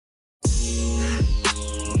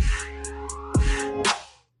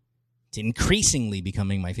It's increasingly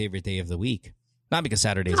becoming my favorite day of the week. Not because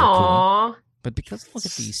Saturdays are cool, but because look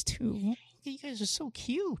at these two. You guys are so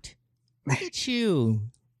cute. Look at you.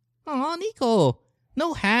 Oh, Nico.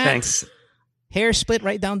 No hat. Thanks. Hair split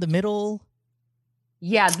right down the middle.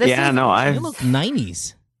 Yeah, You look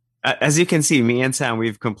 90s. As you can see, me and Sam,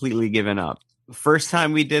 we've completely given up. First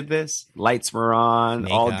time we did this, lights were on,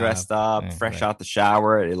 Makeup. all dressed up, fresh out the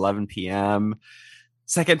shower at 11 p.m.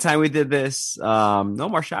 Second time we did this, no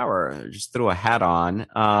more shower, just threw a hat on.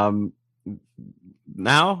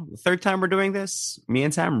 Now, the third time we're doing this, me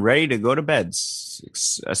and Sam ready to go to bed as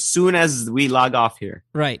soon as we log off here.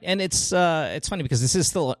 Right, and it's funny because this is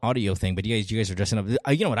still an audio thing, but you guys are dressing up.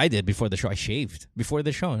 You know what I did before the show? I shaved before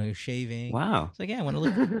the show, and I was shaving. Wow! It's like, yeah, I want to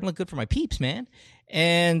look good for my peeps, man.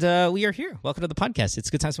 And we are here. Welcome to the podcast. It's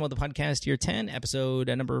Good Times About the Podcast, year 10, episode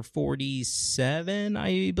number 47,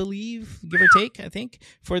 I believe, give or take, I think,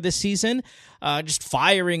 for this season. Just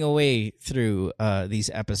firing away through these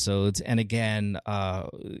episodes. And again,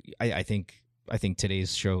 I think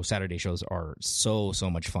today's show, Saturday shows, are so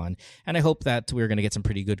much fun. And I hope that we're going to get some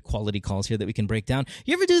pretty good quality calls here that we can break down.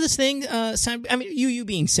 You ever do this thing, Sam? I mean, you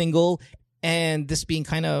being single, and this being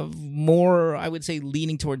kind of more, I would say,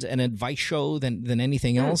 leaning towards an advice show than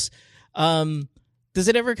anything else. Does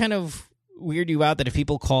it ever kind of weird you out that if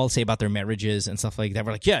people call, say, about their marriages and stuff like that,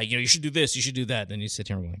 we're like, yeah, you should do this, you should do that. Then you sit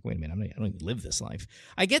here and we're like, wait a minute, I don't even live this life.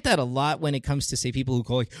 I get that a lot when it comes to, say, people who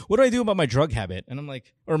call like, what do I do about my drug habit? And I'm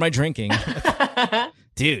like, or my drinking.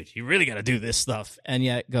 Dude, you really got to do this stuff. And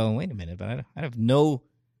yet go, wait a minute, but I have no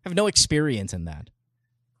experience in that.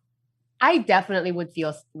 I definitely would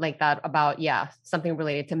feel like that about, something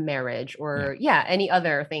related to marriage or, any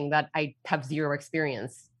other thing that I have zero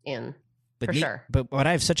experience in. For sure. But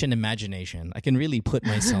I have such an imagination. I can really put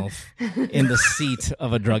myself in the seat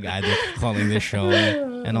of a drug addict calling this show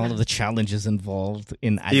and all of the challenges involved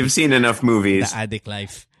in addict. You've seen enough movies. The addict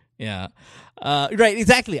life. Yeah. Right,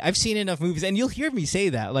 exactly. I've seen enough movies. And you'll hear me say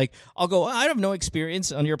that. Like, I'll go, I have no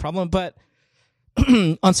experience on your problem. But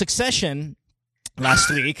on Succession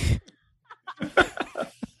last week...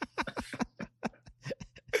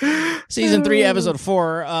 Season 3, episode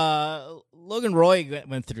 4. Logan Roy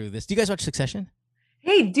went through this. Do you guys watch Succession?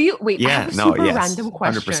 Hey, do you wait? I have a super random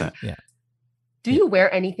question. 100%. Yeah. Do you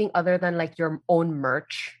wear anything other than like your own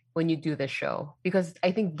merch when you do this show? Because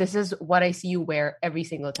I think this is what I see you wear every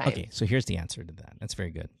single time. Okay, so here's the answer to that. That's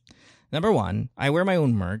very good. Number one, I wear my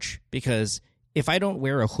own merch because if I don't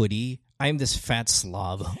wear a hoodie, I'm this fat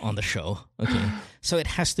slob on the show. Okay, so it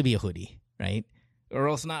has to be a hoodie. Right? Or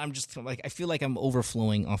else not, I'm just like, I feel like I'm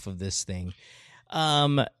overflowing off of this thing.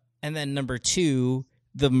 And then number two,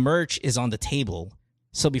 the merch is on the table.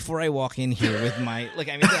 So before I walk in here with my,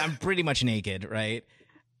 I'm pretty much naked, right?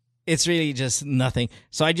 It's really just nothing.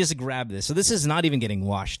 So I just grab this. So this is not even getting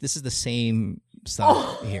washed. This is the same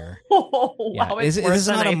stuff here. Oh, wow. This is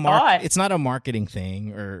not it's not a marketing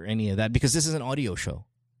thing or any of that because this is an audio show,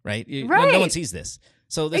 right? No one sees this.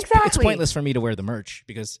 So it's pointless for me to wear the merch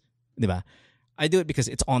because... Diba? I do it because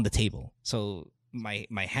it's on the table. So my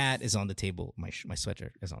hat is on the table. My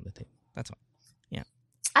sweatshirt is on the table. That's all. Yeah.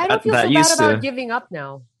 I don't feel so bad about giving up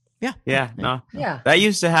now. Yeah. No. Yeah. That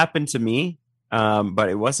used to happen to me, but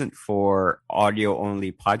it wasn't for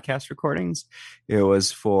audio-only podcast recordings. It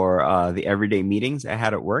was for the everyday meetings I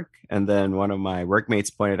had at work. And then one of my workmates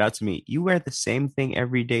pointed out to me, you wear the same thing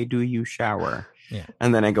every day. Do you shower? Yeah.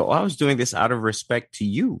 And then I go, I was doing this out of respect to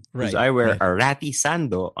you. Because I wear a Rati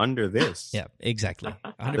Sando under this. Yeah, exactly.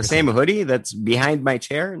 100%. The same hoodie that's behind my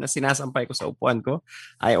chair na sinasampay ko sa upuan ko.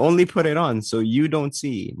 I only put it on so you don't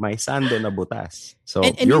see my sando na butas. So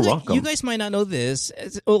and you're welcome. You guys might not know this.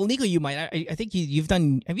 Well, Nico, you might. I think you've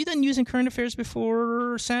done. Have you done news and current affairs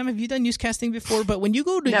before, Sam? Have you done newscasting before? But when you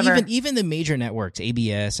go to even the major networks,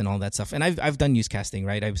 ABS and all that stuff, and I've done newscasting,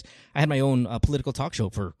 right? I had my own political talk show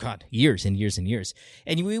for years and years and years,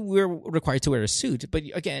 and we were required to wear a suit. But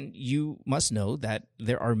again, you must know that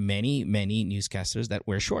there are many newscasters that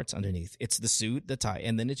wear shorts underneath. It's the suit, the tie,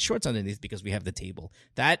 and then it's shorts underneath because we have the table.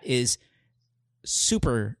 That is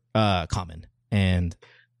super common. And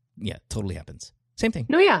yeah, totally happens. Same thing.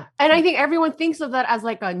 No, yeah. And I think everyone thinks of that as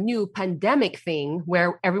like a new pandemic thing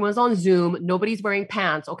where everyone's on Zoom, nobody's wearing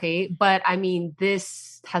pants, okay? But I mean,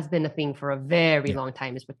 this has been a thing for a very long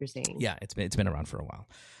time is what you're saying. Yeah, it's been around for a while.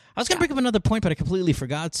 I was going to bring up another point, but I completely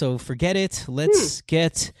forgot, so forget it. Let's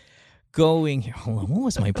get going here. Hold on, what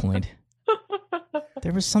was my point?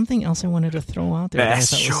 There was something else I wanted to throw out there.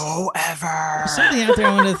 Best show ever. There was something out there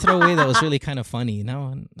I wanted to throw away that was really kind of funny.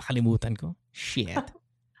 Now, nakalimutan ko. Shit.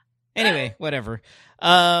 Anyway, whatever.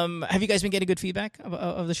 Have you guys been getting good feedback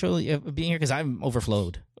of the show of being here? Because I'm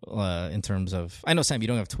overflowed in terms of. I know, Sam, you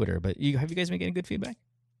don't have Twitter, but have you guys been getting good feedback?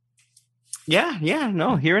 Yeah,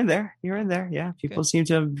 no, here and there. Yeah, people seem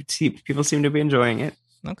to be enjoying it.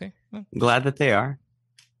 Okay, well, glad that they are.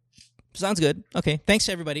 Sounds good. Okay, thanks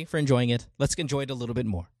to everybody for enjoying it. Let's enjoy it a little bit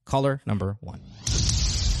more. Caller number 1.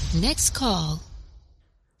 Next call.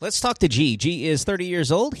 Let's talk to G. G is 30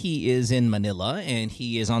 years old. He is in Manila, and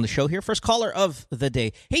he is on the show here. First caller of the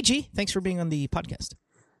day. Hey, G, thanks for being on the podcast.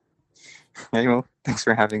 Hey, Mo. Thanks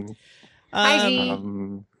for having me. Hi,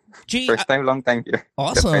 G. G, first time, long time here.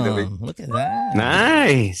 Awesome. By the way. Look at that.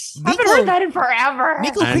 Nice. I haven't heard that in forever.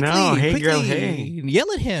 Nico, I quickly, know. Hey, quickly, girl, hey.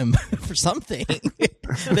 yell at him for something.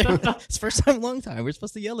 It's first time, long time. We're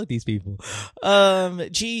supposed to yell at these people.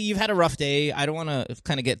 G, you've had a rough day. I don't want to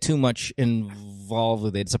kind of get too much involved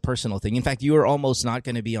with it. It's a personal thing. In fact, you are almost not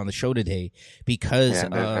going to be on the show today because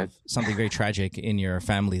of something very tragic in your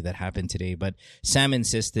family that happened today. But Sam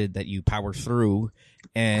insisted that you power through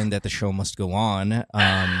and that the show must go on.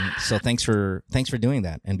 So thanks for doing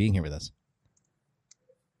that and being here with us.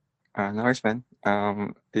 No worries, man.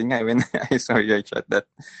 Yun nga, when I saw your chat that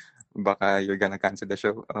baka you're gonna cancel the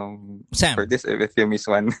show. Sam, for this, if you miss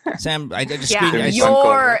one. Sam, I just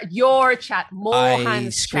your chat,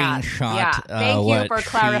 Mohan's chat. Screenshot. Yeah, thank you for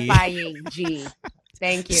clarifying, G.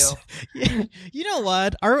 Thank you. You know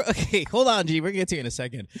what? Okay, hold on, G. We're gonna get to you in a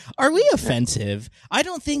second. Are we offensive? I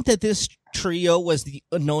don't think that this trio was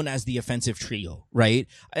known as the offensive trio, right?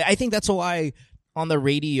 I think that's why on the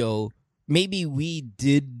radio maybe we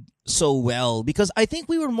did so well because I think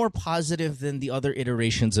we were more positive than the other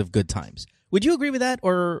iterations of Good Times. Would you agree with that,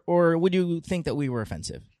 or would you think that we were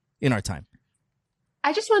offensive in our time?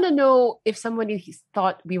 I just want to know if somebody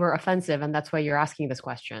thought we were offensive, and that's why you're asking this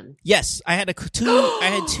question. Yes, I had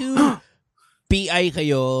two. PI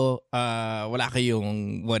kayo, wala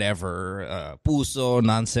kayong whatever, puso,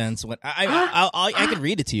 nonsense. I can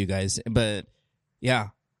read it to you guys, but yeah.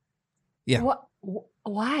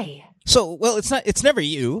 Why? So, well, it's never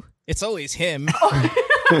you. It's always him.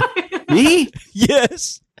 Me?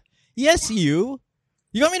 Yes, you.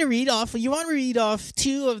 You want me to read off? You want to read off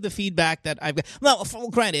 2 of the feedback that I've got? Well,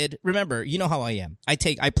 granted, remember, you know how I am. I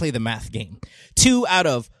play the math game. 2 out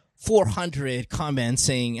of 400 comments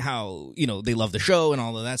saying how, they love the show and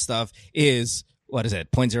all of that stuff is, what is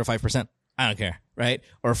it, 0.05%? I don't care, right?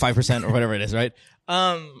 Or 5% or whatever it is, right?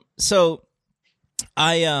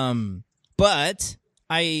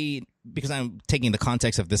 Because I'm taking the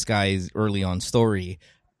context of this guy's early on story,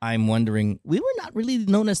 I'm wondering, we were not really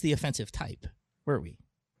known as the offensive type, were we?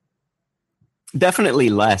 Definitely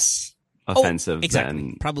less offensive exactly.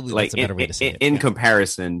 than probably that's a better way to say it. In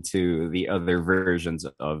comparison to the other versions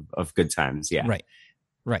of Good Times, yeah.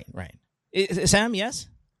 Right. Sam, yes?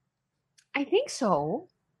 I think so.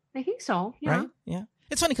 Yeah. Right? Yeah.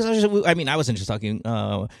 It's funny because I wasn't just talking.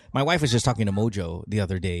 My wife was just talking to Mojo the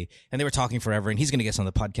other day, and they were talking forever. And he's going to get on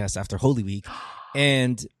the podcast after Holy Week,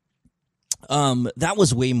 and that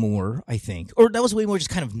was way more, I think, or that was way more just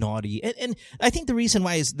kind of naughty. And I think the reason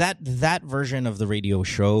why is that version of the radio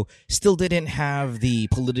show still didn't have the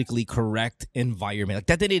politically correct environment. Like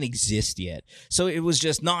that didn't exist yet. So it was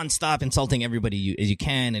just nonstop insulting everybody as you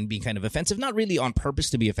can and being kind of offensive. Not really on purpose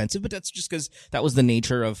to be offensive, but that's just because that was the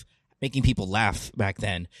nature of making people laugh back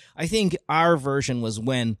then. I think our version was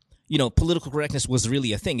when, political correctness was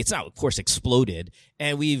really a thing. It's now, of course, exploded,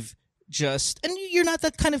 and we've and you're not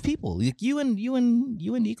that kind of people. Like you and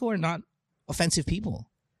Nico are not offensive people.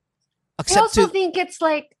 I also think it's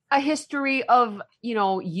like a history of,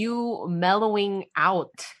 you mellowing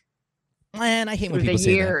out. Man, I hate when people the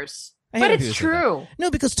say years. that. But it's true.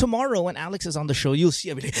 No, because tomorrow when Alex is on the show, you'll see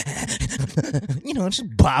everybody, it's just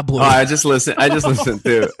baboy. Oh, I just listened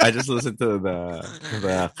to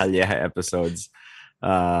the Calleja episodes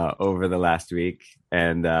over the last week,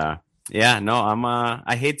 and I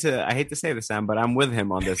hate to say this, Sam, but I'm with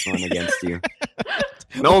him on this one against you.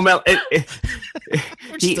 No, Mel.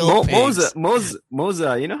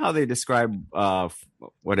 Moza. You know how they describe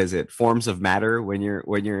what is it? Forms of matter when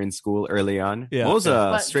you're in school early on. Yeah.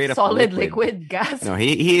 Moza straight up solid liquid gas. No,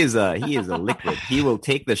 he is a liquid. He will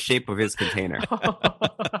take the shape of his container.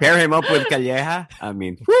 Pair him up with Calleja. I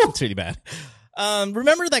mean, it's really bad.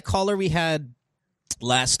 Remember that caller we had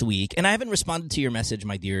last week, and I haven't responded to your message,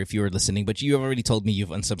 my dear, if you were listening, but you have already told me you've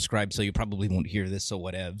unsubscribed, so you probably won't hear this, so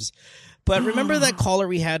whatevs. But remember that caller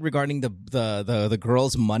we had regarding the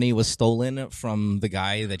girl's money was stolen from the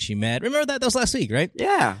guy that she met? Remember that? That was last week, right?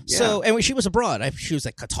 Yeah. So, and she was abroad. She was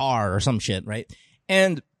like Qatar or some shit, right?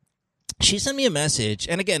 And she sent me a message,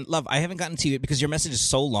 and again, love, I haven't gotten to it because your message is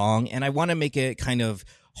so long, and I want to make it kind of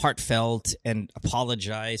heartfelt and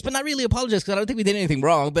apologized, but not really apologized because I don't think we did anything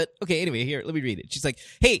wrong. But okay, anyway, here, let me read it. She's like,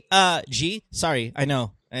 "Hey, G, sorry, I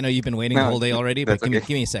know you've been waiting the whole day already, but give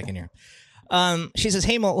me a second here." She says,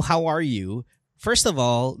 "Hey Mo, how are you? First of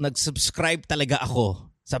all, nag-subscribe talaga ako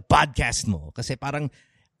sa podcast mo kasi parang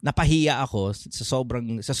napahiya ako sa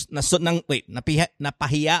sobrang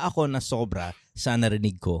napahiya ako na sobra sa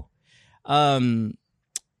narinig ko.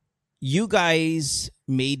 You guys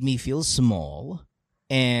made me feel small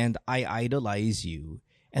and I idolize you.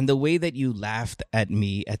 And the way that you laughed at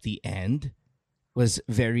me at the end was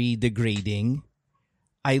very degrading.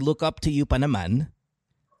 I look up to you pa naman.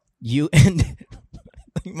 You and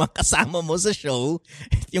mga kasama mo sa show,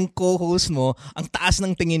 yung co-host mo, ang taas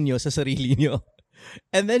ng tingin nyo sa sarili nyo."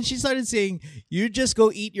 And then she started saying, "You just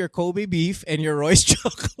go eat your Kobe beef and your Royce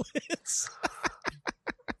chocolates."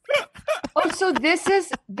 Oh, so this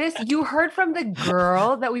you heard from the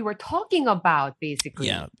girl that we were talking about,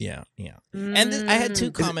 basically. Yeah. And I had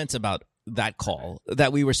two comments about that call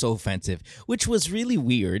that we were so offensive, which was really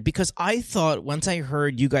weird because I thought once I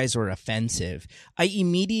heard you guys were offensive, I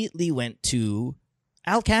immediately went to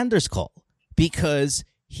Al Cander's call because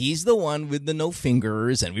he's the one with the no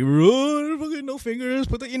fingers, and we were fucking no fingers,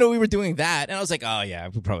 but we were doing that, and I was like, oh yeah,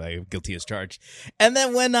 we're probably guilty as charged. And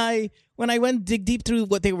then when I went dig deep through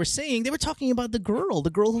what they were saying, they were talking about the girl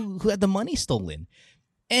who had the money stolen,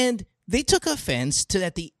 and they took offense to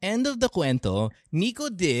at the end of the cuento, Nico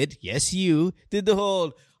did the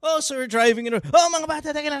whole, "Oh, sir, driving in. Oh, mga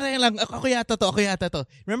bata, teka lang. Ako yata to.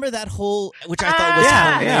 Remember that whole, which I thought was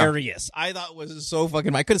hilarious. Yeah. I thought was so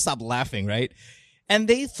fucking. I couldn't stop laughing, right? And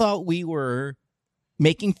they thought we were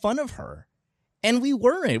making fun of her. And we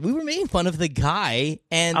weren't. We were making fun of the guy.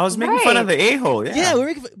 And I was making fun of the a-hole. Yeah,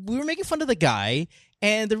 we were making fun of the guy.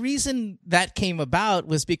 And the reason that came about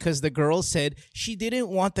was because the girl said she didn't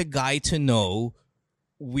want the guy to know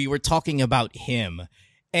we were talking about him.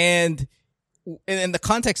 And the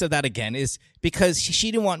context of that, again, is because she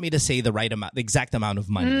didn't want me to say the exact amount of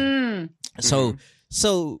money.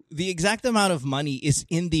 So the exact amount of money is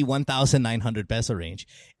in the 1,900 peso range.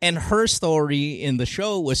 And her story in the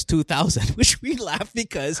show was 2,000, which we laughed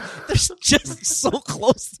because they're just so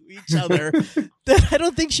close to each other that I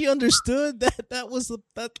don't think she understood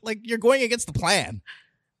that like you're going against the plan,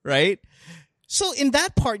 right? So in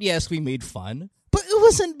that part, yes, we made fun, but it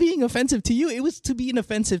wasn't being offensive to you. It was to being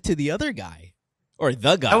offensive to the other guy. Or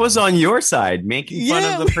the guy. I was on your side, making fun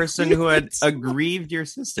of the person who had aggrieved your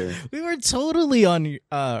sister. We were totally on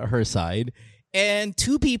her side. And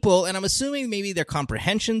two people, and I'm assuming maybe their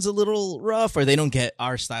comprehension's a little rough or they don't get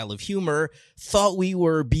our style of humor, thought we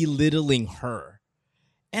were belittling her.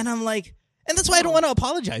 And I'm like, and that's why I don't want to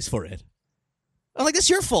apologize for it. I'm like,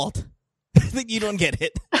 that's your fault that you don't get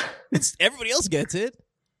it. Everybody else gets it.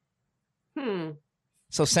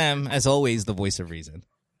 So Sam, as always, the voice of reason.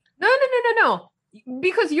 No.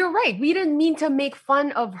 Because you're right. We didn't mean to make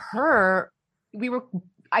fun of her.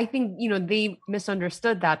 I think, they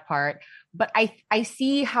misunderstood that part. But I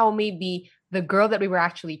see how maybe the girl that we were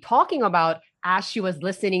actually talking about, as she was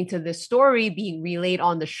listening to this story being relayed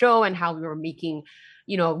on the show and how we were making,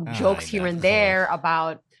 jokes here and there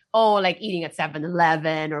about, like eating at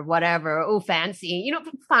 7-Eleven or whatever. Oh, fancy.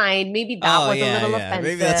 Fine. Maybe that was a little offensive.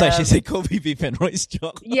 Maybe that's why she said Kobe beef and Royce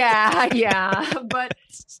chocolate. Yeah. But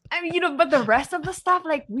I mean, but the rest of the stuff,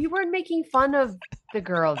 like we weren't making fun of the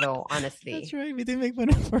girl though, honestly. That's right. We didn't make fun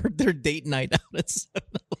of their date night out at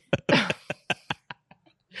 7-Eleven.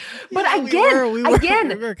 But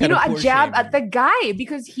again, a jab at the guy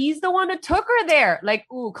because he's the one that took her there.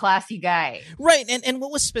 Like, ooh, classy guy. Right. And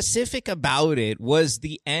what was specific about it was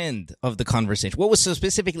the end of the conversation. What was so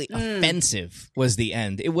specifically offensive was the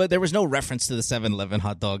end. There was no reference to the 7-Eleven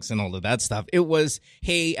hot dogs and all of that stuff. It was,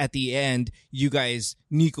 hey, at the end, you guys,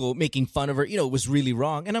 Nico, making fun of her, it was really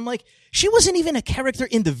wrong. And I'm like, she wasn't even a character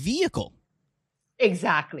in the vehicle.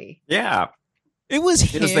 Exactly. Yeah. It was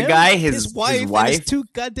him, the guy, his wife, and his two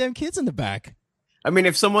goddamn kids in the back. I mean,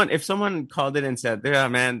 if someone called it and said, "Yeah,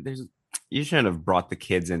 man, you shouldn't have brought the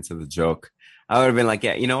kids into the joke," I would have been like,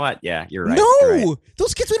 "Yeah, you know what? Yeah, you're right." No, you're right.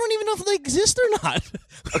 Those kids, we don't even know if they exist or not.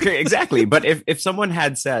 Okay, exactly. But if someone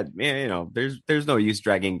had said, there's no use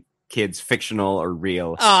dragging kids, fictional or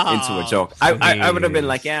real, into a joke, I would have been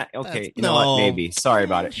like, yeah, okay, you know what? Maybe. Sorry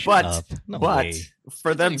about it. But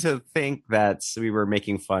for them to think that we were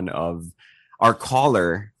making fun of our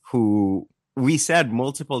caller who we said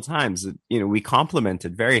multiple times that, we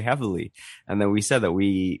complimented very heavily, and then we said that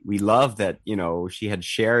we loved that, she had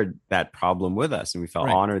shared that problem with us, and we felt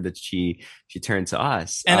Right. honored that she turned to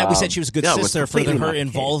us. And we said she was a good no, it was sister for completely her not the case.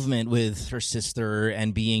 involvement with her sister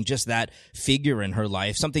and being just that figure in her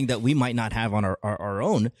life, something that we might not have on our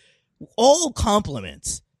own. All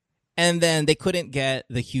compliments. And then they couldn't get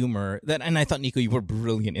the humor that, and I thought, Nico, you were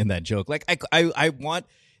brilliant in that joke. Like I want.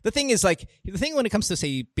 The thing is, like, the thing when it comes to,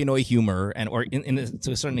 say, Pinoy humor or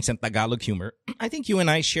to a certain extent Tagalog humor, I think you and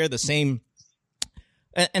I share the same,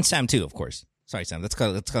 and Sam too, of course. Sorry, Sam, that's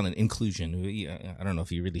called an inclusion. I don't know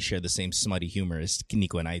if you really share the same smutty humor as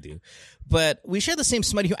Nico and I do, but we share the same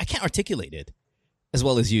smutty humor. I can't articulate it as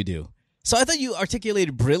well as you do. So I thought you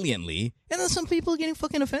articulated brilliantly, and then some people are getting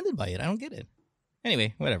fucking offended by it. I don't get it.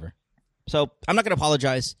 Anyway, whatever. So I'm not going to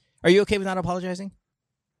apologize. Are you okay with not apologizing?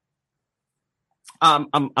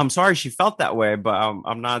 I'm sorry she felt that way, but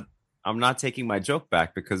I'm not taking my joke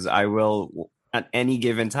back, because I will at any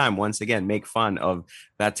given time once again make fun of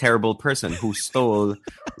that terrible person who stole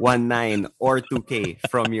 19 or 2K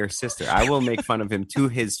from your sister. I will make fun of him to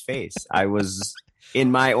his face. I was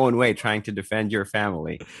in my own way trying to defend your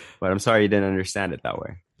family, but I'm sorry you didn't understand it that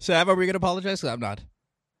way. Sam, are we going to apologize? 'Cause I'm not.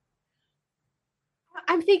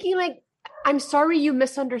 I'm thinking like, I'm sorry you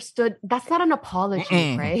misunderstood. That's not an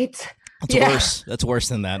apology, right? That's worse. That's worse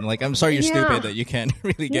than that. Like, I'm sorry you're stupid that you can't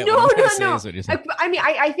really get No, what I'm no, trying to say no. is what you're saying. I mean,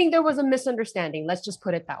 I think there was a misunderstanding. Let's just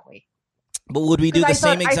put it that way. But would we do the 'Cause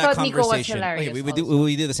same I exact thought Nico was conversation? hilarious Okay, also. will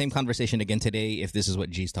we do the same conversation again today if this is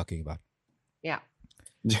what G's talking about? Yeah.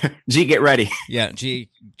 G, get ready. Yeah, G,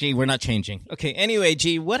 we're not changing. Okay, anyway,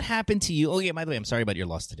 G, what happened to you? Oh, yeah, by the way, I'm sorry about your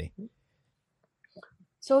loss today.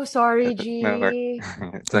 So sorry, G. No,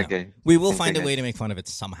 it's okay. We will find a way to make fun of it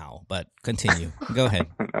somehow, but continue. Go ahead.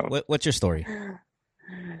 No. What's your story?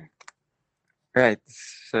 Right.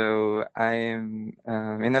 So I'm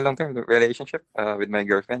in a long-term relationship with my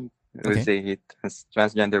girlfriend, who's a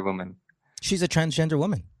transgender woman. She's a transgender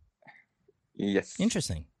woman. Yes.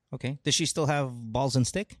 Interesting. Okay. Does she still have balls and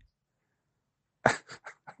stick?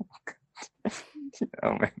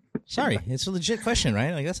 Oh man. Sorry, it's a legit question,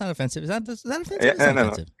 right? Like, that's not offensive. Is that offensive? Yeah, It's not no.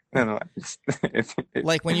 offensive. No.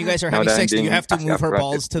 Like, when you guys are Now having that I'm sex, do you being have to asked move her upfront,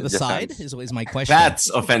 balls to it the just side? sounds- Is my question. That's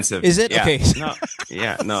offensive. Is it? Yeah. Okay. No.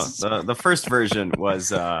 Yeah. No. The first version was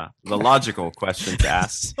the logical question to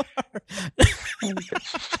ask.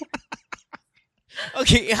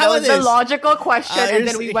 Okay, That how was it the is? logical question, and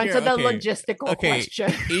then we here's- went to the okay. logistical Okay.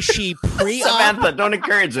 question. Is she pre-op? Samantha, don't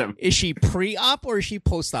encourage him. Is she pre-op or is she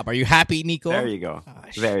post-op? Are you happy, Nico? There you go.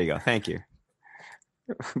 Gosh. There you go. Thank you.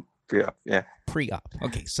 Yeah. Pre-op.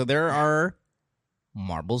 Okay, so there are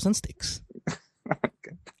marbles and sticks.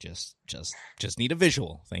 Just need a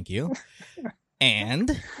visual. Thank you.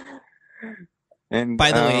 And And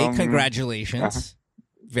by the way, congratulations.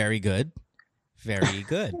 Very good. Very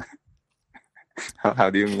good. How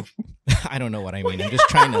do you mean? I don't know what I mean. I'm just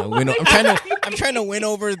trying to win. I'm trying to win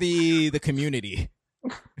over the community.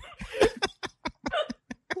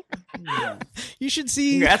 You should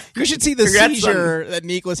see. Congrats. You should see the Congrats seizure that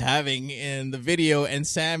Nick was having in the video, and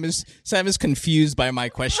Sam is confused by my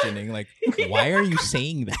questioning. Like, why are you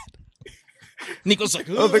saying that? Nico's like,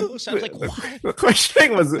 oh, Sam's like, why? The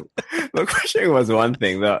questioning was one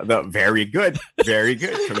thing. The very good,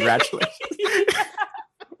 congratulations.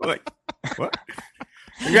 Like, what?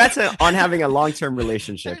 Congrats on having a long-term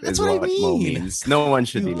relationship. That's is what I what Mo mean. means. No one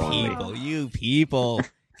should be lonely. You people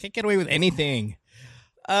can't get away with anything.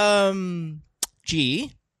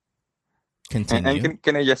 G. Continue. And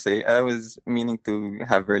can I just say, I was meaning to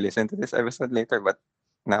have her listen to this episode later, but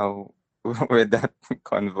now with that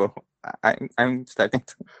convo, I'm starting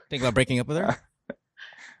to. Think about breaking up with her?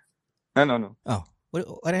 No. Oh,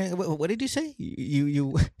 what did you say?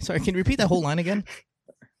 You sorry? Can you repeat that whole line again?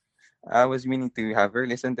 I was meaning to have her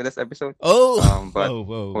listen to this episode. Oh, But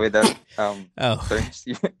whoa. with that Oh, terms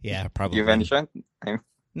yeah, probably. you mentioned, I'm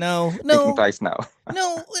No. thinking twice now.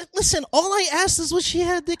 No, listen, all I asked is what she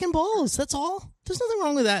had dick and balls. That's all. There's nothing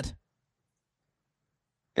wrong with that.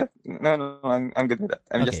 Yeah, no, I'm good with that.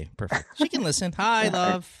 I'm Okay, perfect. She can listen. Hi,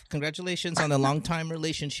 love. Congratulations on the long-time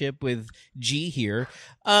relationship with G here.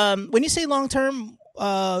 When you say long-term,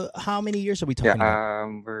 how many years are we talking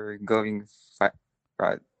about? We're going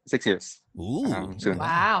 6 years. Ooh, soon.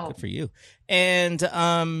 Wow. Good for you. And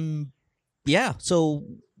yeah. So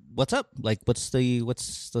what's up? Like, what's the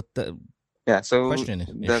Yeah, so question?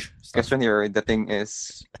 the question here, the thing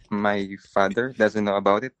is, my father doesn't know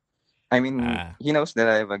about it. I mean, he knows that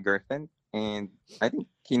I have a girlfriend, and I think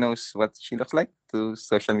he knows what she looks like through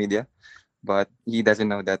social media, but he doesn't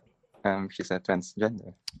know that she's a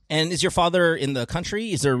transgender. And is your father in the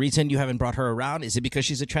country? Is there a reason you haven't brought her around? Is it because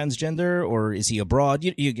she's a transgender, or is he abroad?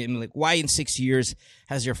 You get me, like, why in 6 years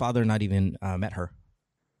has your father not even met her?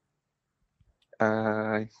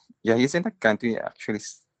 Yeah, he's in the country actually.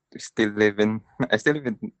 Still living. I still live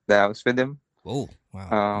in the house with him. Oh,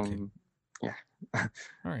 wow. Okay. Yeah.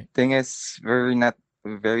 All right. Thing is, we're not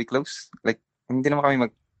very close. Like, hindi naman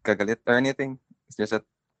kami magkagalit or anything. It's just that,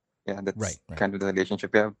 yeah, that's Right. kind of the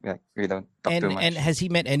relationship we have. Like, we don't talk too much. And has he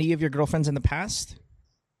met any of your girlfriends in the past?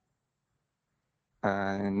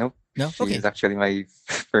 Nope. No? She's Okay. actually my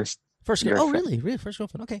first girl. Oh, girlfriend. really? First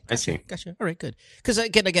girlfriend. Okay. I see. Gotcha. All right, good. Because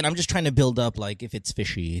again, I'm just trying to build up, like, if it's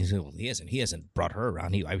fishy. Well, he hasn't brought her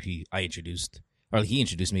around. He introduced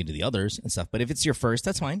me to the others and stuff. But if it's your first,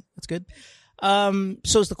 that's fine. That's good.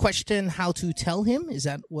 So is the question how to tell him? Is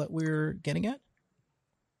that what we're getting at?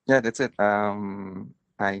 Yeah, that's it.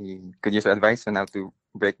 I could use advice on how to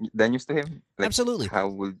break the news to him. Like, Absolutely. how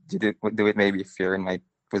would you do it maybe if you're in my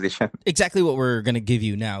position? Exactly what we're going to give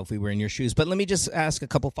you now if we were in your shoes. But let me just ask a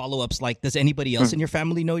couple follow-ups. Like, does anybody else in your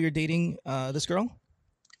family know you're dating this girl?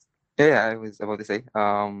 Yeah, I was about to say.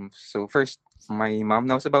 So first, my mom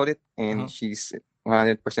knows about it, and she's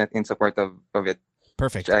 100% in support of it.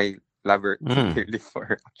 Perfect. Which I love her dearly for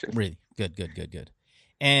her, actually. Really? Good.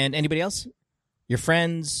 And anybody else? Your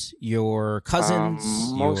friends, your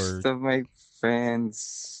cousins? Most of my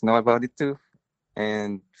friends know about it too.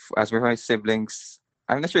 And as for my siblings,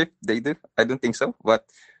 I'm not sure if they do. I don't think so. But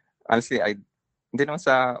honestly, hindi naman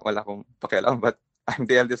sa wala akong pakialam, but I'm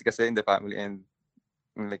the eldest kasi in the family, and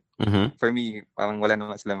like, for me, parang wala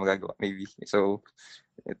naman sila magagawa, maybe. So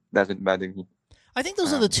it doesn't bother me. I think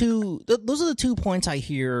those are the two points I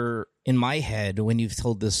hear in my head when you've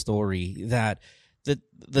told this story, that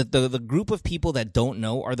the group of people that don't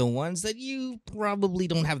know are the ones that you probably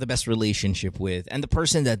don't have the best relationship with, and the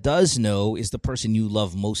person that does know is the person you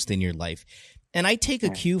love most in your life. And I take a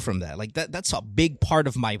cue from that. Like, that's a big part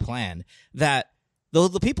of my plan, that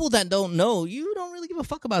the people that don't know, you don't really give a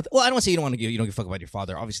fuck about. Well, I don't want to say you don't give a fuck about your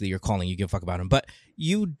father. Obviously, you're calling, you give a fuck about him, but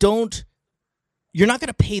you're not going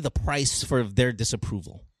to pay the price for their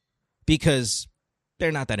disapproval because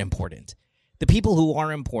they're not that important. The people who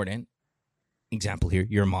are important, example here,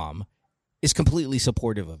 your mom, is completely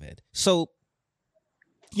supportive of it. So,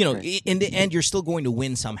 in the end, you're still going to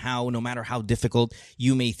win somehow, no matter how difficult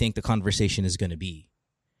you may think the conversation is going to be.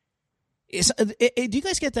 Do you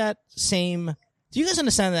guys get that same? Do you guys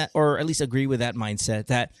understand that, or at least agree with that mindset,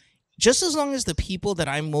 that just as long as the people that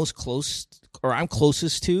I'm most close or I'm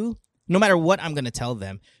closest to, no matter what I'm going to tell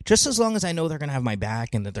them, just as long as I know they're going to have my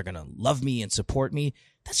back and that they're going to love me and support me,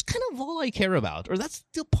 that's kind of all I care about. Or that's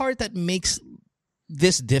the part that makes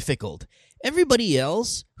this difficult. Everybody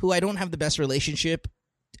else who I don't have the best relationship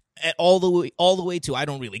all the way to I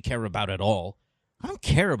don't really care about at all. I don't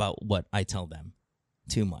care about what I tell them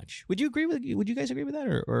too much. Would you guys agree with that,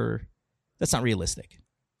 or that's not realistic?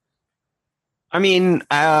 I mean,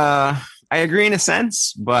 I agree in a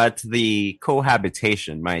sense, but the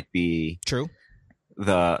cohabitation might be true.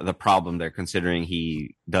 The problem there, considering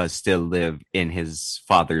he does still live in his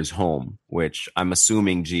father's home, which I'm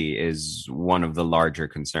assuming is one of the larger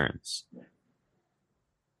concerns.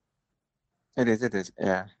 It is.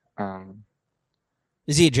 Yeah.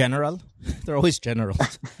 Is he a general? They're always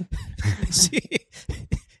generals.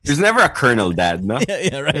 There's never a colonel dad, no?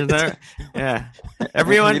 Yeah, right. Yeah.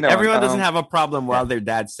 Everyone doesn't have a problem while their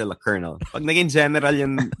dad's still a colonel. Pag naging general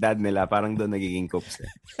yung dad nila, parang doon nagiging coops.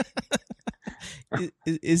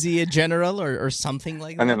 Is he a general or something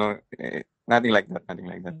like that? No. Nothing like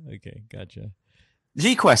that. Okay, gotcha.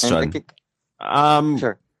 G question.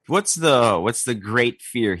 Sure. What's the great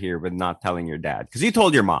fear here with not telling your dad? Because you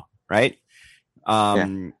told your mom, right?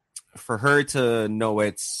 For her to know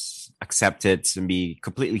it's, accept it, and be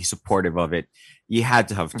completely supportive of it, you had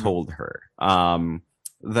to have told her.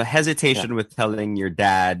 The hesitation with telling your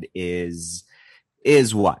dad is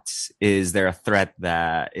what? Is there a threat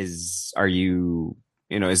that is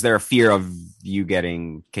there a fear of you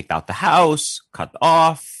getting kicked out the house, cut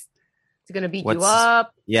off? It's gonna beat you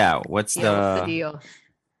up. Yeah, what's the deal?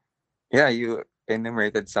 Yeah, you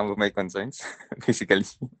enumerated some of my concerns, basically.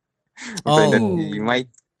 Oh. That you might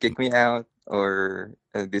kick me out or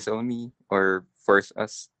disown me or force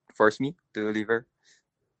me to leave her.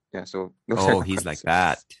 Yeah, so he's like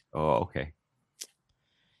that. Oh, okay.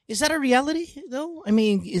 Is that a reality though? I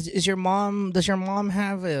mean, does your mom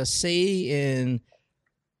have a say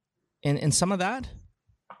in some of that?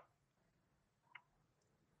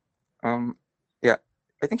 Yeah,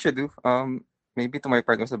 I think she do. Maybe to my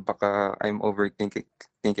part was baka I'm overthinking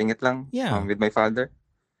it lang. Yeah. With my father.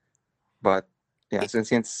 But yeah, so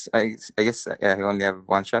since I guess I only have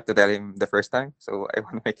one shot to tell him the first time, so I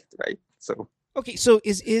want to make it right. So Okay, so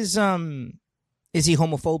is he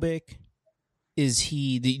homophobic? Is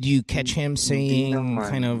he? Do you catch him hindi saying naman.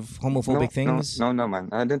 kind of homophobic things? No, man.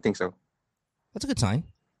 I don't think so. That's a good sign.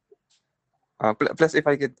 Plus, if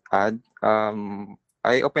I could add,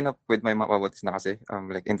 I opened up with my mom about this na kasi,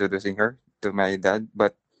 like introducing her to my dad.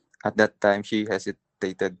 But at that time, she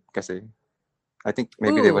hesitated kasi I think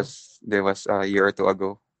maybe there Ooh. was a year or two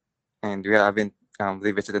ago, and we haven't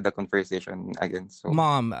revisited the conversation again. So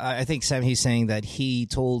Mom, I think Sam, he's saying that he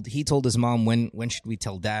told his mom when should we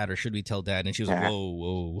tell dad or should we tell dad, and she was like, Yeah.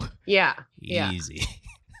 whoa, Yeah. Yeah. easy.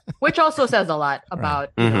 Which also says a lot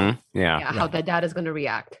about you know, Yeah. how the dad is going to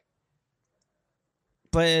react.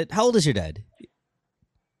 But how old is your dad?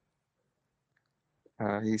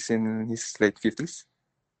 he's in his late 50s.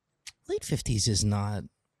 Late 50s is not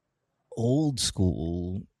old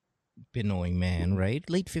school Pinoy man, right?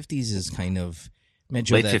 Late 50s is kind of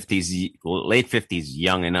medyo Late 50s,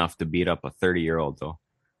 young enough to beat up a 30-year-old though.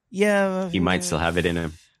 Yeah, He might still have it in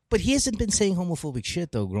him. but he hasn't been saying homophobic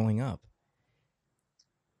shit though growing up.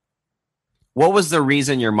 What was the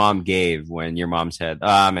reason your mom gave when your mom said,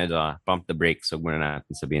 medyo pump the brakes, so muna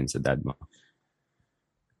natin sabihin sa dad mo?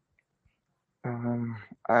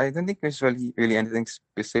 I don't think there's really anything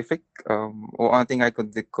specific. One thing I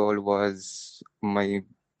could recall was my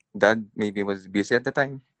dad maybe was busy at the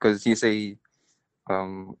time because he's a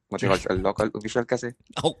what they call a local official kasi.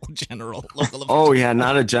 Oh, general, local. Oh yeah,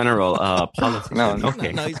 not a general politician. No, no.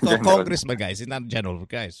 Okay. No, he's called General. congressman, guys. He's not a general,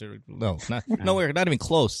 guys. No, nowhere, not even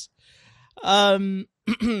close.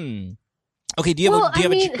 Okay, do you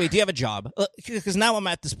have a job? Because now I'm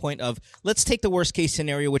at this point of let's take the worst case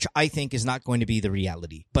scenario, which I think is not going to be the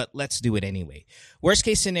reality, but let's do it anyway. Worst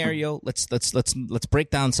case scenario, let's break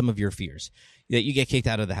down some of your fears. That you get kicked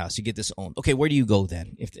out of the house, you get disowned. Okay, where do you go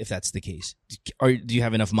then if that's the case? Or do you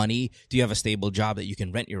have enough money? Do you have a stable job that you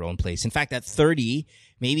can rent your own place? In fact, at 30,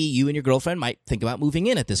 maybe you and your girlfriend might think about moving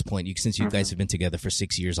in at this point, since you guys have been together for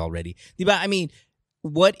 6 years already. Diba? I mean,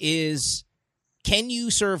 can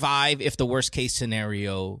you survive if the worst case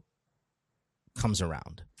scenario comes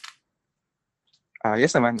around?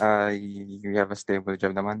 Yes naman. We have a stable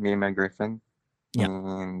job naman, me and my girlfriend. Yeah.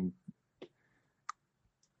 And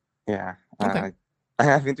yeah. Okay. I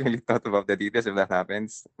haven't really thought about the details if that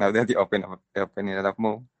happens. Now that you open it up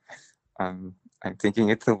more, I'm thinking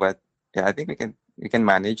it through, but yeah, I think we can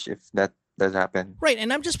manage if that does happen. Right,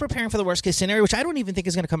 and I'm just preparing for the worst case scenario, which I don't even think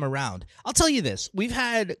is going to come around. I'll tell you this. We've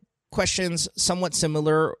had questions somewhat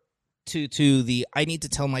similar to the I need to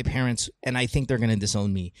tell my parents and I think they're going to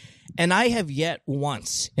disown me. And I have yet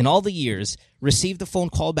once in all the years received a phone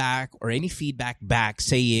call back or any feedback back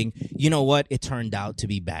saying, you know what, it turned out to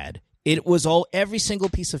be bad. It was every single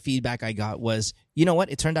piece of feedback I got was, you know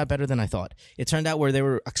what, it turned out better than I thought. It turned out where they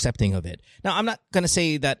were accepting of it. Now, I'm not going to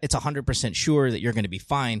say that it's 100% sure that you're going to be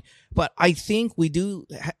fine, but I think we do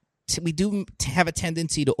have a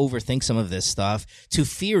tendency to overthink some of this stuff, to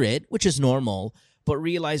fear it, which is normal, but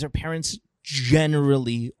realize our parents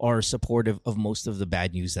generally are supportive of most of the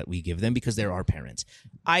bad news that we give them because they're our parents.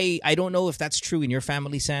 I don't know if that's true in your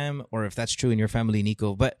family, Sam, or if that's true in your family,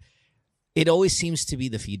 Nico, but it always seems to be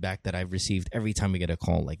the feedback that I've received every time we get a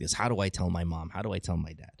call like this. How do I tell my mom? How do I tell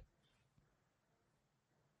my dad?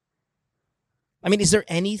 I mean, is there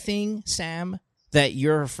anything, Sam, that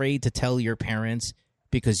you're afraid to tell your parents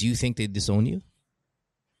because you think they disown you?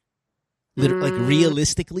 Like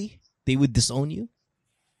realistically, they would disown you?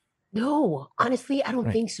 No, honestly, I don't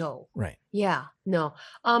Right. think so. Right. Yeah, no.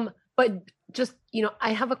 But just,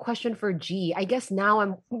 I have a question for G. I guess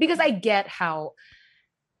now because I get how,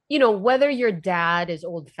 whether your dad is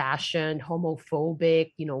old fashioned,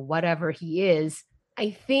 homophobic, whatever he is,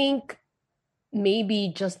 I think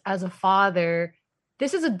maybe just as a father,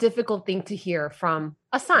 this is a difficult thing to hear from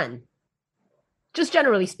a son. Just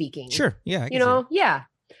generally speaking. Sure. Yeah. I can see it. Yeah.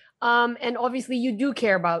 And obviously you do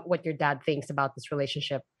care about what your dad thinks about this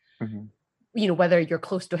relationship, Mm-hmm. Whether you're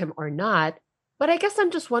close to him or not. But I guess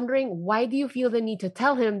I'm just wondering, why do you feel the need to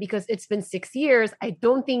tell him? Because it's been 6 years. I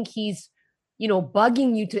don't think he's,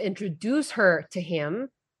 bugging you to introduce her to him.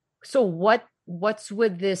 So what's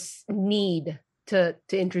with this need to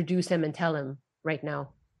introduce him and tell him right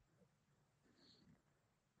now?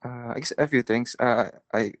 I guess a few things. I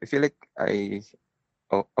feel like I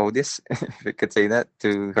owe this, if I could say that,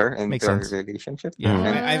 to her and Makes to our sense. relationship. Yeah.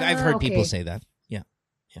 And I've heard people okay. say that. Yeah.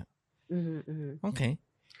 Mm-hmm. Okay.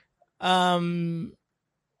 I'm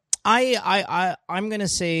gonna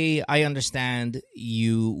say I understand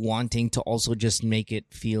you wanting to also just make it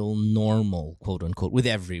feel normal, quote unquote, with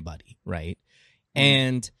everybody, right?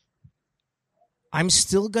 And I'm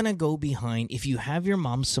still going to go behind. If you have your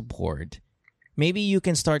mom's support, maybe you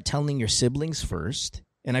can start telling your siblings first.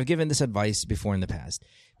 And I've given this advice before in the past.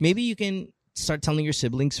 Maybe you can start telling your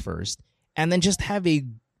siblings first and then just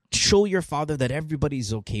show your father that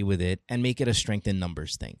everybody's okay with it and make it a strength in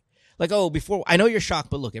numbers thing. Like, before, I know you're shocked,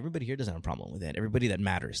 but look, everybody here doesn't have a problem with it. Everybody that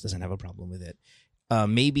matters doesn't have a problem with it.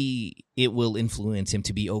 Maybe it will influence him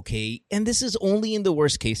to be okay. And this is only in the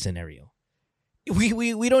worst case scenario.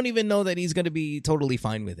 We don't even know that he's going to be totally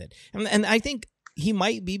fine with it. And I think he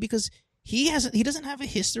might be because he doesn't have a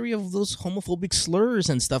history of those homophobic slurs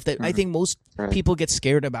and stuff that I think most people get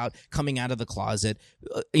scared about coming out of the closet.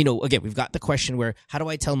 Again, we've got the question where, how do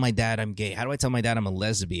I tell my dad I'm gay? How do I tell my dad I'm a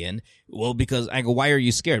lesbian? Well, because I go, why are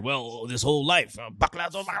you scared? Well, this whole life,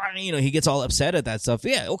 he gets all upset at that stuff.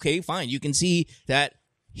 Yeah, okay, fine. You can see that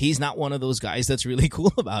he's not one of those guys that's really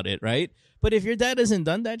cool about it, right? But if your dad hasn't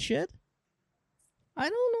done that shit, I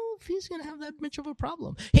don't know if he's going to have that much of a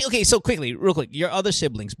problem. Hey, okay, so real quick, your other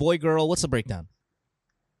siblings, boy, girl, what's the breakdown?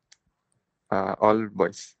 All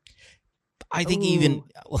boys. I think you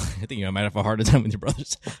might have a harder time with your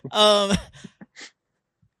brothers.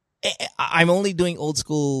 I'm only doing old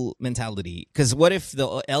school mentality because what if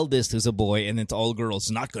the eldest is a boy and it's all girls,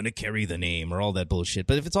 not going to carry the name or all that bullshit?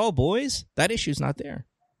 But if it's all boys, that issue's not there.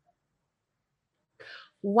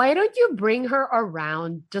 Why don't you bring her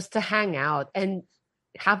around just to hang out and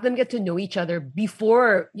have them get to know each other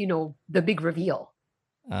before, the big reveal?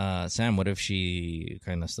 Sam, what if she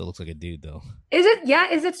kind of still looks like a dude, though? Is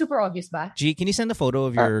it super obvious, ba? G, can you send a photo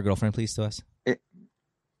of your girlfriend, please, to us?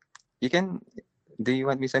 You can. Do you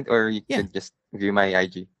want me to send, or you can just view my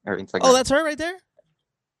IG or Instagram? Oh, that's her right there?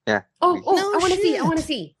 Yeah. No, I want to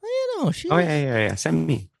see. Yeah. Send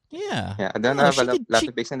me. Yeah. Yeah, I don't have a lot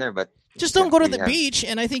of pics in there, but just don't go to the beach,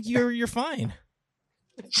 and I think you're fine.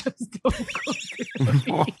 Just don't go to the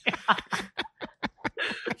beach.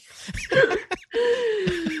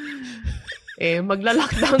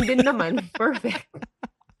 Magla-lockdown din naman. Perfect.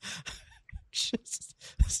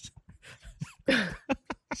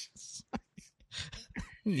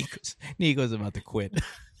 Nico's about to quit.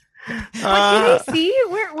 What did I see?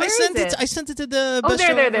 Where I sent is it? I sent it to the best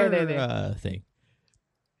there. Thing.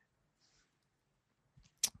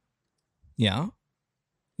 Yeah.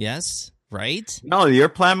 Yes. Right. No, your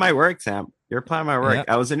plan might work, Sam. Your plan might work. Yep.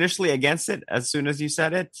 I was initially against it as soon as you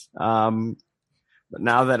said it, but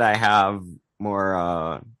now that I have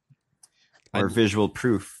more visual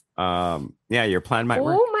proof, your plan might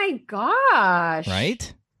work. Oh my gosh!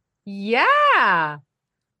 Right. Yeah.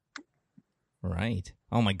 Right.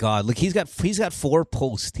 Oh my God! Look, he's got 4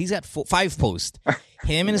 posts. He's got 5 posts.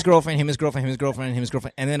 Him and his girlfriend. Him, his girlfriend. Him, his girlfriend. Him, his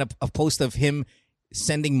girlfriend. And then a post of him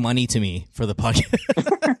sending money to me for the podcast.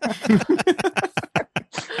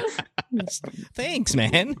 Thanks,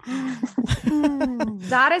 man.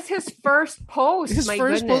 That is his first post. His my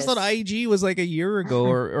first goodness. post on IG was like a year ago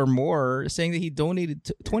or more, saying that he donated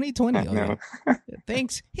 2020. Okay. No.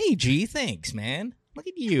 Thanks. Hey, G, thanks, man. Look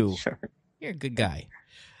at you. Sure. You're a good guy.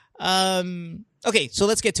 Okay, so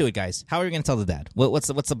let's get to it, guys. How are we going to tell the dad? What's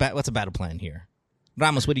a battle plan here?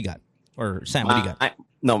 Ramos, what do you got? Or Sam, what do you got?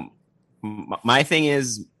 My thing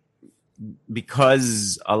is,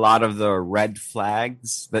 because a lot of the red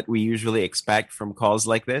flags that we usually expect from calls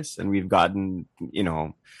like this, and we've gotten,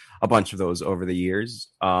 a bunch of those over the years,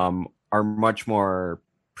 are much more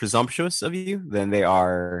presumptuous of you than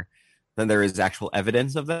there is actual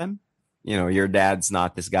evidence of them. Your dad's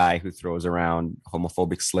not this guy who throws around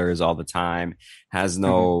homophobic slurs all the time, has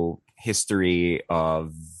no history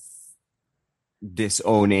of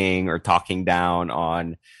disowning or talking down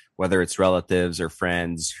on whether it's relatives or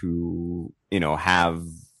friends who, have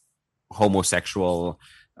homosexual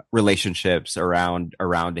relationships around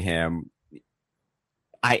him.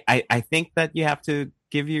 I think that you have to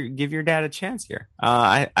give your dad a chance here.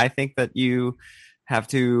 I think that you have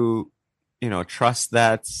to, trust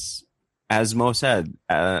that, as Mo said,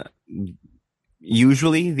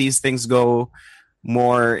 usually these things go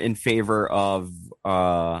more in favor of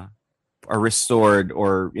a restored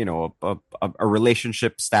or a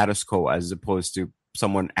relationship status quo, as opposed to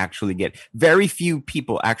someone actually very few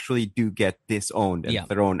people actually do get disowned and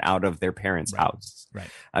thrown out of their parents' house. Right.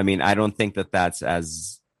 I mean, I don't think that's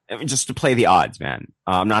just to play the odds, man.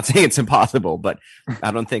 I'm not saying it's impossible, but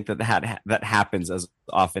I don't think that happens as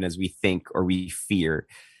often as we think or we fear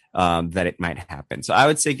that it might happen. So I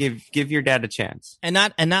would say give your dad a chance, and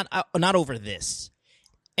not over this.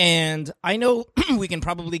 And I know we can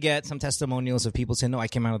probably get some testimonials of people saying, no, I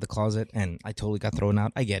came out of the closet and I totally got thrown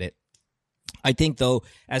out. I get it. I think, though,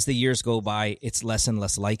 as the years go by, it's less and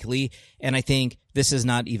less likely. And I think this is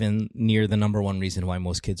not even near the number one reason why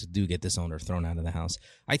most kids do get disowned or thrown out of the house.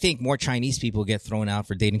 I think more Chinese people get thrown out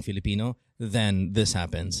for dating Filipino than this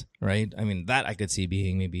happens, right? I mean, that I could see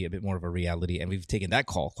being maybe a bit more of a reality. And we've taken that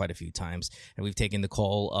call quite a few times. And we've taken the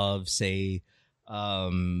call of, say,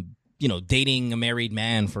 dating a married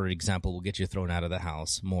man, for example, will get you thrown out of the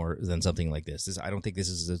house more than something like this. I don't think this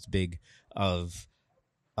is as big of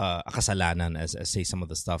kasalanan as say some of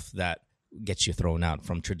the stuff that gets you thrown out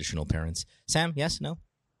from traditional parents. Sam, yes, no?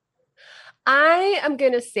 I am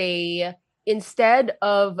going to say, instead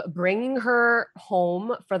of bringing her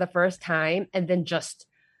home for the first time and then just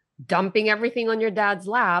dumping everything on your dad's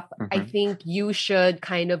lap, I think you should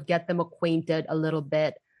kind of get them acquainted a little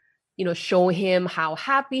bit. Show him how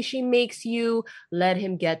happy she makes you. Let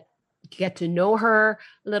him get to know her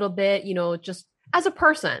a little bit, just as a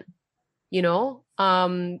person,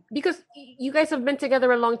 because you guys have been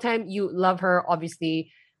together a long time. You love her,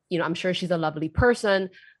 obviously. I'm sure she's a lovely person.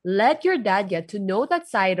 Let your dad get to know that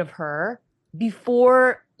side of her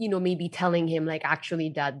before, maybe telling him, like, actually,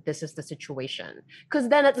 Dad, this is the situation. Because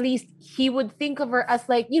then at least he would think of her as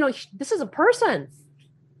like, this is a person.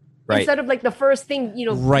 Right. Instead of like the first thing,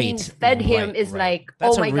 being fed him is like,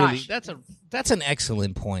 that's oh my gosh. That's an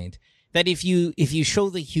excellent point. That if you show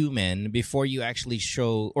the human before you actually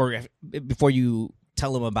show, or before you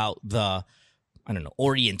tell them about the, I don't know,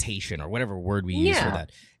 orientation or whatever word we use for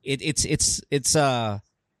that, it's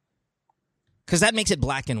because that makes it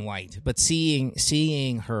black and white. But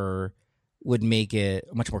seeing her would make it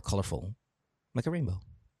much more colorful, like a rainbow.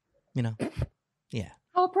 Yeah.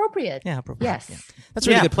 How appropriate. Yeah, appropriate. Yes. Yeah. That's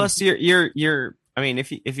really good. Plus, you're. I mean,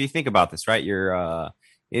 if you think about this, right? You're a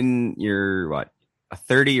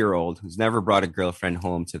 30-year-old who's never brought a girlfriend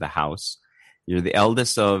home to the house. You're the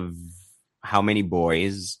eldest of how many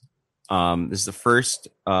boys? This is the first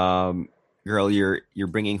girl you're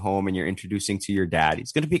bringing home and you're introducing to your dad.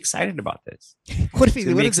 He's going to be excited about this. What if he's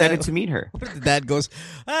going to be excited to meet her? What if the dad goes,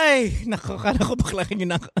 "Ay, nako, kala ko bakla yung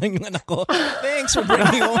anak ko. Thanks for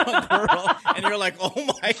bringing home a girl." And you're like, "Oh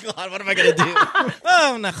my God, what am I going to do?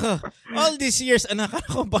 Oh, nako. All these years, anak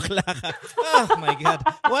ko bakla ka. Oh my God.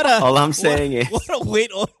 All I'm saying is, what a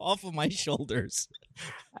weight off of my shoulders."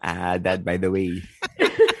 That, by the way.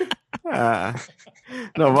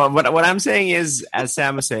 No, what I'm saying is, as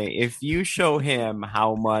Sam was saying, if you show him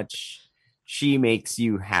how much she makes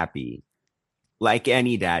you happy, like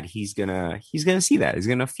any dad, he's gonna see that. He's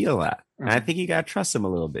gonna feel that. And I think you gotta trust him a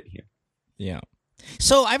little bit here. Yeah.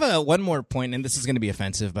 So I have one more point, and this is going to be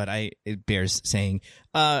offensive, but it bears saying.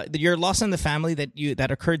 Your loss in the family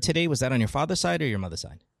that occurred today, was that on your father's side or your mother's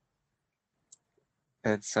side?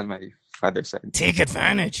 It's on my father's side. Take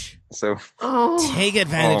advantage. So take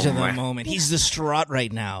advantage of the moment. He's distraught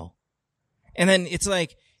right now. And then it's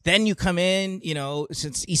like, then you come in,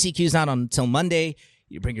 since ECQ is not until Monday,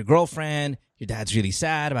 you bring your girlfriend, your dad's really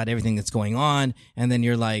sad about everything that's going on. And then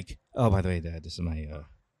you're like, "Oh, by the way, Dad, this is my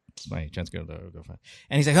trans girlfriend."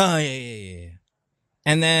 And he's like, "Oh, yeah.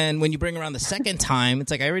 And then when you bring around the second time,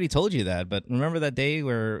 it's like, "I already told you that, but remember that day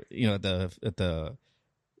where, at the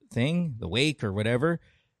thing, the wake or whatever,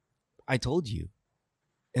 I told you."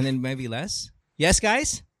 And then maybe less. Yes,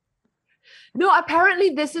 guys? No,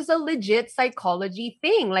 apparently this is a legit psychology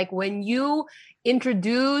thing. Like when you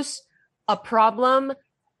introduce a problem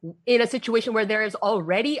in a situation where there is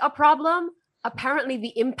already a problem, apparently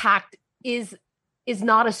the impact is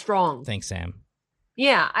not as strong. Thanks, Sam.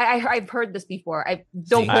 Yeah, I've heard this before.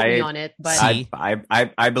 Don't quote me on it, but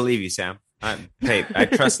I believe you, Sam. I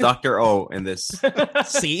trust Dr. O in this.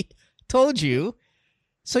 See, told you.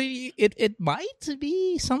 So it might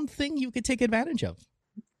be something you could take advantage of.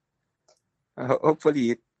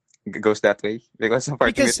 Hopefully it goes that way, because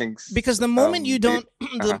because the moment you don't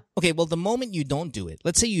the moment you don't do it,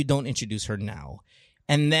 let's say you don't introduce her now,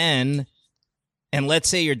 and let's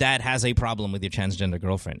say your dad has a problem with your transgender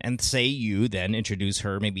girlfriend, and say you then introduce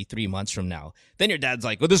her maybe 3 months from now, then your dad's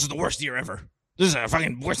like, "Well, this is the worst year ever. This is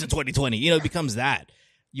fucking worse than 2020. It becomes that.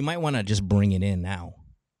 You might want to just bring it in now.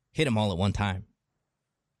 Hit them all at one time.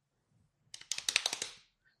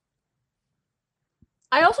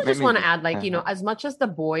 I also just want to add, as much as the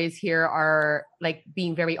boys here are like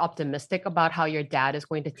being very optimistic about how your dad is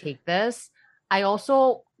going to take this, I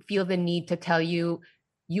also feel the need to tell you,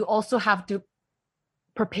 you also have to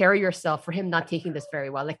prepare yourself for him not taking this very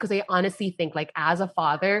well. Because I honestly think, as a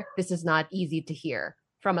father, this is not easy to hear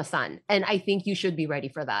from a son. And I think you should be ready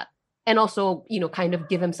for that. And also, kind of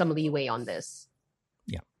give him some leeway on this.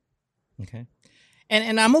 Yeah. Okay.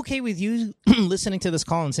 And I'm okay with you listening to this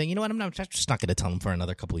call and saying, you know what, I'm just not going to tell him for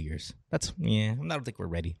another couple of years. I don't think we're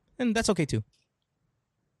ready. And that's okay too.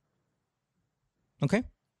 Okay?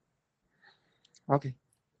 Okay.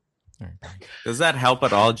 All right. Does that help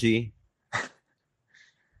at all, G?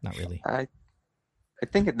 Not really. I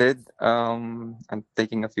think it did. I'm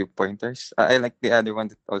taking a few pointers. I like the other one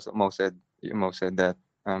that also Mo said that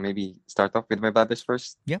maybe start off with my brothers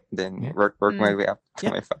first. Yeah. Then Yeah. work my way up to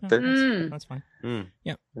Yeah. my father. That's fine.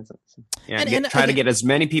 Yeah, And try to again- get as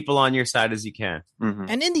many people on your side as you can. Mm-hmm.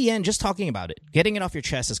 And in the end, just talking about it, getting it off your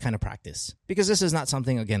chest is kind of practice, because this is not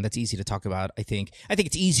something, again, that's easy to talk about. I think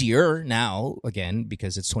it's easier now, again,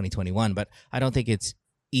 because it's 2021, but I don't think it's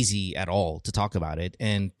easy at all to talk about it.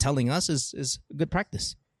 And telling us is good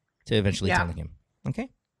practice to eventually telling him. Okay?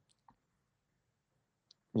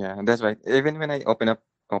 Yeah, that's right. Even when I opened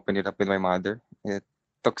it up with my mother, it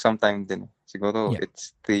took some time din. Siguro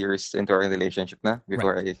it's 3 years into our relationship na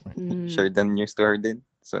before I shared the news to her din.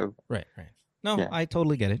 So Right. No, I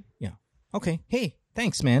totally get it. Yeah. Okay. Hey,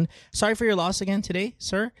 thanks, man. Sorry for your loss again today,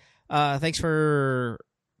 sir. Thanks for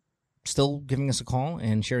still giving us a call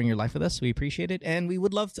and sharing your life with us. We appreciate it. And we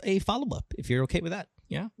would love a follow-up if you're okay with that.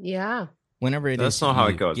 Yeah? Yeah. Whenever it is. That's not how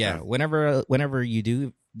it goes. Yeah. Man. Whenever you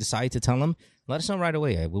do decide to tell them, let us know right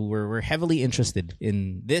away. We're heavily interested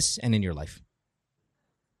in this and in your life.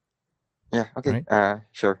 yeah, okay. Right.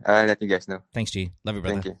 Sure. I'll let you guys know. Thanks, G. Love you,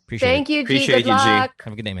 brother. Thank you. Appreciate Thank it. you, G. Appreciate Good you, G. luck.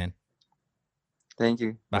 Have a good day, man. Thank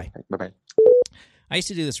you. Bye. Bye. I used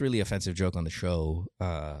to do this really offensive joke on the show.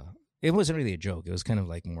 It wasn't really a joke. It was kind of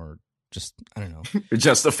like more just, I don't know.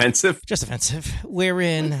 Just offensive. Just offensive.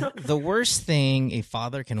 Wherein the worst thing a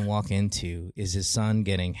father can walk into is his son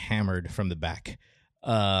getting hammered from the back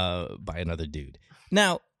by another dude.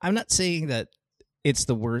 Now, I'm not saying that it's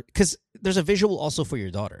the worst, because there's a visual also for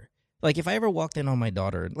your daughter. Like, if I ever walked in on my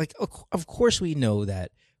daughter, like, of course we know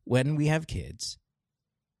that when we have kids,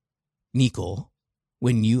 Nico,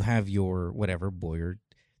 when you have your whatever boy, or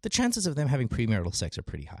the chances of them having premarital sex are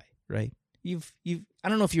pretty high, right? You've I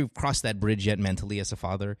don't know if you've crossed that bridge yet mentally as a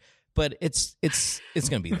father, but it's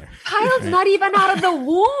gonna be there. Child's not even out of the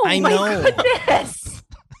womb. I My know. goodness.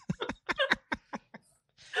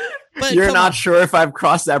 But You're come not on. sure if I've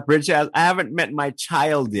crossed that bridge yet. I haven't met my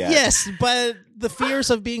child yet. Yes, but the fears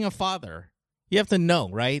of being a father, you have to know,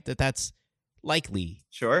 right? That's likely,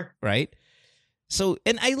 Sure. right? So,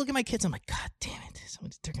 and I look at my kids, I'm like, God damn it,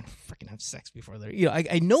 they're gonna freaking have sex before they're,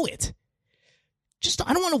 I know it. Just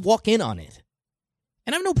I don't want to walk in on it,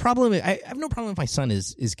 and I have no problem. I have no problem if my son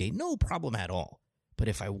is gay, no problem at all. But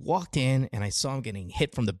if I walked in and I saw him getting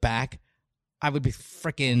hit from the back, I would be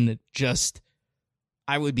freaking just.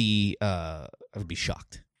 I would be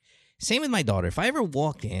shocked. Same with my daughter. If I ever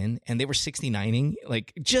walked in and they were 69ing,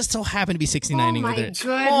 like just so happened to be 69ing Oh my with it,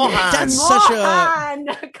 goodness. that's such a. Mohan,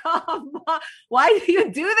 come on. Why do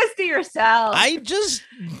you do this to yourself? I just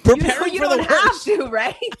preparing you for the don't have worst. to,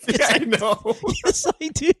 right? Yes, I know. Yes, I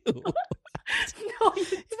do. No, you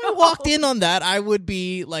If I walked in on that, I would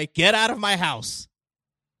be like, "Get out of my house."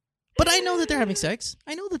 But I know that they're having sex.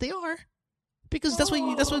 I know that they are, because that's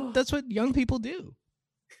what young people do.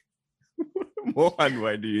 Mohan,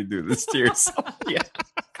 why do you do this to yourself? Yeah.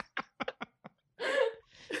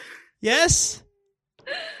 Yes,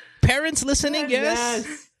 parents listening.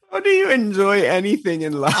 Yes, How do you enjoy anything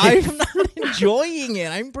in life? I'm not enjoying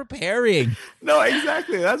it. I'm preparing. No,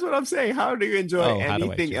 exactly. That's what I'm saying. How do you enjoy Oh, how do I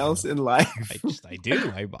anything enjoy else it? in life? I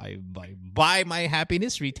do. I buy my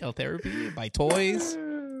happiness, retail therapy, buy toys.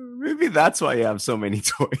 Maybe that's why you have so many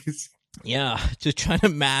toys. Yeah, just trying to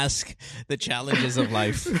mask the challenges of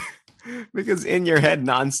life. Because in your head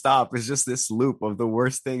nonstop is just this loop of the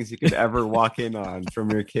worst things you could ever walk in on from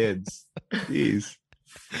your kids. Jeez.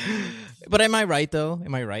 But am I right, though?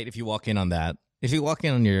 Am I right if you walk in on that? If you walk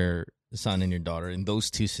in on your son and your daughter in those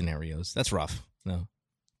two scenarios, that's rough. No.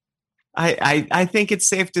 I think it's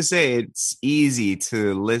safe to say it's easy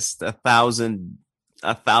to list a thousand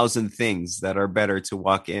things that are better to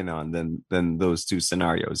walk in on than those two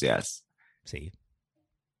scenarios. Yes. See?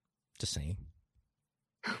 Just saying.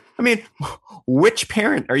 I mean, which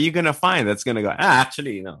parent are you going to find that's going to go,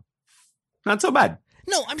 actually, no, not so bad.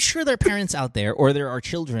 No, I'm sure there are parents out there, or there are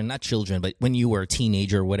children, not children, but when you were a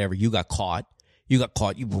teenager or whatever, you got caught, you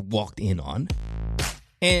were walked in on.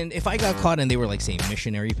 And if I got caught and they were like, say,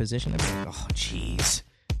 missionary position, I'd be like, oh, jeez.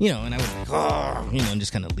 And I would like, oh, and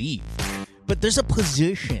just kind of leave. But there's a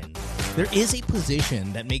position. There is a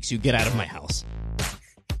position that makes you get out of my house.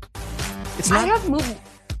 It's not. I have moved.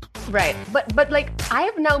 Right. But like I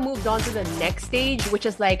have now moved on to the next stage, which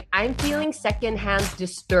is like I'm feeling secondhand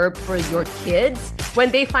disturbed for your kids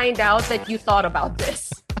when they find out that you thought about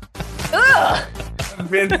this. Ugh!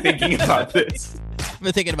 been thinking about this. I've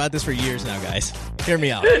been thinking about this for years now, guys. Hear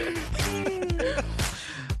me out.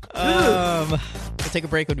 We'll take a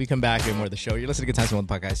break. When we come back, hear more of the show. You're listening to Good Times on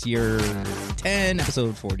the Podcast, year 10,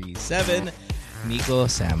 episode 47. Nico,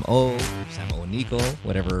 Sam O, Nico,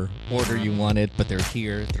 whatever order you wanted, but they're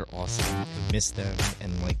here. They're awesome. I miss them,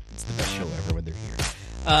 and like it's the best show ever when they're here.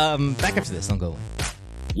 Back after this, don't go away.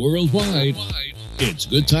 Worldwide, it's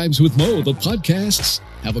Good Times with Mo, the podcasts.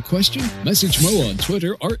 Have a question? Message Mo on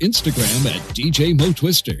Twitter or Instagram at DJ Mo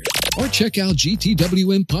Twister. Or check out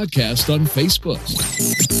GTWM Podcast on Facebook.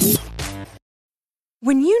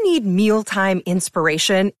 When you need mealtime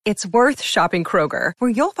inspiration, it's worth shopping Kroger, where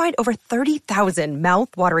you'll find over 30,000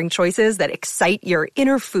 mouth-watering choices that excite your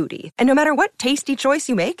inner foodie. And no matter what tasty choice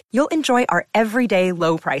you make, you'll enjoy our everyday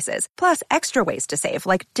low prices, plus extra ways to save,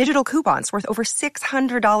 like digital coupons worth over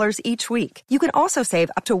 $600 each week. You can also save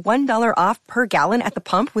up to $1 off per gallon at the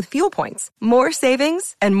pump with fuel points. More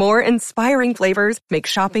savings and more inspiring flavors make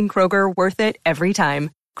shopping Kroger worth it every time.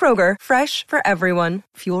 Kroger, fresh for everyone.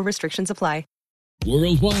 Fuel restrictions apply.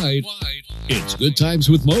 Worldwide, it's Good Times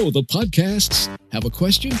with Mo, the podcasts. Have a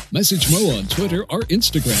question? Message Mo on Twitter or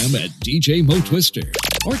Instagram at DJ Mo Twister.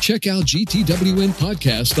 Or check out GTWN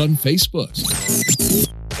Podcast on Facebook.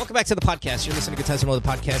 Welcome back to the podcast. You're listening to Good Times with Mo, the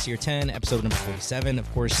podcast, year 10, episode number 47.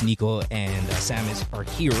 Of course, Nico and Sam are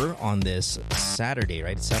here on this Saturday,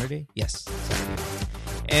 right? It's Saturday? Yes, Saturday.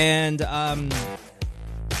 And I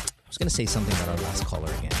was going to say something about our last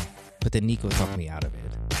caller again, but then Nico talked me out of it.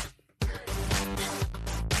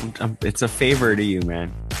 It's a favor to you,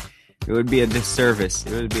 man. It would be a disservice.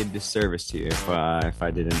 It would be a disservice to you if I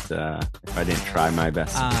didn't try my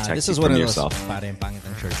best to protect this you is from one of yourself. those pare pangit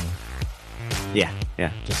ang shirt mo. Yeah.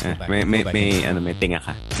 Just go back. May tinga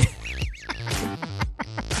ka.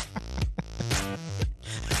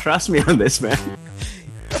 Trust me on this, man.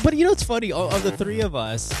 But you know what's funny? Of the three of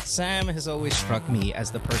us, Sam has always struck me as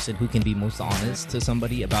the person who can be most honest to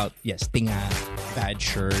somebody about, yes, tinga, bad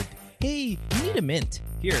shirt. Hey, you need a mint.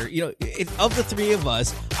 Here, of the three of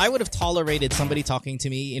us, I would have tolerated somebody talking to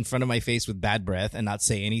me in front of my face with bad breath and not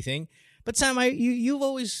say anything. But Sam, you've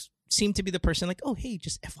always seemed to be the person like, oh, hey,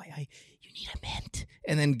 just FYI, you need a mint.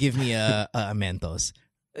 And then give me a Mentos.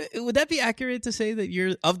 Would that be accurate to say that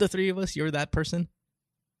you're, of the three of us, you're that person?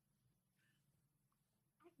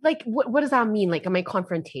 Like, what does that mean? Like, am I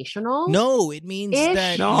confrontational? No, it means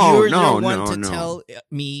that you're the one to tell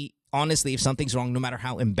me, honestly, if something's wrong, no matter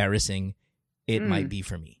how embarrassing it might be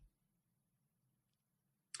for me.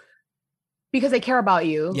 Because I care about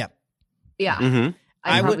you. Yeah. Yeah. Mm-hmm.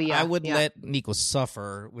 I would let Nico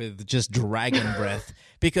suffer with just dragon breath,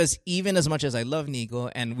 because even as much as I love Nico,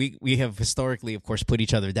 and we have historically, of course, put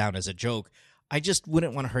each other down as a joke, I just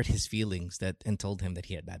wouldn't want to hurt his feelings and told him that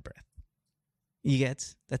he had bad breath. You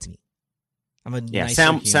get? That's me. I'm a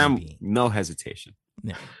nicer human being. No hesitation.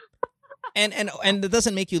 No. And it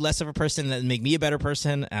doesn't make you less of a person. That make me a better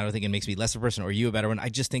person. I don't think it makes me less of a person or you a better one. I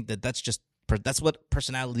just think that's what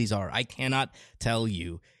personalities are. I cannot tell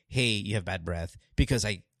you, hey, you have bad breath, because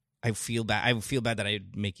I feel bad. I feel bad that I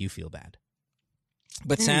make you feel bad.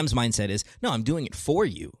 But Sam's mindset is, no, I'm doing it for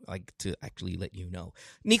you, like to actually let you know.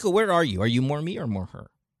 Nico, where are you? Are you more me or more her?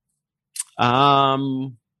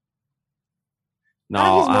 No, I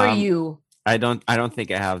think it's more you. I don't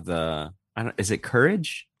think I have the. Is it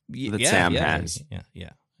courage? That Sam has. Yeah.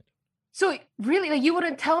 So really, like, you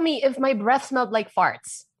wouldn't tell me if my breath smelled like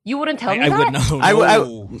farts. You wouldn't tell me I that? would know.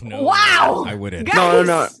 No, wow. I wouldn't.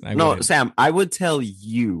 Guys. No, Sam. I would tell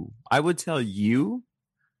you.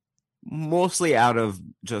 Mostly out of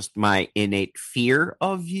just my innate fear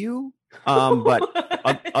of you. But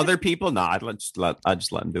other people, no. I'll just let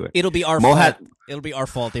them do it. It'll be our fault. It'll be our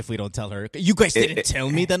fault if we don't tell her. You guys didn't tell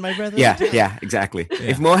me that my breath. Yeah, exactly. Yeah.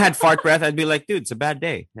 If Mo had fart breath, I'd be like, dude, it's a bad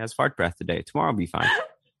day. He has fart breath today. Tomorrow will be fine.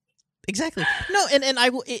 Exactly. No, and I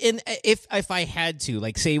will. And if I had to,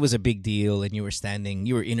 like, say it was a big deal, and you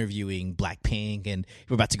were interviewing Blackpink, and you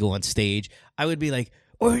were about to go on stage, I would be like,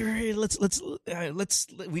 oh, we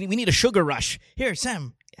need a sugar rush. Here,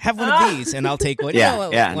 Sam, have one of these, and I'll take one.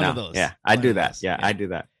 One of those. Yeah, I do that. Yeah, I do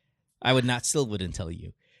that. I wouldn't tell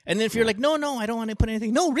you. And then if you're like, no, I don't want to put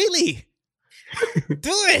anything. No, really,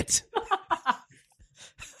 do it.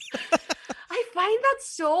 I find that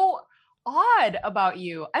so odd about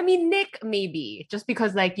you. I mean, Nick maybe, just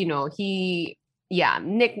because, like, Nick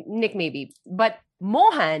maybe, but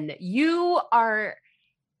Mohan, you are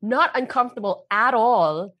not uncomfortable at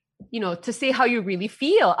all, to say how you really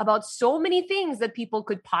feel about so many things that people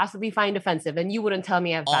could possibly find offensive, and you wouldn't tell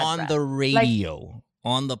me I have bad breath. The radio,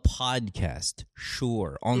 on the podcast,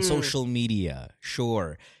 sure. On social media,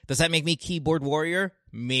 sure. Does that make me keyboard warrior?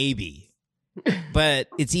 Maybe. But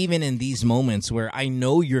it's even in these moments where I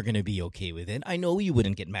know you're going to be okay with it. I know you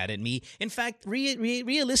wouldn't get mad at me. In fact,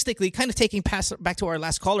 realistically, kind of taking back to our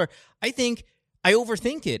last caller, I think I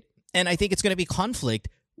overthink it. And I think it's going to be conflict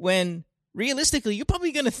when realistically, you're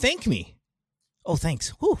probably going to thank me. Oh, thanks.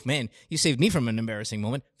 Whew, man, you saved me from an embarrassing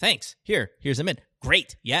moment. Thanks. Here's a mint.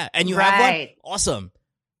 Great. Yeah. And you have one? Awesome.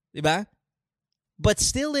 Diba? But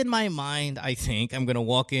still in my mind, I think I'm going to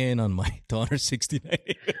walk in on my daughter's 69.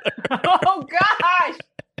 Oh, gosh.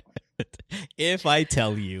 If I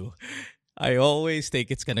tell you, I always think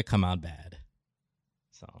it's going to come out bad.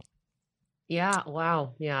 So. Yeah.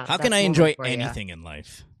 Wow. Yeah. How can I enjoy anything in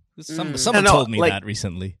life? Someone told me that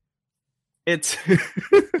recently. It's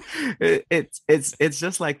it's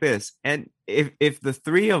just like this. And if the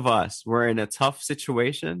three of us were in a tough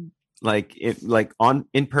situation,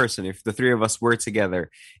 in person, if the three of us were together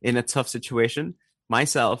in a tough situation,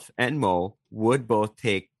 myself and Mo would both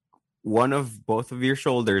take both of your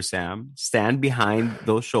shoulders, Sam, stand behind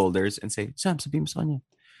those shoulders and say, Sam, sabihin mo sa kanya.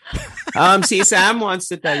 See, Sam wants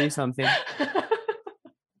to tell you something.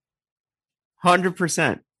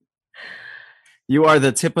 100%. You are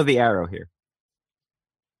the tip of the arrow here.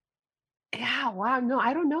 Yeah, wow. No,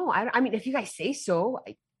 I don't know. I mean, if you guys say so,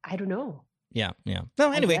 I don't know. Yeah.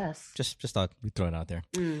 No, anyway, just thought we'd throw it out there.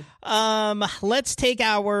 Let's take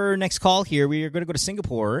our next call here. We are going to go to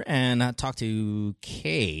Singapore and talk to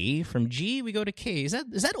K. From G, we go to K. Is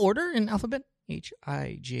that order in alphabet?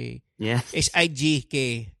 H-I-J. Yeah.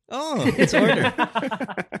 H-I-G-K. Oh, it's order.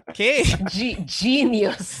 K.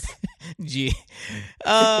 Genius. G.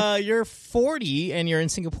 You're 40 and you're in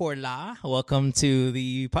Singapore, La. Welcome to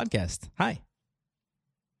the podcast. Hi.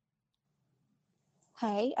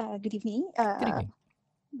 Hi, good evening. Good evening.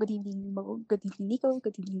 Good evening, Mo. Good evening, Nico.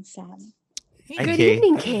 Good evening, Sam. Hey, good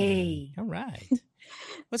evening, Kay. All right.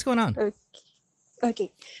 What's going on?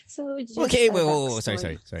 Okay. So just whoa.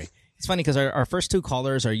 Sorry. It's funny because our first two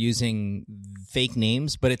callers are using fake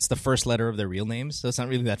names, but it's the first letter of their real names, so it's not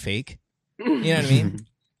really that fake. You know what I mean?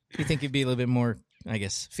 You think it'd be a little bit more, I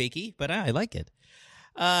guess, fakey, but I like it.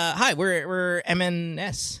 Hi, we're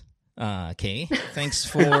MNS. Kay, thanks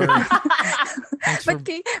for. But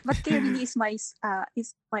Kay really is my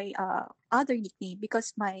other nickname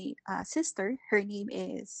because my sister, her name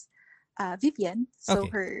is Vivian. So okay.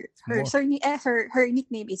 her surname, her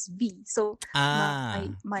nickname is V. So my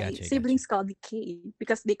gotcha. siblings call me K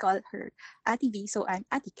because they call her Ati V. So I'm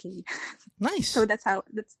Ati K. Nice. So that's how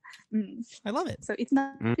I love it. So it's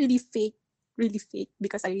not really fake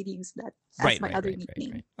because I really use that as my other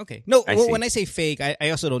nickname. Right. Okay. No, when I say fake,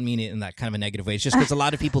 I also don't mean it in that kind of a negative way. It's just because a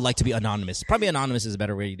lot of people like to be anonymous. Probably anonymous is a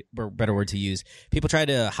better word to use. People try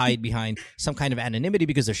to hide behind some kind of anonymity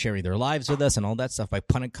because they're sharing their lives with us and all that stuff by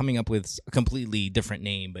coming up with a completely different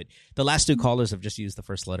name. But the last two callers have just used the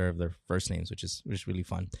first letter of their first names, which is really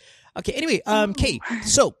fun. Okay. Anyway, Kay,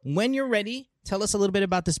 so when you're ready, tell us a little bit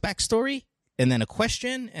about this backstory and then a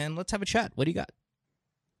question, and let's have a chat. What do you got?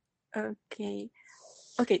 Okay,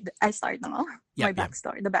 I start now. My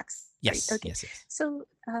backstory, the backstory. Yes. Okay. Yes. So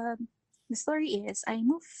the story is I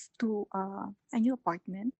moved to a new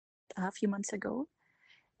apartment a few months ago,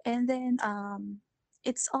 and then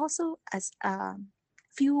it's also as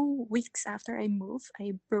few weeks after I moved,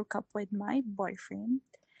 I broke up with my boyfriend,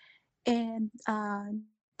 and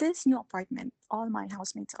this new apartment, all my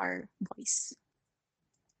housemates are boys.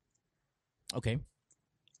 Okay.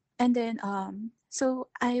 And then so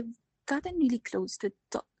I've gotten really close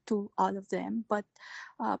to all of them, but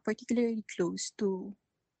particularly close to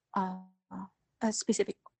a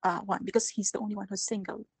specific one because he's the only one who's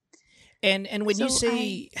single. And when you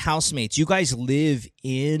say housemates, you guys live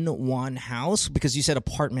in one house because you said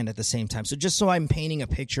apartment at the same time. So just so I'm painting a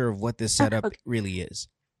picture of what this setup really is.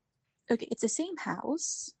 Okay, it's the same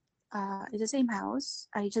house. It's the same house.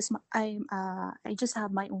 I just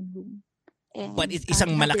have my own room. And but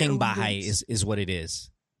isang malaking bahay is what it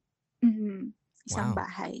is. Mm-hmm. Isang wow.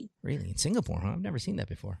 bahay. Really? In Singapore, huh? I've never seen that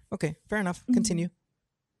before. Okay, fair enough. Continue.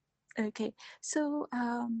 Okay. So,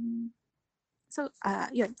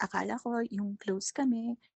 yun, akala ko yung close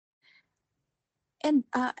kami. And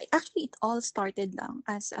actually, it all started lang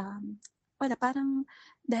as, parang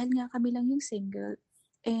dahil nga kami lang yung single.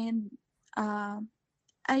 And,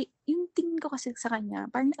 yung tingin ko kasi sa kanya,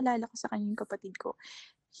 parang naalala ko sa kanya yung kapatid ko.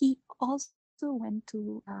 He also went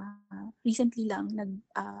to recently lang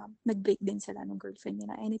nag-break din sila ng girlfriend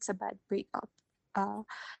nila and it's a bad breakup.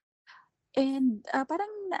 And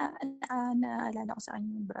parang naalala ko sa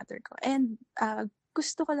kanya yung brother ko. And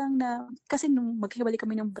gusto ko lang na, kasi nung maghiwalay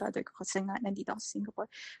kami ng brother ko kasi nga nandito ako sa Singapore,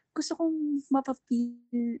 gusto kong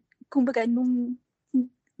mapapil, kumbaga nung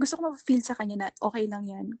gusto ko ma-feel sa kanya na okay lang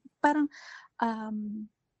yan. Parang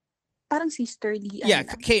sisterly. Yeah,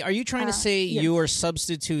 lang. Kay, are you trying to say yes. you are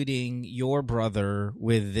substituting your brother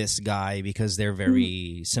with this guy because they're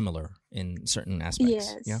very similar in certain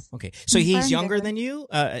aspects? Yes. Yeah. Okay. So he's Parang younger ganun. than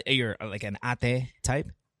you. You're like an ate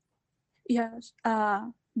type. Yes.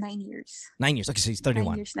 9 years. 9 years. Okay, so he's 9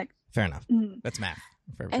 31. years. Fair enough. Mm. That's math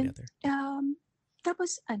for everybody out there.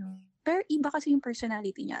 Tapos pero iba kasi yung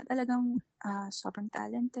personality niya. Talagang sobrang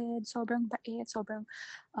talented, sobrang bait, sobrang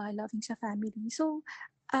loving sa family. So,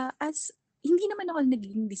 as hindi naman ako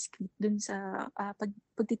naging discreet dun sa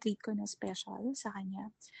pagtitreat ko na special sa kanya.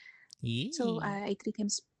 Yee. So, I treat him,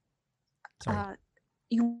 Sorry.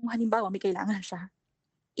 yung halimbawa may kailangan siya,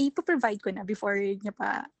 ipoprovide ko na before niya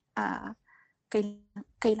pa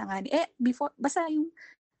kailangan. Before, basta yung,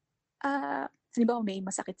 halimbawa may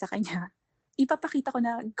masakit sa kanya, ipapakita ko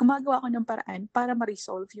na gumagawa ko ng paraan para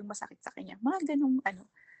ma-resolve yung masakit sa kanya. Mga ganung,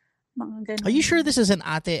 mga ganung. Are you sure this is an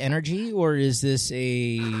ate energy or is this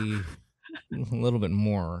a little bit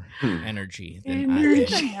more energy than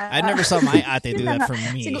ate? I never saw my ate do that for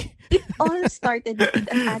me. Siguro, it all started with an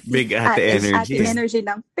ate. Big ate energy. Ate energy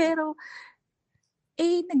lang. Pero,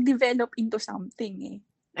 nag-develop into something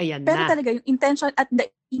Ayan Pero na. talaga, yung intention at the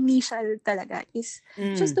initial talaga is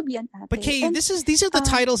just to be an ate. But Kay, And, these are the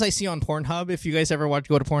titles I see on Pornhub. If you guys ever go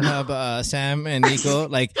to Pornhub, Sam and Nico,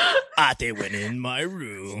 like, ate went in my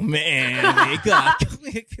room and they got...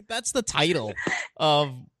 That's the title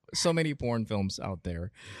of so many porn films out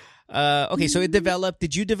there. Okay, so it developed.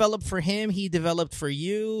 Did you develop for him? He developed for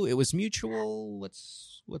you? It was mutual?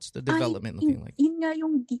 What's the development looking like? Yun nga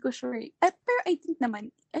yung di ko sure. Pero I think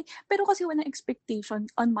naman, pero kasi walang expectation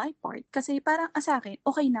on my part. Kasi parang sa akin,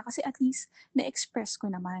 okay na. Kasi at least na-express ko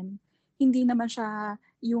naman. Hindi naman siya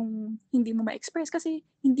yung hindi mo ma-express. Kasi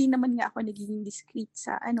hindi naman nga ako nagiging discreet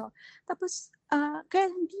sa Tapos, kaya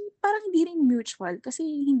parang hindi rin mutual. Kasi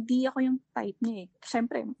hindi ako yung type niya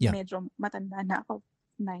Siyempre, medyo matanda na ako.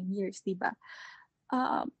 9 years, diba?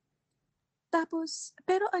 Tapos,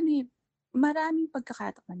 pero maraming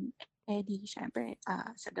pagkakataon, syempre,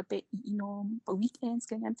 sa gabi, iinom, pag weekends,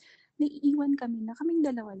 ganyan, naiiwan kami na kaming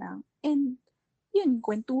dalawa lang. And, yun,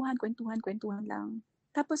 kwentuhan lang.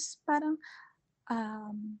 Tapos, parang,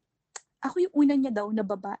 ako yung una niya daw na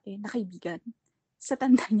babae, na kaibigan. Sa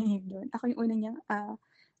tanda niya yun. Ako yung una niya,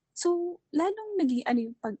 so, lalong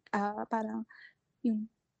naging, parang, yung,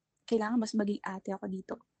 kailangan mas maging ate ako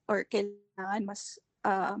dito. Or kailangan mas,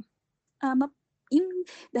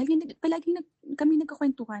 dahil palagi kami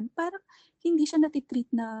nagkakwentuhan, parang hindi siya natitreat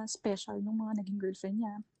na special ng mga naging girlfriend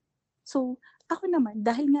niya. So, ako naman,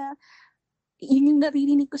 dahil nga, yun yung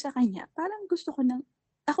naririnig ko sa kanya, parang gusto ko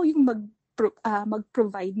ako yung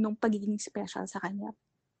mag-provide ng pagiging special sa kanya.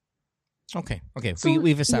 Okay. So,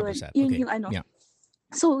 we've established that. Yun Okay. yung Yeah.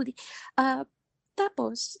 So,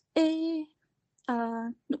 tapos,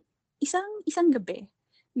 isang gabi,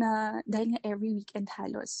 na dahil nga every weekend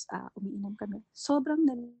halos umiinom kami, sobrang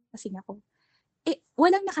nalasing ako.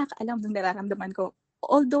 Walang nakakaalam ng nararamdaman ko.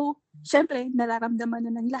 Although, syempre, nararamdaman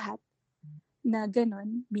na ng lahat na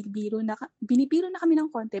gano'n, binibiro na kami ng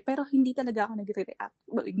konti, pero hindi talaga ako nagre-react.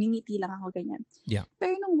 Ngingiti lang ako ganyan. Yeah.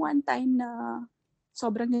 Pero nung one time na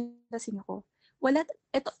sobrang nalasing ako, wala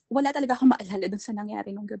talaga akong maalala dun sa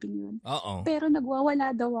nangyari nung gabing yun. Uh-oh. Pero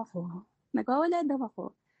nagwawala daw ako.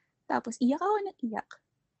 Tapos iyak ako ng iyak.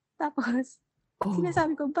 Tapos,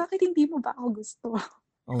 sinasabi ko, bakit hindi mo ba ako gusto?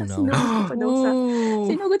 Oh, Tapos no.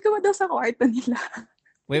 sinugod ko pa daw sa kwarto nila.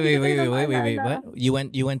 Wait. What?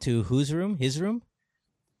 You went to whose room? His room?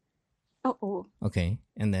 Oo. Okay.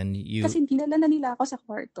 And then you... Kasi dinala na nila ako sa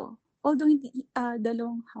kwarto. Although, hindi,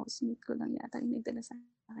 dalawang housemate ko lang yata yung nagdala sa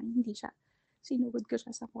akin. Hindi siya. Sinugod ko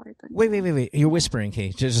siya sa kwarto. Wait. You're whispering,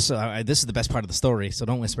 Kay. Just this is the best part of the story, so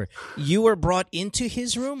don't whisper. You were brought into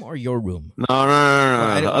his room or your room? No.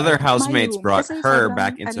 The other housemates brought her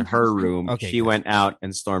back into her room. Okay, she went out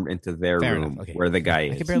and stormed into their Fair room enough. Okay. where the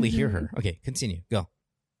guy I is. can barely hear her. Okay, continue. Go.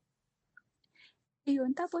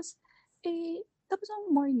 Ayun, tapos ang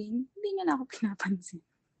morning, hindi niya na ako pinapansin.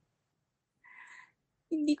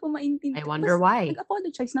 Hindi ko maintindihan. I wonder why.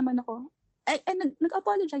 Nag-apologize naman ako.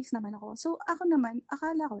 Nag-apologize naman ako. So, ako naman,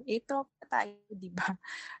 akala ko, tropa tayo, di ba?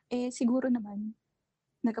 Siguro naman,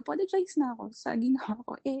 nag-apologize na ako sa ginawa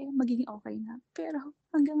ko, magiging okay na. Pero,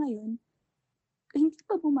 hanggang ngayon, hindi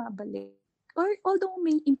pa bumabalik. Or, although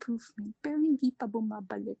may improvement, pero hindi pa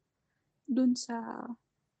bumabalik dun sa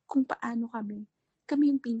kung paano kami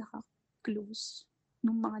yung pinaka-close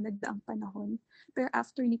nung mga nagdaang panahon. Pero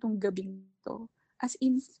after nitong gabing to, as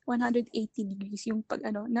in 180 degrees yung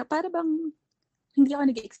na para bang hindi ako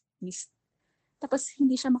nag-exist. Tapos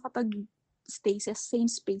hindi siya stay sa same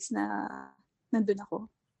space na nandun ako.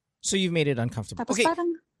 So you've made it uncomfortable. Tapos Okay.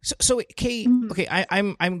 parang, So Kay, okay,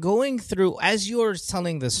 I'm going through as you're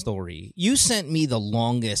telling the story. You sent me the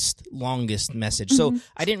longest message, so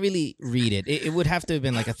I didn't really read it. It would have to have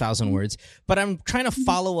been like 1,000 words, but I'm trying to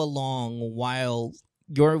follow along while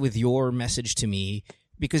you're with your message to me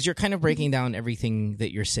because you're kind of breaking down everything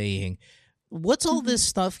that you're saying. What's all this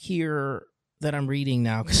stuff here that I'm reading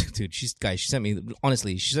now? Because dude, she sent me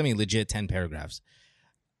legit 10 paragraphs.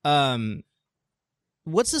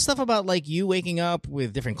 What's the stuff about like you waking up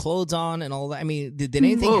with different clothes on and all that? I mean, did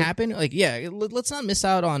anything happen? Like, yeah, let's not miss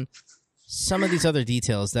out on some of these other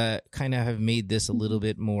details that kind of have made this a little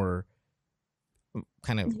bit more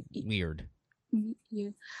kind of weird.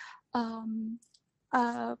 Yeah.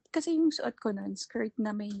 Kasi yung suot ko nun, skirt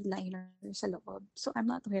na may liner sa loob. So I'm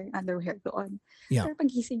not wearing underwear doon. Yeah. Pero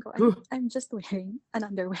pagising ko, I'm just wearing an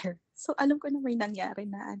underwear. So alam ko na may nangyari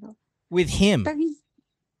na ano. With him? Pero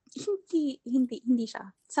hindi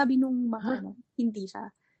siya. Sabi nung mga hindi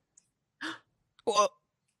siya.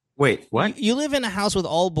 Wait, what? You live in a house with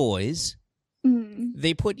all boys.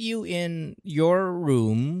 They put you in your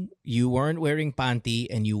room. You weren't wearing panty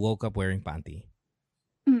and you woke up wearing panty.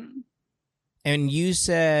 And you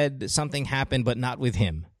said something happened but not with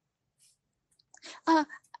him.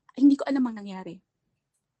 Hindi ko alam ang nangyari.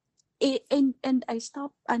 And I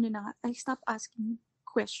stopped asking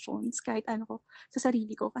questions kahit ano ko sa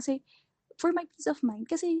sarili ko kasi for my peace of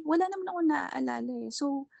mind kasi wala naman ako naaalala eh.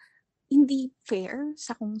 So hindi fair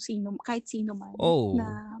sa kung sino kahit sino man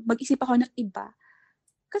na mag-isip ako ng iba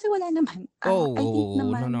kasi wala naman.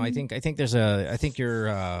 I think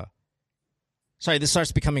you're sorry, this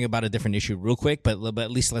starts becoming about a different issue real quick, but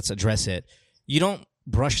at least let's address it. You don't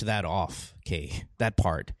brush that off, Kay, that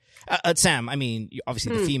part. Sam, I mean,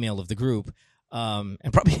 obviously the female of the group, and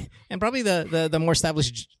probably the more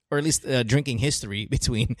established, or at least drinking history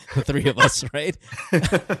between the three of us, right?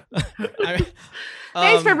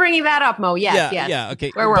 Thanks for bringing that up, Mo. Yes. Yeah, okay.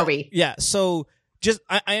 Where were we? Yeah, so just,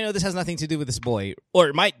 I know this has nothing to do with this boy, or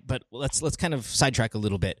it might, but let's kind of sidetrack a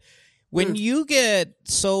little bit. When you get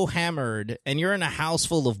so hammered and you're in a house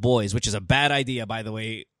full of boys, which is a bad idea, by the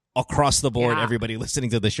way, across the board, everybody listening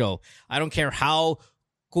to the show. I don't care how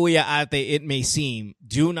kuya ate it may seem.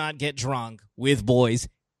 Do not get drunk with boys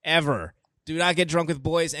ever. Do not get drunk with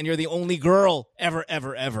boys, and you're the only girl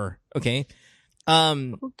ever. Okay?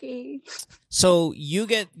 Okay. So you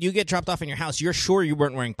get dropped off in your house. You're sure you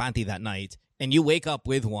weren't wearing panty that night, and you wake up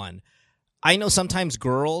with one. I know sometimes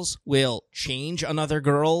girls will change another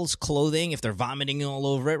girl's clothing if they're vomiting all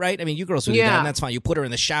over it, right? I mean, you girls will do that, and that's fine. You put her in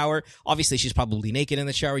the shower. Obviously, she's probably naked in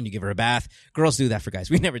the shower, and you give her a bath. Girls do that for guys.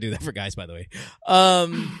 We never do that for guys, by the way.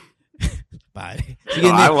 Bye.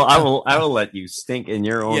 I will let you stink in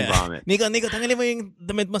your own vomit. Nico, tanggalin mo yung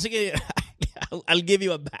damit mo. Sige, I'll give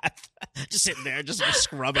you a bath. Just sitting there, just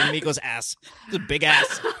scrubbing Nico's ass. His big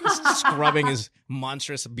ass. Just scrubbing his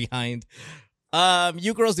monstrous behind.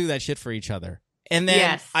 You girls do that shit for each other. And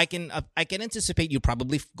then I can anticipate you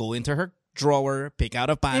probably go into her drawer, pick out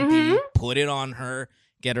a panty, put it on her,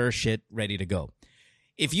 get her shit ready to go.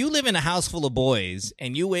 If you live in a house full of boys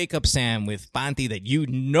and you wake up, Sam, with panty that you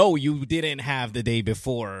know you didn't have the day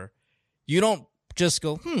before, you don't just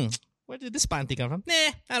go, where did this panty come from?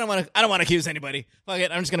 Nah, I don't want to accuse anybody. Fuck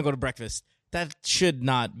it, I'm just gonna go to breakfast. That should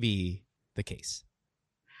not be the case.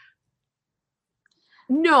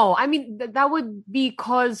 No, I mean that would be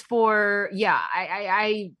cause for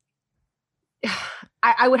I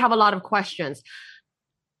would have a lot of questions.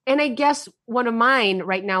 And I guess one of mine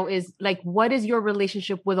right now is like, what is your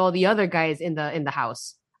relationship with all the other guys in the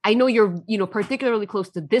house? I know you're, particularly close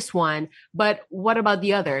to this one, but what about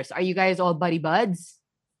the others? Are you guys all buddy buds?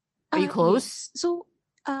 Are you close? Yes. So,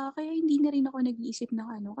 kaya hindi na rin ako nag-iisip ng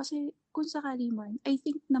ano. Kasi kung sakali man, I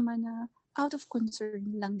think naman na out of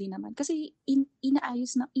concern lang din naman. Kasi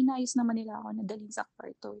inaayos naman nila ako na dalhin sa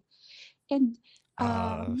kwarto. And,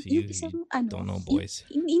 you yung isang, don't know boys.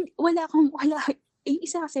 Wala. Yung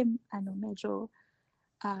isa kasi, medyo,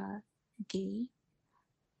 gay.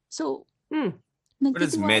 So, what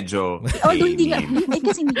is medyo although gay hindi mean?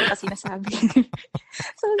 Kasi hindi ko kasi nasabi.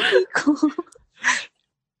 So, hindi ko.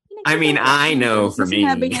 I mean, I know for me.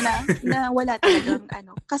 Sinabi niya na wala talagang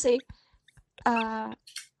Kasi,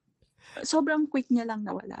 sobrang quick niya lang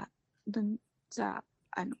nawala dun sa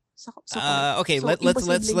Okay, So, let's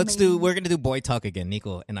imposibleng do. may- We're gonna do boy talk again.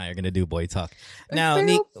 Nico and I are gonna do boy talk. Pero Now, can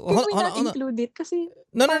hold we on, not hold on. include it? Kasi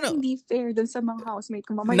No, parang hindi fair dun sa mga housemate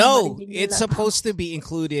kung mamaya No, marinig nila. it's supposed to be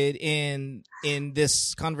included in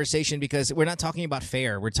this conversation because we're not talking about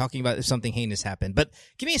fair. We're talking about if something heinous happened. But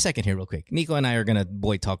give me a second here, real quick. Nico and I are gonna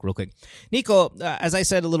boy talk real quick. Nico, as I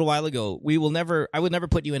said a little while ago, I would never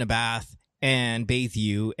put you in a bath and bathe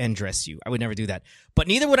you and dress you. I would never do that. But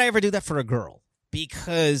neither would I ever do that for a girl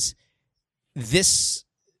because for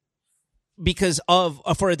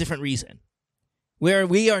a different reason. Where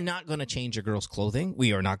we are not going to change a girl's clothing.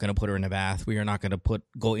 We are not going to put her in a bath. We are not going to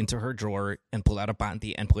go into her drawer and pull out a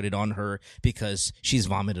panty and put it on her because she's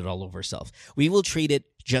vomited all over herself. We will treat it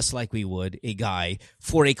just like we would a guy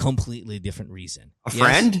for a completely different reason. A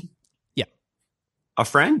friend? Yeah. A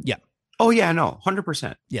friend? Yeah. Oh yeah, no,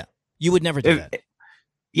 100%. Yeah. You would never do that.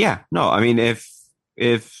 Yeah, no. I mean, if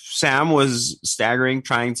Sam was staggering,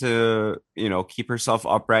 trying to keep herself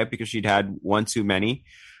upright because she'd had one too many.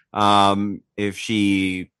 If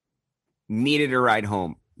she needed a ride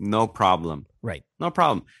home, no problem. Right. No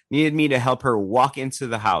problem. Needed me to help her walk into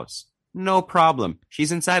the house. No problem.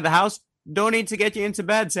 She's inside the house. Don't need to get you into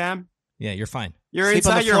bed, Sam. Yeah, you're fine. You're Sleep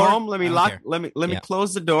on inside the your floor. home. Let me I don't lock. care. Let me Yeah.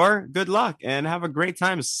 close the door. Good luck and have a great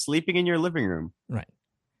time sleeping in your living room. Right.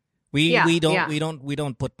 We Yeah, don't yeah. we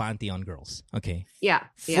don't put panty on girls. Okay. Yeah.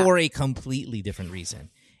 For a completely different reason.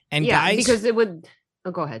 And yeah, guys, because it would.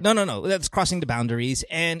 Oh, go ahead. No. That's crossing the boundaries,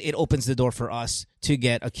 and it opens the door for us to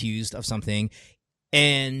get accused of something.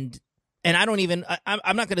 And I don't even.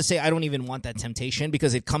 I'm not going to say I don't even want that temptation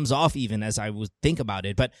because it comes off even as I would think about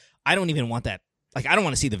it. But I don't even want that. Like I don't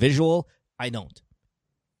want to see the visual. I don't.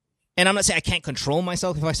 And I'm not saying I can't control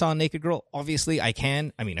myself if I saw a naked girl. Obviously, I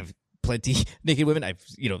can. I mean, I've plenty naked women. I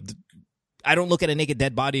don't look at a naked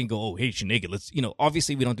dead body and go, "Oh, hey, she's naked." Let's,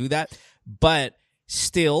 obviously we don't do that. But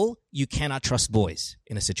still, you cannot trust boys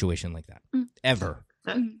in a situation like that ever.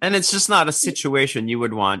 And it's just not a situation you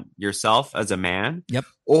would want yourself as a man. Yep.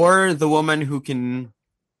 Or the woman who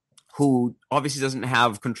obviously doesn't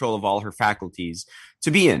have control of all her faculties to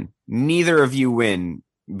be in. Neither of you win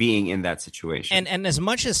being in that situation. And as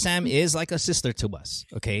much as Sam is like a sister to us,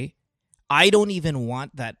 okay, I don't even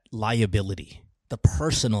want that liability, the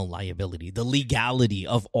personal liability, the legality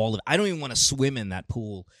of all of it. I don't even want to swim in that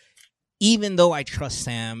pool, even though I trust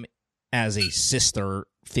Sam as a sister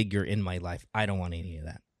figure in my life. I don't want any of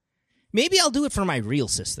that. Maybe I'll do it for my real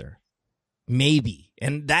sister. Maybe.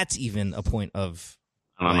 And that's even a point of...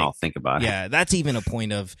 I don't know. I'll think about it. Yeah, that's even a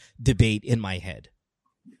point of debate in my head.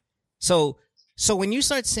 So when you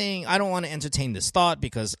start saying, I don't want to entertain this thought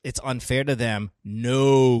because it's unfair to them,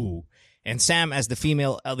 no. And Sam, as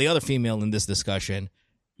the other female in this discussion,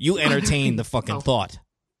 you entertain the fucking thought.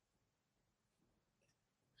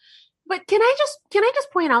 But can I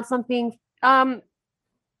just point out something?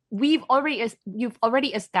 You've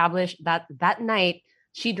already established that night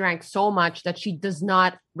she drank so much that she does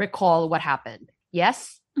not recall what happened.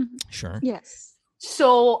 Yes? Sure. Yes.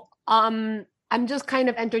 So I'm just kind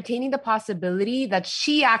of entertaining the possibility that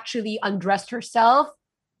she actually undressed herself,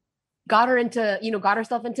 got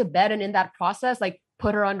herself into bed, and in that process, like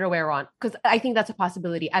put her underwear on. Because I think that's a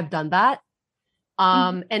possibility. I've done that.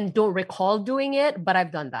 And don't recall doing it, but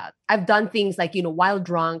I've done that. I've done things like, while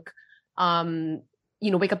drunk,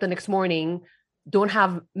 wake up the next morning, don't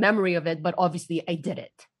have memory of it, but obviously I did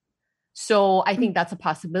it. So I think that's a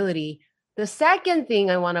possibility. The second thing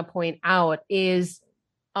I want to point out is,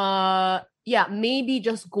 maybe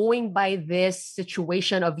just going by this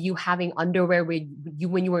situation of you having underwear when you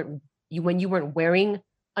weren't wearing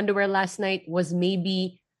underwear last night was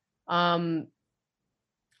maybe a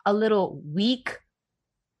little weak.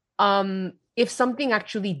 If something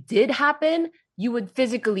actually did happen, you would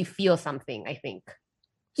physically feel something, I think.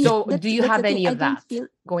 So do you have any of that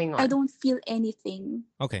going on? I don't feel anything.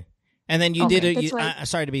 Okay. And then you did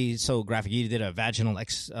sorry to be so graphic. You did a vaginal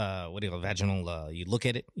you look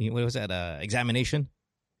at it. What was that? Examination?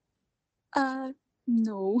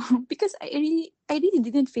 No, because I really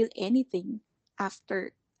didn't feel anything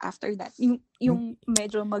after that. Yung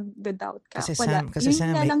medyo magda-doubt ka. Kasi Wala. Sam,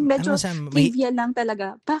 Yun nga lang medyo Sam, trivia lang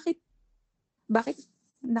talaga. Bakit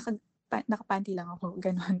nakapanty lang ako,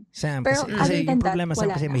 ganon. Sam, Pero kasi yung problema,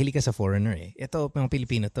 Sam, wala kasi na. mahilig ka sa foreigner eh. Ito, mga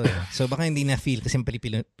Pilipino to eh. So baka hindi na feel kasi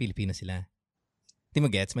Pilipino sila. Hindi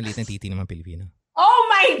mo gets, maliit ng titi naman Pilipino. Oh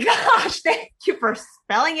my gosh! Thank you for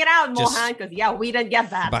spelling it out, Just- Mohan, because we didn't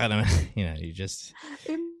get that. Baka naman, you just...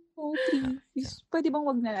 Please, pwede bang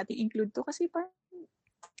wag na natin include to? Kasi parang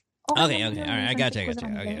Okay, all right, I got you.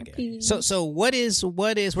 Okay. So what is?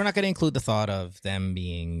 We're not going to include the thought of them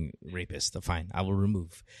being rapists. Fine, I will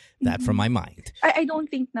remove that from my mind. I don't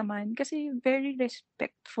think naman kasi very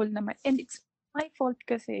respectful naman, and it's my fault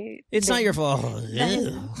kasi. It's not your fault.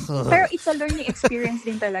 Pero it's a learning experience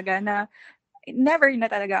din talaga na never na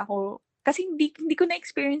talaga ako. Kasi hindi ko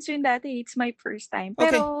na-experience yun dati. It's my first time.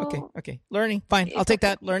 Pero, okay. Learning. Fine. I'll take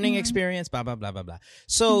that. Learning experience, blah, blah, blah, blah, blah.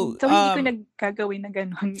 So hindi ko nagkagawin na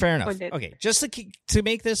ganun. Fair enough. Ulit. Okay. Just to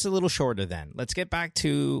make this a little shorter then, let's get back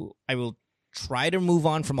to, I will try to move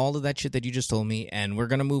on from all of that shit that you just told me, and we're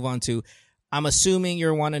going to move on to, I'm assuming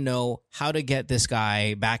you want to know how to get this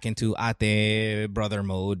guy back into ate brother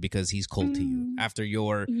mode because he's cold to you after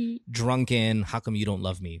your drunken, how come you don't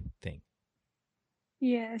love me thing.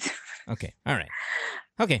 Yes. Okay. All right.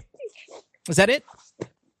 Okay. Is that it?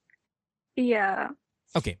 Yeah.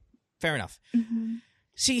 Okay. Fair enough. Mm-hmm.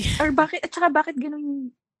 See. Or bakit ganun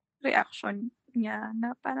yung reaction niya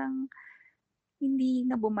na parang hindi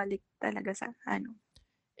na bumalik talaga sa ano.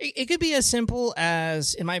 It could be as simple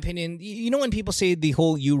as, in my opinion, you know when people say the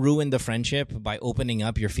whole you ruin the friendship by opening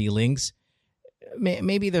up your feelings?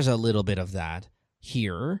 Maybe there's a little bit of that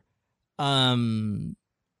here.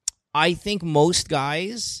 I think most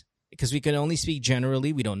guys, because we can only speak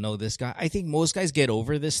generally, we don't know this guy. I think most guys get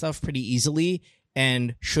over this stuff pretty easily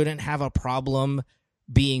and shouldn't have a problem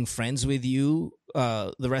being friends with you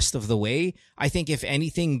the rest of the way. I think if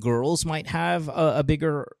anything, girls might have a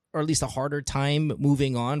bigger, or at least a harder time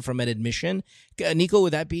moving on from an admission. Nico,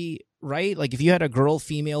 would that be right? Like if you had a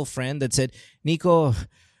girl-female friend that said, Nico,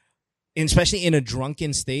 especially in a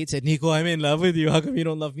drunken state, said, Nico, I'm in love with you. How come you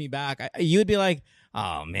don't love me back? You'd be like,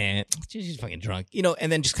 oh man, she's fucking drunk, and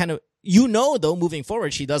then just kind of, though, moving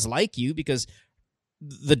forward, she does like you because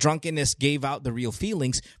the drunkenness gave out the real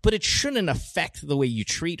feelings, but it shouldn't affect the way you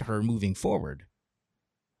treat her moving forward.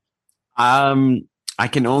 I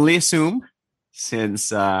can only assume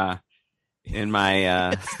since in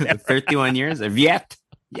my 31 years, I've yet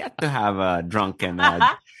to have a drunken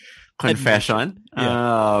confession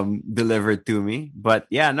delivered to me. But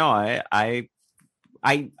yeah, no,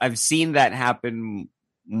 I've seen that happen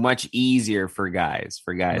much easier for guys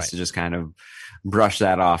right. To just kind of brush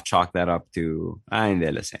that off, chalk that up to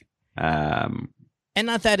hindi lasing. And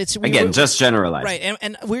not that it's again just generalized, right?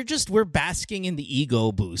 And we're basking in the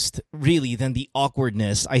ego boost, really, than the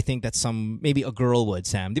awkwardness. I think that maybe a girl would,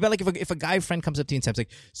 Sam. Like if a guy friend comes up to you and Sam's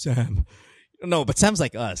like, Sam. No, but Sam's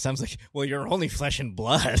like us. Sam's like, well, you're only flesh and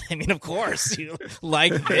blood. I mean, of course, you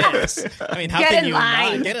like this. I mean, how can you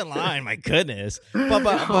not get in line? My goodness.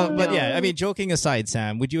 But yeah, I mean, joking aside,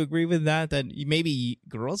 Sam, would you agree with that? That maybe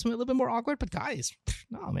girls are a little bit more awkward, but guys,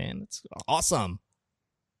 no, man, it's awesome.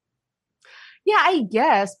 Yeah, I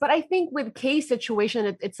guess. But I think with Kay's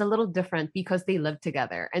situation, it's a little different because they live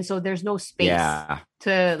together. And so there's no space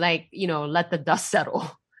to let the dust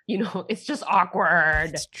settle. It's just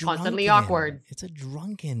awkward. It's constantly awkward. It's a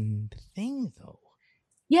drunken thing, though.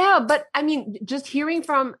 Yeah, but I mean, just hearing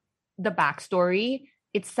from the backstory,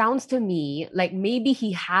 it sounds to me like maybe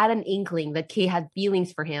he had an inkling that Kay had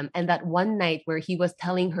feelings for him. And that one night where he was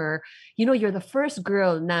telling her, you're the first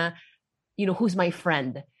girl na, who's my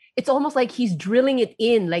friend. It's almost like he's drilling it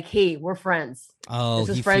in like, hey, we're friends. Oh,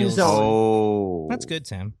 this is friend zone. Oh. That's good,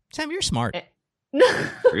 Sam. Sam, you're smart.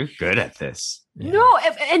 You're good at this. Yeah. No,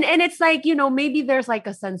 and it's like, maybe there's like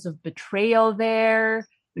a sense of betrayal there.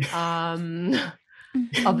 What's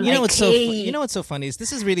so funny is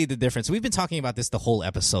this is really the difference. We've been talking about this the whole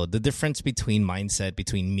episode. The difference between mindset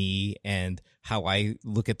between me and how I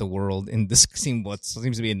look at the world in this what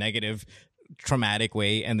seems to be a negative, traumatic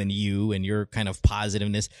way, and then you and your kind of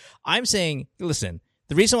positiveness. I'm saying, listen,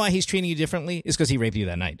 the reason why he's treating you differently is because he raped you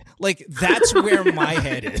that night. Like that's where my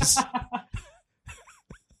head is.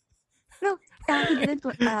 No, he didn't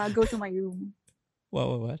go to my room.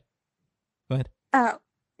 What?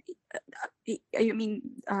 You mean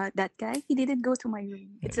that guy? He didn't go to my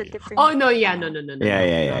room. It's a different. Oh no! Yeah, no.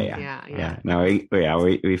 Yeah. No,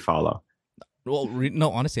 we follow. Well,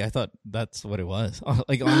 no, honestly, I thought that's what it was.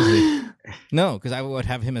 Like, honestly, no, because I would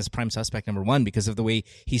have him as prime suspect number one because of the way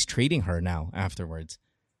he's treating her now afterwards.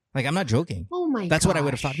 Like, I'm not joking. Oh my! That's what I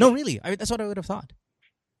would have thought. No, really, that's what I would have thought.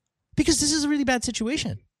 Because this is a really bad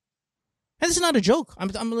situation. And this is not a joke.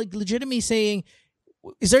 I'm like legitimately saying,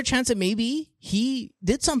 is there a chance that maybe he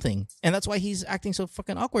did something and that's why he's acting so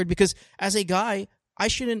fucking awkward? Because as a guy, I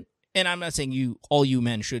shouldn't, and I'm not saying all you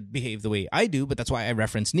men should behave the way I do, but that's why I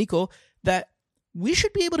referenced Nico, that we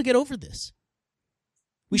should be able to get over this.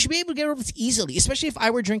 We should be able to get over this easily, especially if I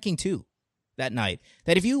were drinking too. that night.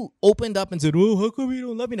 That if you opened up and said, "Oh, how come you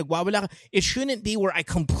don't love me?" Nagwawala ka," it shouldn't be where I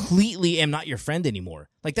completely am not your friend anymore.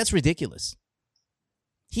 Like, that's ridiculous.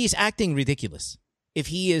 He's acting ridiculous if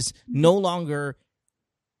he is no longer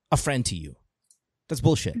a friend to you. That's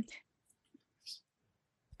bullshit.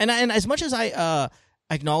 And as much as I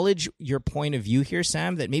acknowledge your point of view here,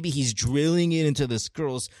 Sam, that maybe he's drilling it into this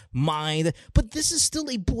girl's mind, but this is still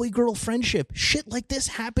a boy-girl friendship. Shit like this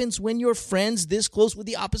happens when you're friends this close with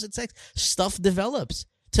the opposite sex. Stuff develops.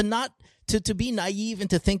 To be naive and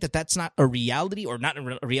to think that that's not a reality, or not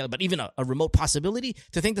a reality, but even a remote possibility,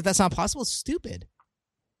 to think that that's not possible is stupid.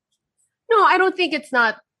 No, I don't think it's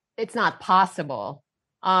not possible.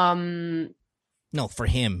 No, for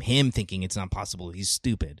him thinking it's not possible, he's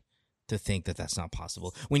stupid to think that that's not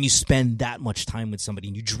possible. When you spend that much time with somebody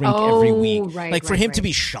and you drink every week, like for him to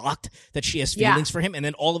be shocked that she has feelings for him and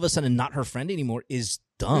then all of a sudden not her friend anymore is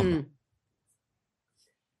dumb.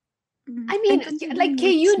 I mean, like,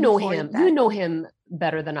 Kay, you know him. You know him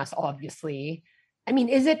better than us, obviously. I mean,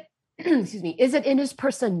 is it, excuse me, is it in his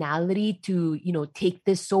personality to, take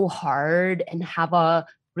this so hard and have a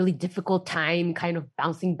really difficult time kind of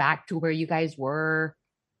bouncing back to where you guys were?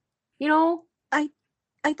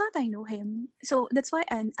 I thought I know him. So that's why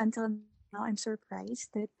until now I'm surprised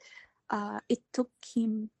that it took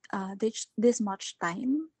him this much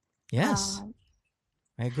time. Yes.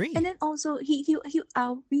 I agree. And then also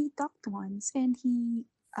we talked once and he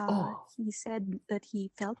said that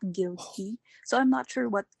he felt guilty. So I'm not sure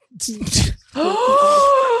what he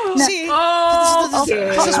See,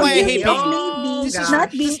 this is why I hate being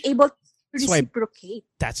not being able to reciprocate.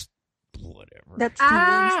 That's whatever. That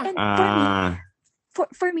feelings. And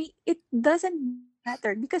for me, it doesn't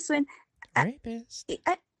matter because when I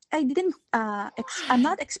didn't I'm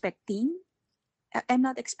not expecting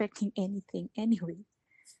anything anyway.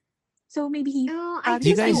 So maybe I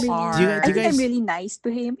think I'm really nice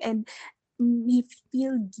to him and he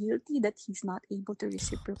feel guilty that he's not able to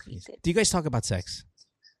reciprocate it. Do you guys talk about sex?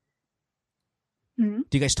 Hmm?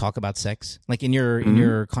 Do you guys talk about sex? Like in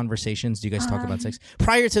your conversations, do you guys talk about sex?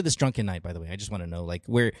 Prior to this drunken night, by the way, I just want to know like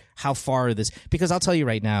how far this, because I'll tell you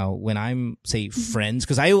right now, when I'm say friends,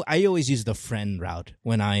 because I always use the friend route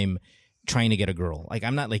when I'm trying to get a girl. Like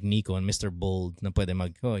I'm not like Nico and Mr. Bold na pwede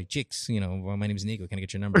mag, oh, chicks, my name's Nico, can I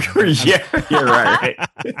get your number? Yeah, you're right.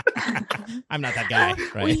 I'm not that guy,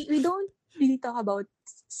 right? We don't really talk about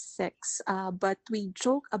sex, but we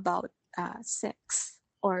joke about sex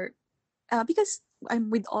or because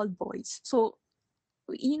I'm with all boys. So,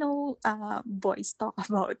 boys talk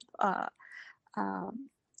about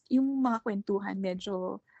yung mga kwentuhan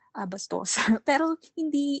medyo bastos. Pero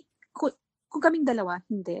hindi, kung kaming dalawa,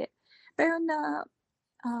 hindi. Pero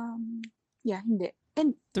hindi.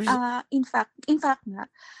 And in fact nga,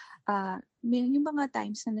 yung mga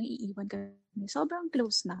times na naiiwan kami, sobrang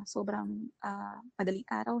close na, sobrang madaling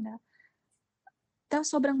araw na,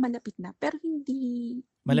 tapos sobrang malapit na, pero hindi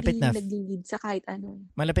naglilid sa kahit ano.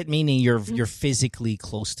 Malapit meaning you're physically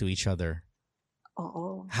close to each other.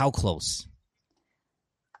 Oo. How close?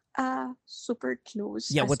 Super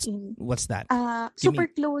close. Yeah, what's that? Super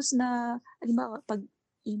close na, halimbawa, pag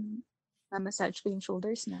massage ko yung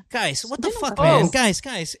shoulders na. Guys, what the fuck, man? Guys.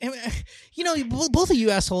 Both of you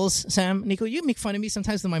assholes, Sam, Nico, you make fun of me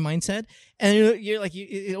sometimes with my mindset. And you're like,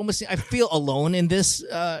 it almost, I feel alone in this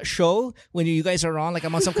show when you guys are on. Like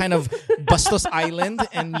I'm on some kind of Bastos Island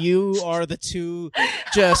and you are the two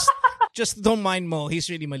just don't mind Mo. He's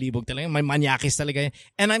really malibog talaga. May manyakis talaga.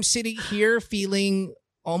 And I'm sitting here feeling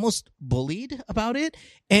almost bullied about it.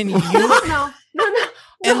 And you... No.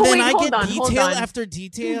 And then I get detail after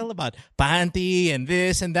detail about panty and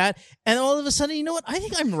this and that. And all of a sudden, you know what? I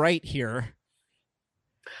think I'm right here.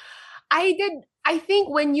 I think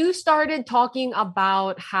when you started talking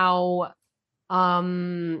about how, if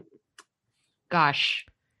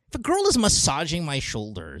a girl is massaging my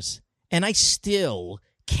shoulders and I still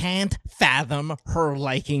can't fathom her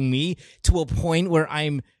liking me to a point where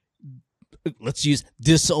I'm, let's use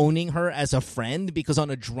disowning her as a friend because on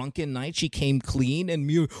a drunken night she came clean and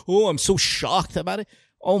me, I'm so shocked about it.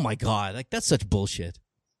 Oh my God. Like that's such bullshit.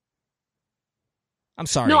 I'm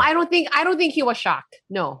sorry. No, I don't think he was shocked.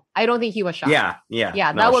 No, I don't think he was shocked. Yeah.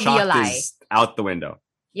 Yeah, that would be a lie. Out the window.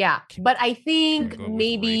 Yeah. But I think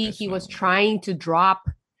maybe he was trying to drop,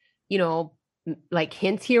 like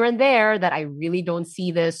hints here and there that I really don't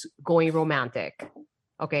see this going romantic.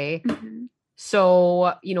 Okay. Mm-hmm.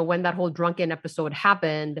 So, when that whole drunken episode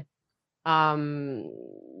happened,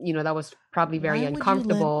 that was probably very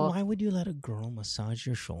uncomfortable. Why would you let a girl massage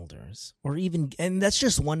your shoulders? Or even, and that's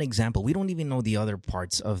just one example. We don't even know the other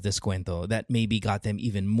parts of this cuento that maybe got them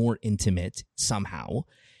even more intimate somehow.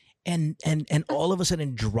 and all of a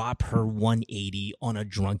sudden drop her 180 on a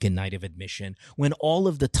drunken night of admission when all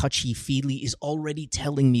of the touchy-feely is already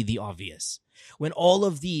telling me the obvious. When all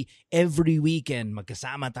of the every weekend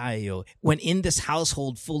magkasama tayo, when in this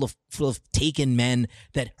household full of taken men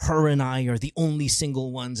that her and I are the only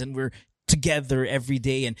single ones and we're together every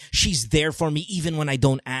day and she's there for me even when I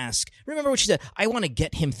don't ask. Remember what she said? I want to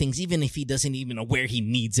get him things even if he doesn't even know where he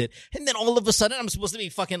needs it. And then all of a sudden I'm supposed to be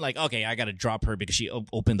fucking like, okay, I got to drop her because she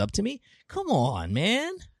opened up to me. Come on,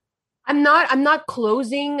 man. I'm not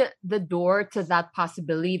closing the door to that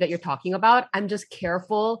possibility that you're talking about. I'm just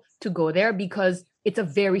careful to go there because it's a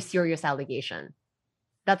very serious allegation.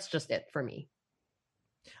 That's just it for me.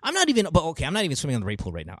 I'm not even swimming on the rape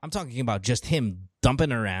pool right now. I'm talking about just him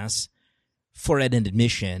dumping her ass for an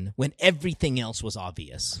admission when everything else was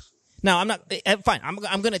obvious. Now, I'm not fine. I'm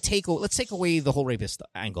going to let's take away the whole rapist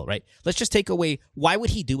angle, right? Let's just take away, why would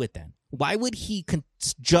he do it then? Why would he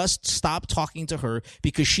just stop talking to her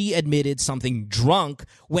because she admitted something drunk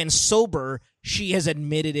when sober she has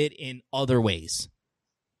admitted it in other ways?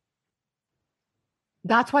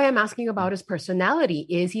 That's why I'm asking about his personality.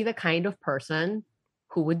 Is he the kind of person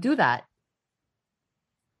who would do that?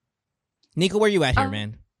 Nico, where you at here,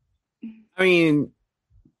 man? I mean,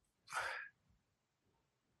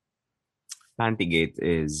 Pantygate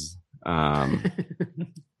is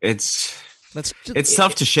it's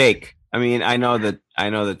tough to shake. I mean, I know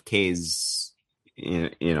that Kay's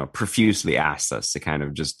profusely asked us to kind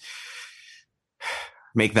of just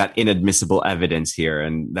make that inadmissible evidence here,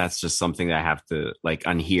 and that's just something that I have to like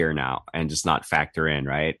unhear now and just not factor in,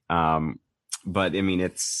 right? But I mean,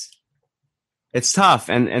 it's tough,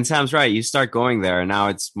 and Sam's right. You start going there, and now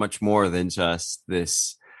it's much more than just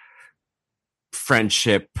this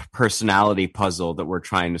friendship personality puzzle that we're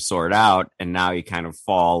trying to sort out, and now you kind of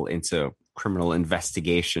fall into criminal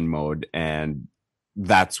investigation mode, and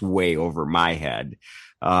that's way over my head.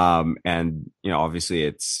 And obviously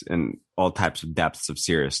it's in all types of depths of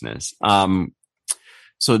seriousness.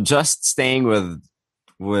 So just staying with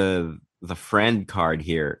the friend card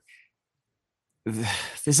here,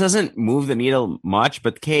 this doesn't move the needle much,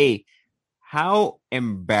 but Kay, how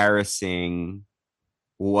embarrassing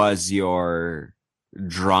was your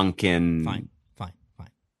drunken fine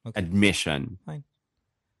okay. admission? Fine.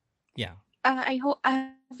 Yeah. I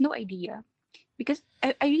have no idea because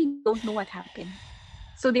I really don't know what happened.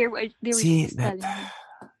 So they were just telling me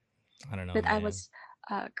I don't know that man. I was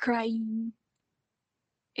crying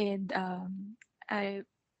and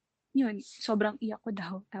sobrang iyak ko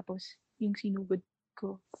daw, tapos yung sinugod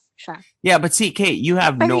ko siya. Yeah, but see, Kay, you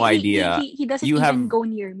have Pero no idea. He doesn't even go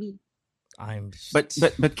near me.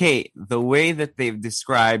 But Kay, the way that they've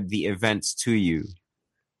described the events to you,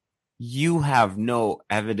 you have no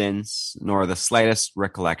evidence nor the slightest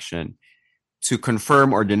recollection to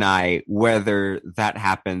confirm or deny whether that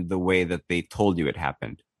happened the way that they told you it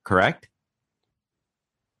happened. Correct?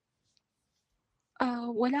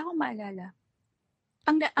 Wala akong maalala.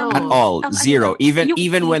 At all, zero.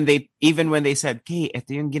 Even when they said, "Kay,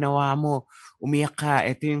 ito yung ginawa mo, umiyak ka,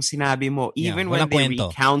 ito yung sinabi mo." Even when they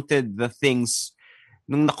recounted the things,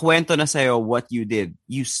 nung nakwento na sa'yo what you did,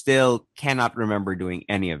 you still cannot remember doing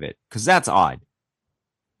any of it, because that's odd.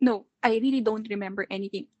 No, I really don't remember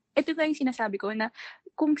anything. Ito ba yung sinasabi ko na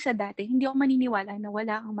kung sa dati hindi ako maniniwala na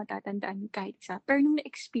wala akong matatandaan kahit isa. Pero nung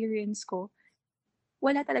na-experience ko,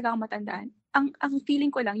 wala talaga akong matandaan. Ang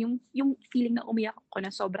feeling ko lang, yung feeling na umiyak ako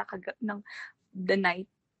na sobra ng the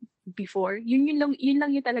night before, yun lang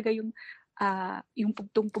talaga yung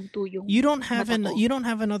pugtong-pugto yung You don't have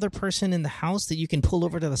another person in the house that you can pull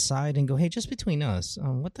over to the side and go, "Hey, just between us,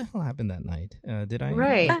 what the hell happened that night? Did I?"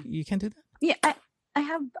 Right. You can't do that? Yeah, I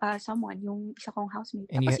have someone, yung isa kong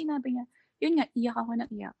housemate. And Tapos sinabi niya, yun nga, iyak ako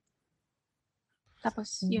ng iyak.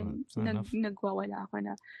 Tapos yun, nagwawala ako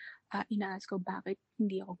na inaas ko bakit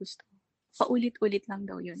hindi ako gusto. Paulit-ulit lang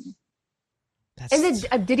daw yun. And then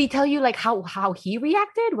did he tell you like how he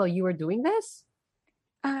reacted while you were doing this?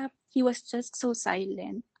 He was just so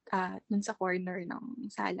silent dun sa corner ng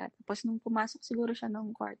sala. Tapos nung pumasok siguro siya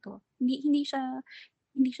ng kwarto, hindi siya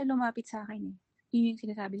lumapit sa akin eh. Yun yung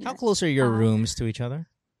sinasabi niya. How close are your rooms to each other?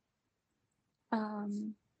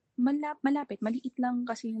 Malapit. Maliit lang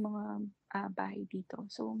kasi yung mga bahay dito.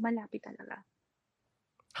 So malapit talaga.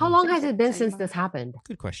 How long has it been since this happened?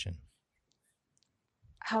 Good question.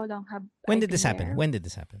 How long have When I did this been happen? there? When did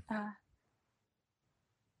this happen? A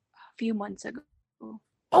few months ago.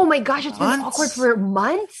 Oh my gosh, it's been awkward for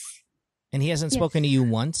months. And he hasn't spoken to you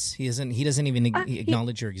once? He doesn't even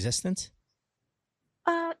acknowledge your existence?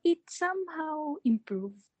 It somehow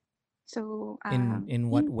improved. So in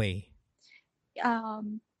what way?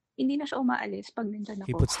 hindi na siya umaalis pag nandyan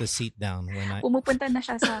He ako. puts the seat down when I... Pumupunta na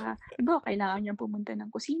siya sa, diba, kailangan niyang pumunta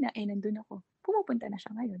ng kusina, nandun ako. Pumupunta na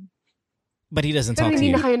siya ngayon. But he doesn't Pero talk to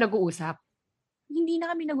hindi you. na kayo nag-uusap. Hindi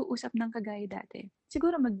na kami nag-uusap ng kagaya dati.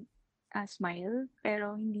 Siguro smile,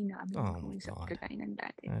 pero hindi na kami Oh my nag-uusap God. kagaya ng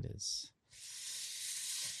dati. That is...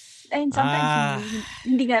 And sometimes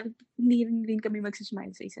hindi rin kami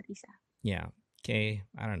magsismile sa isa't isa. Yeah. Okay.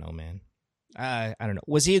 I don't know, man. I don't know.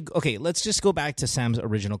 Was he okay? Let's just go back to Sam's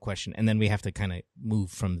original question, and then we have to kind of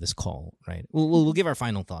move from this call, right? We'll give our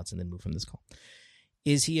final thoughts and then move from this call.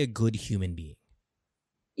 Is he a good human being?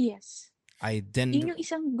 Yes. Yun yung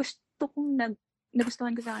isang gusto kong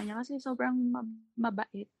nagustuhan ko sa kanya kasi sobrang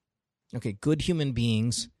mabait. Okay, good human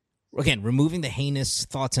beings. Again, removing the heinous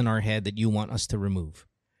thoughts in our head that you want us to remove.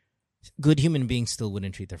 Good human beings still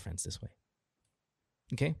wouldn't treat their friends this way.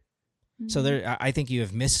 Okay? Mm-hmm. So I think you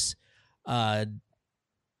have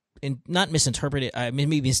not misinterpreted,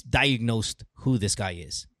 maybe misdiagnosed who this guy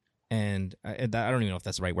is. And I don't even know if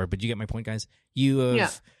that's the right word, but you get my point, guys? You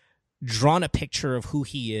have drawn a picture of who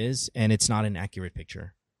he is, and it's not an accurate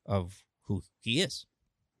picture of who he is.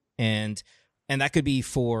 And that could be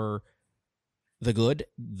for the good,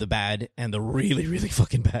 the bad, and the really, really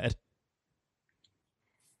fucking bad.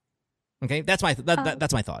 Okay, that's my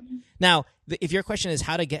that's my thought. Now, if your question is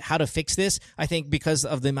how to fix this, I think because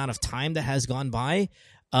of the amount of time that has gone by,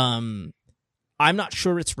 I'm not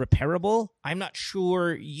sure it's repairable. I'm not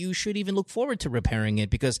sure you should even look forward to repairing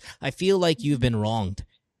it because I feel like you've been wronged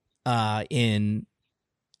in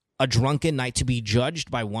a drunken night, to be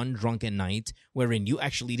judged by one drunken night wherein you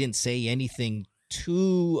actually didn't say anything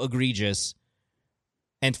too egregious,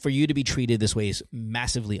 and for you to be treated this way is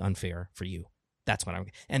massively unfair for you. That's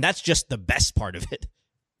and that's just the best part of it.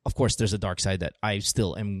 Of course, there's a dark side that I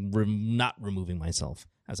still am not removing myself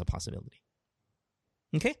as a possibility.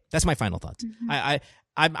 Okay, that's my final thoughts. Mm-hmm.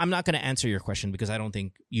 I'm not going to answer your question because I don't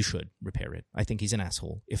think you should repair it. I think he's an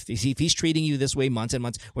asshole. If he's treating you this way months and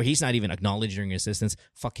months, where he's not even acknowledging your existence,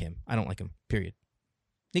 fuck him. I don't like him. Period.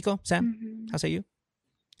 Nico, Sam, how say you?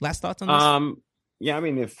 Last thoughts on this? Yeah, I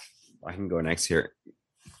mean, if I can go next here.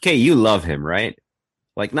 Okay, you love him, right?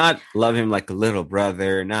 Like, not love him like a little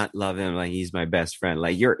brother, not love him like he's my best friend.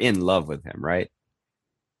 Like, you're in love with him, right?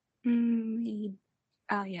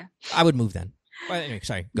 Yeah. I would move then. Well, anyway,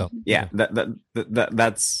 sorry, go. Yeah,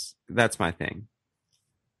 that's my thing.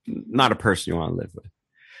 Not a person you want to live with.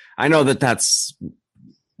 I know that's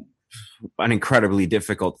an incredibly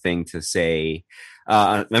difficult thing to say.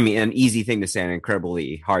 I mean, an easy thing to say, an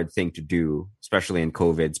incredibly hard thing to do, especially in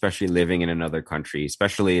COVID, especially living in another country,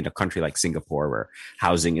 especially in a country like Singapore where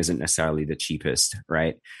housing isn't necessarily the cheapest,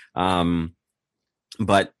 right?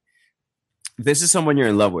 But this is someone you're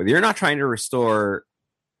in love with. You're not trying to restore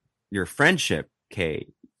your friendship, Kay.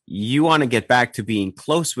 You want to get back to being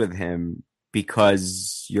close with him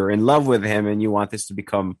because you're in love with him and you want this to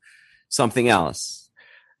become something else.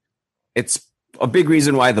 It's a big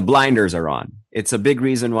reason why the blinders are on. It's a big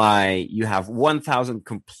reason why you have 1,000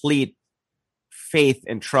 complete faith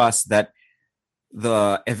and trust that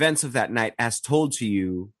the events of that night, as told to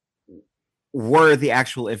you, were the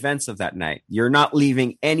actual events of that night. You're not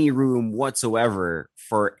leaving any room whatsoever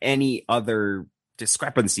for any other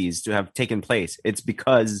discrepancies to have taken place. It's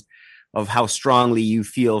because of how strongly you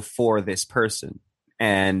feel for this person.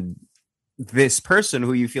 And this person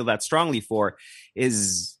who you feel that strongly for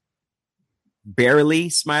is barely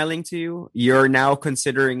smiling to you. You're now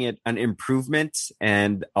considering it an improvement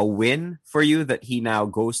and a win for you that he now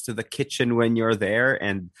goes to the kitchen when you're there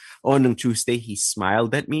and on Tuesday he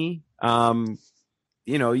smiled at me.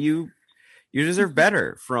 You deserve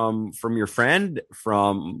better from your friend,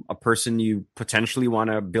 from a person you potentially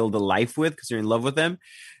want to build a life with because you're in love with them.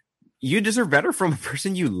 You deserve better from a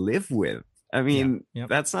person you live with. I mean,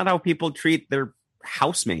 That's not how people treat their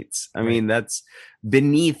housemates. I mean, that's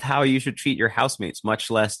beneath how you should treat your housemates,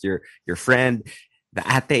 much less your friend,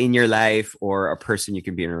 the ate in your life, or a person you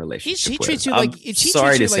can be in a relationship he with. Treats you like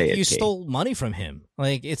you stole money from him.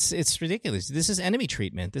 Like it's ridiculous. This is enemy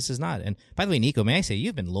treatment. This is not. And by the way, Nico, may I say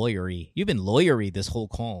you've been lawyery this whole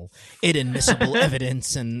call. Inadmissible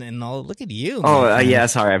evidence and all. Look at you. Yeah,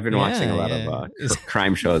 sorry, I've been watching a lot of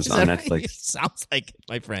crime shows on Netflix. Sounds like it,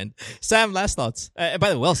 my friend. Sam, last thoughts. By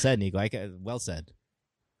the way, well said, Nico. Well said.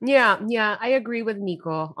 Yeah, I agree with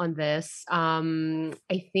Nico on this.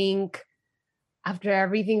 I think after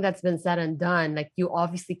everything that's been said and done, like, you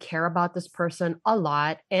obviously care about this person a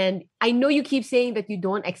lot. And I know you keep saying that you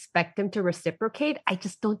don't expect him to reciprocate. I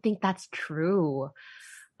just don't think that's true.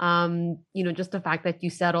 Just the fact that you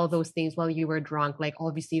said all those things while you were drunk, like,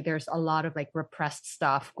 obviously there's a lot of like repressed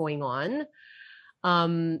stuff going on.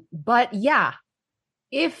 But yeah,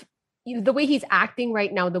 if the way he's acting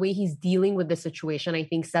right now, the way he's dealing with the situation, I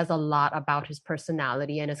think says a lot about his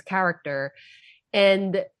personality and his character.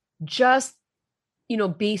 And just,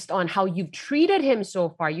 based on how you've treated him so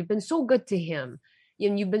far, you've been so good to him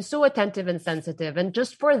and you've been so attentive and sensitive. And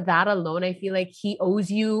just for that alone, I feel like he owes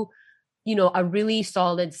you, a really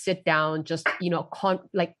solid sit down, just,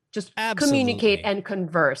 just communicate and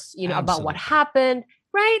converse, about what happened.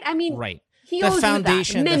 Right. I mean, right. He the owes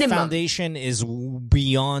foundation, you that. the foundation is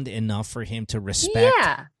beyond enough for him to respect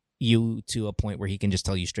you to a point where he can just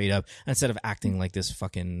tell you straight up instead of acting like this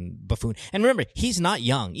fucking buffoon. And remember, he's not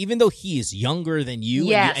young, even though he is younger than you.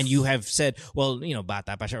 Yes. And you have said, well,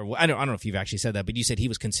 bata. I don't know if you've actually said that, but you said he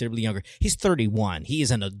was considerably younger. He's 31. He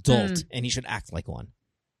is an adult and he should act like one.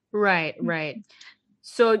 Right.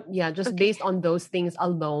 So yeah, just based on those things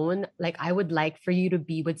alone, like I would like for you to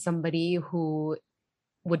be with somebody who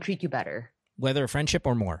would treat you better. Whether a friendship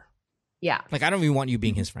or more. Yeah. Like I don't even want you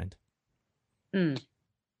being his friend.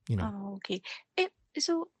 Oh, okay.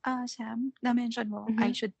 So, Sam, na-mention mo,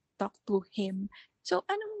 I should talk to him. So,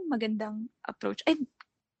 anong magandang approach? And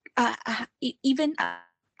even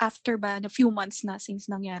after ba, a few months na since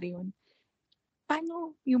nangyari yun,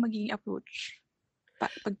 paano yung magiging approach?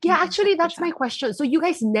 Yeah, actually, that's my question. So you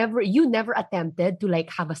guys never attempted to like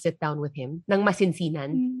have a sit down with him nang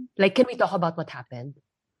masinsinan? Like, can we talk about what happened?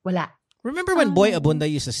 Wala. Remember when Boy Abunda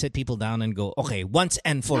used to sit people down and go, okay, once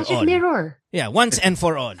and for Magic all. Mirror. Yeah, once and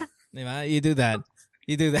for all. Diba? You do that.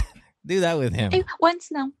 Do that with him.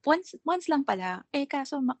 Once lang pala.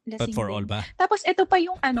 Kaso lasing. But for all ba? Tapos ito pa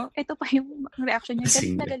yung reaction niya.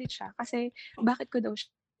 Galit na galit siya. Kasi bakit ko daw siya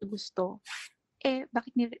gusto? Kasi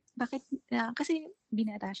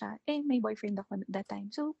binata siya. May boyfriend ako that time.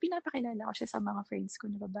 So, pinapakilala ko siya sa mga friends ko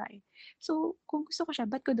na babae. So, kung gusto ko siya,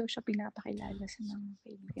 ba't ko daw siya pinapakilala sa mga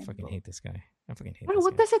kaibigan I fucking hate this guy.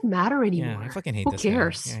 What does it matter anymore? Yeah, I fucking hate Who this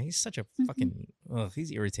cares? guy. Yeah, he's such a fucking... he's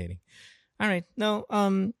irritating. All right. No,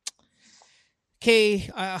 okay,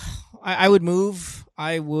 I would move.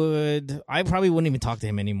 I probably wouldn't even talk to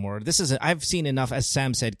him anymore. I've seen enough, as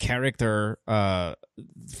Sam said, character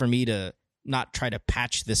for me to not try to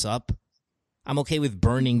patch this up. I'm okay with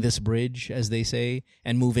burning this bridge, as they say,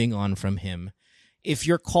 and moving on from him. If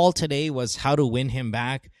your call today was how to win him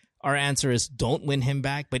back, our answer is don't win him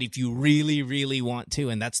back. But if you really, really want to,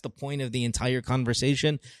 and that's the point of the entire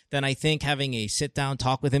conversation, then I think having a sit-down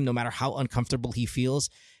talk with him, no matter how uncomfortable he feels,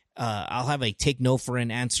 I'll have a take no for an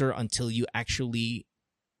answer until you actually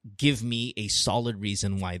give me a solid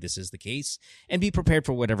reason why this is the case, and be prepared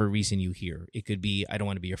for whatever reason you hear. It could be, I don't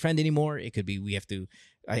want to be your friend anymore. It could be,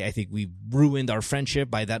 I think we've ruined our friendship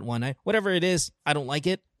by that one night. Whatever it is, I don't like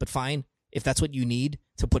it, but fine. If that's what you need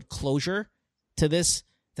to put closure to this,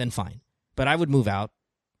 then fine. But I would move out.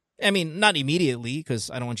 I mean, not immediately, because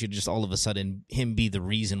I don't want you to just all of a sudden him be the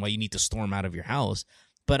reason why you need to storm out of your house.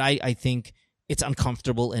 But I think it's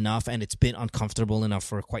uncomfortable enough, and it's been uncomfortable enough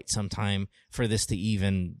for quite some time for this to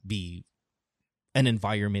even be an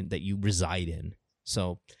environment that you reside in.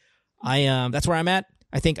 So that's where I'm at.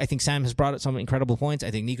 I think Sam has brought up some incredible points.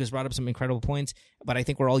 I think Nico's brought up some incredible points, but I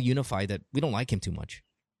think we're all unified that we don't like him too much.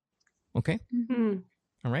 Okay?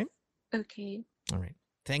 All right? Okay. All right.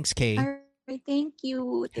 Thanks, Kay. All right, thank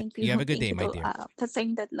you. You have a good day, my dear.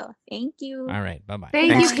 Thank you. All right. Bye-bye.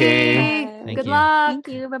 Thanks, Kay. Thank Good you. luck. Thank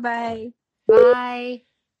you. Bye-bye. Bye.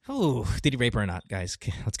 Oh, did he rape her or not, guys?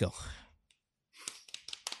 Okay, let's go.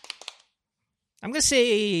 I'm going to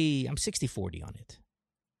say I'm 60-40 on it.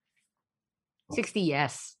 60,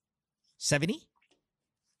 yes. 70?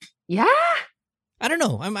 Yeah. I don't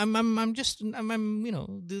know. I'm just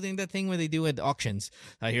doing that thing where they do at auctions.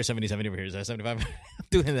 Here's 70 over here. 75. I'm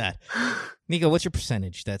doing that. Nico, what's your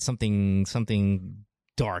percentage that something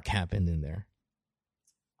dark happened in there?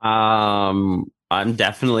 I'm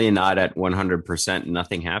definitely not at 100%.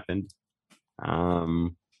 Nothing happened.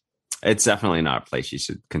 It's definitely not a place you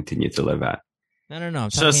should continue to live at. No. I'm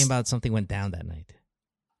talking about something went down that night.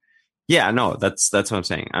 Yeah, no, that's what I'm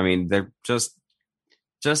saying. I mean, they're just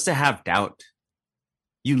to have doubt.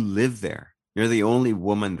 You live there. You're the only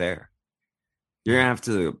woman there. You're going to have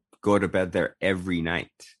to go to bed there every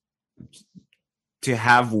night. To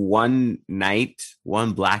have one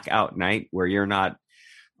blackout night where you're not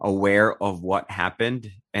aware of what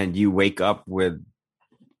happened and you wake up with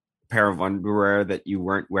a pair of underwear that you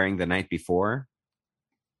weren't wearing the night before.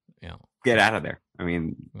 Yeah. Get out of there. I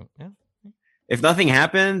mean, yeah. If nothing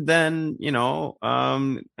happened, then,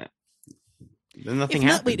 then nothing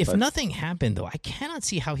happened. If nothing happened, though, I cannot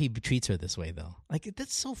see how he treats her this way, though. Like,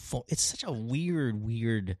 that's so it's such a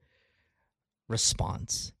weird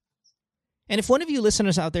response. And if one of you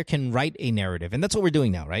listeners out there can write a narrative, and that's what we're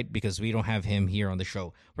doing now, right? Because we don't have him here on the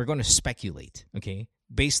show. We're going to speculate, okay?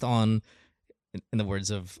 Based on, in the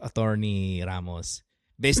words of Attorney Ramos,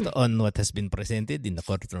 based on what has been presented in the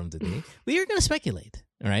courtroom today, we are going to speculate,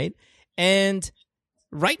 all right? And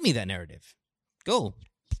write me that narrative. Go.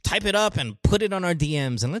 Type it up and put it on our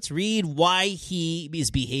DMs, and let's read why he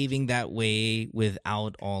is behaving that way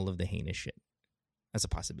without all of the heinous shit. That's a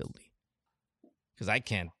possibility. Because I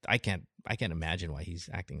can't imagine why he's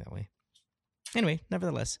acting that way. Anyway,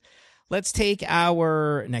 nevertheless, let's take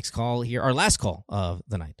our next call here, our last call of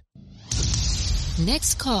the night.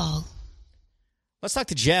 Next call. Let's talk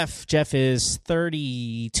to Jeff. Jeff is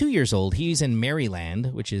 32 years old. He's in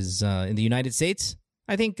Maryland, which is in the United States.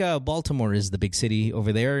 I think Baltimore is the big city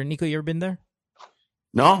over there. Nico, you ever been there?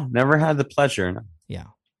 No, never had the pleasure. No. Yeah.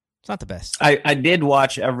 It's not the best. I did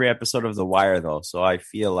watch every episode of The Wire, though, so I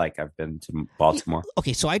feel like I've been to Baltimore.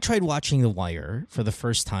 Okay, so I tried watching The Wire for the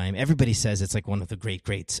first time. Everybody says it's like one of the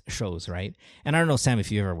great shows, right? And I don't know, Sam,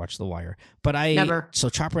 if you ever watched The Wire. But Never. So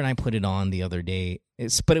Chopper and I put it on the other day. We're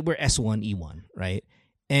S1E1, right?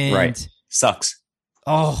 And right. Sucks.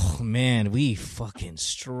 Oh, man, we fucking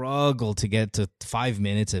struggle to get to 5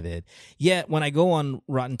 minutes of it. Yet, when I go on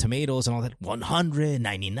Rotten Tomatoes and all that,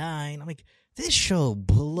 199, I'm like, this show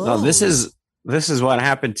blows. No, this is what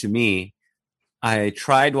happened to me. I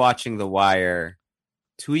tried watching The Wire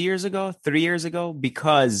 3 years ago,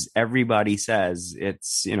 because everybody says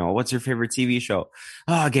it's, what's your favorite TV show?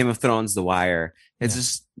 Oh, Game of Thrones, The Wire.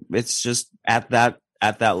 It's just at that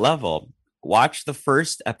level. Watched the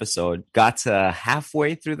first episode, got to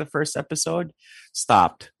halfway through the first episode,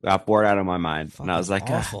 stopped, got bored out of my mind. And I was like,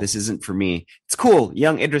 this isn't for me. It's cool.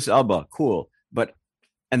 Young Idris Elba, cool.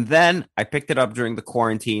 And then I picked it up during the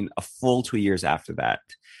quarantine a full 2 years after that.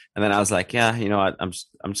 And then I was like, yeah, you know what? I'm just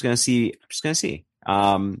going to see.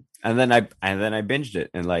 And then I binged it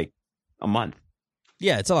in like a month.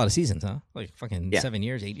 Yeah, it's a lot of seasons, huh? Like fucking 7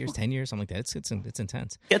 years, 8 years, 10 years, something like that. It's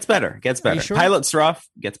intense. Gets better. Sure? Pilot's rough,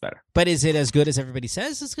 gets better. But is it as good as everybody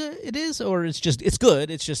says it's good? It is, or it's good.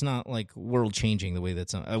 It's just not like world changing the way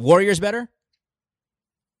that's Warrior's better.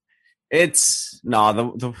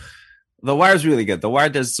 The Wire's really good. The Wire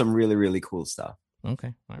does some really, really cool stuff.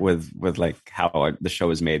 Okay. Right. With like how the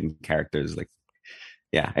show is made and characters. Like,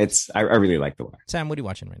 yeah, I really like The Wire. Sam, what are you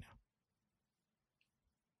watching right now?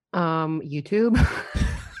 YouTube.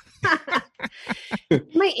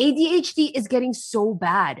 My ADHD is getting so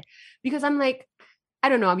bad because I'm like, I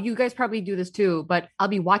don't know, you guys probably do this too, but I'll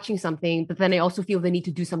be watching something, but then I also feel the need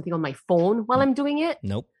to do something on my phone while I'm doing it.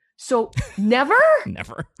 Nope. So never?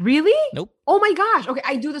 Never. Really? Nope. Oh my gosh. Okay.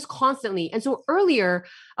 I do this constantly. And so earlier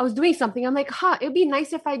I was doing something. I'm like, it'd be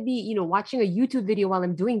nice if I'd be, watching a YouTube video while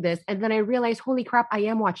I'm doing this. And then I realized, holy crap, I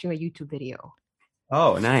am watching a YouTube video.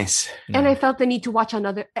 Oh, nice. And I felt the need to watch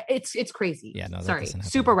another. It's crazy. Yeah, no, that sorry. doesn't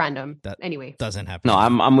happen. Super random. That anyway. Doesn't happen. No,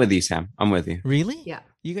 I'm with you, Sam. I'm with you. Really? Yeah.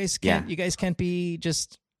 You guys can't be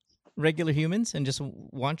just regular humans and just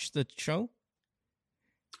watch the show?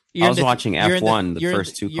 I was watching F1 the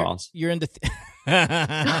first two calls. You're in the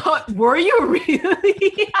Were you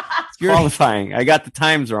really? Qualifying. I got the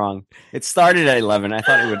times wrong. It started at 11. I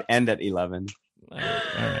thought it would end at 11. All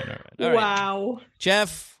right. Wow.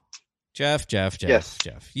 Jeff. Yes.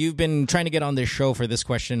 Jeff, you've been trying to get on this show for this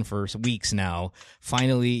question for weeks now.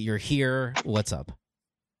 Finally, you're here. What's up?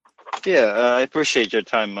 Yeah, I appreciate your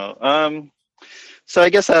time, Mo. So I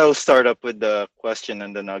guess I'll start up with the question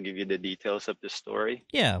and then I'll give you the details of the story.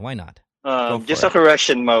 Yeah, why not? Just a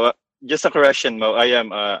correction, Mo.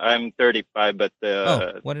 I'm 35, but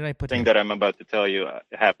what did I put? Thing that I'm about to tell you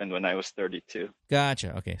happened when I was 32.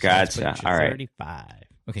 Gotcha. Okay. So gotcha. All right. 35.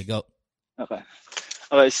 Okay, go. Okay.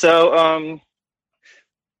 So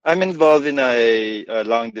I'm involved in a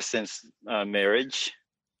long distance marriage.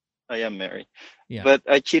 I am married. Yeah. But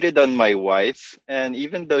I cheated on my wife, and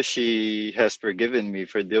even though she has forgiven me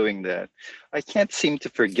for doing that, I can't seem to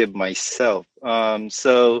forgive myself.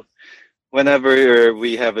 So whenever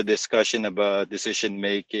we have a discussion about decision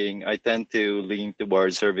making, I tend to lean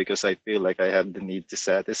towards her because I feel like I have the need to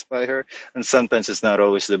satisfy her, and sometimes it's not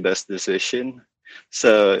always the best decision.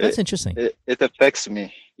 So that's interesting. It affects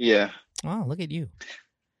me. Yeah. Oh, look at you.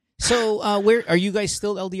 So, where are you guys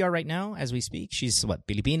still LDR right now as we speak? She's what,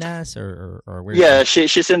 Pilipinas or where? Yeah,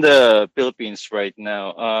 she's in the Philippines right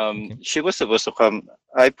now. Okay. She was supposed to come.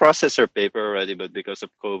 I processed her paper already, but because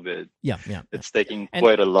of COVID, it's taking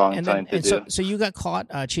quite a long time to do. So you got caught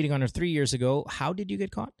cheating on her 3 years ago. How did you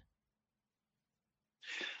get caught?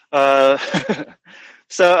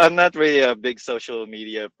 So I'm not really a big social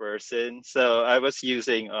media person. So I was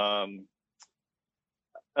using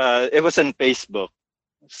it was on Facebook.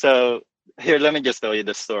 So here, let me just tell you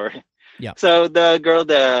the story. Yeah. So the girl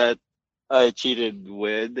that I cheated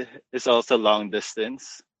with is also long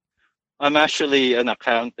distance. I'm actually an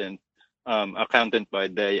accountant by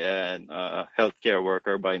day and a healthcare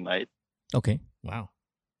worker by night. Okay. Wow.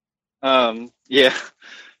 Yeah.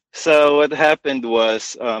 So what happened was,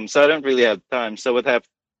 so I don't really have time. So what happened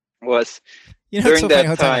was You know, during it's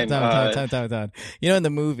so funny. that time, You know, in the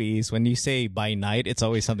movies, when you say by night, it's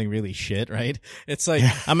always something really shit, right? It's like,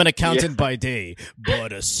 I'm an accountant by day,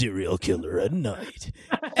 but a serial killer at night.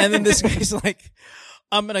 And then this guy's like,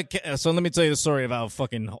 so let me tell you the story of how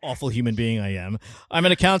fucking awful human being I am. I'm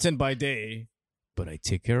an accountant by day, but I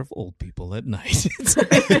take care of old people at night. It's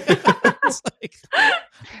like,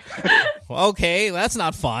 well, okay, that's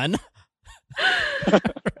not fun.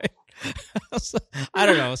 Right? I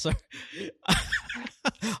don't know. So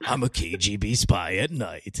I'm a KGB spy at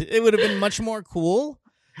night. It would have been much more cool.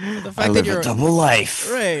 The fact I live a double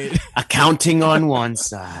life. Right. Accounting on one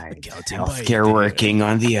side, healthcare working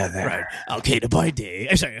on the other. Right. Al-Qaeda by day.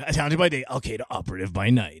 I'm sorry, accountant by day, Al-Qaeda operative by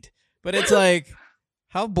night. But it's like,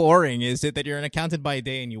 how boring is it that you're an accountant by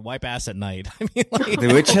day and you wipe ass at night? I mean, like,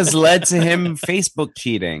 Which has led to him Facebook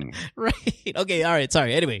cheating. right. Okay, all right,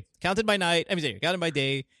 sorry. Anyway, accountant by night. Accountant by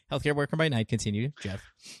day, healthcare worker by night. Continue, Jeff.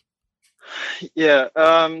 yeah.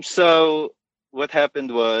 So what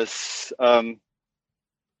happened was,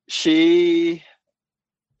 she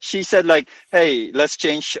said like, hey, let's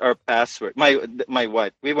change our password. My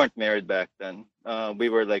wife, we weren't married back then. We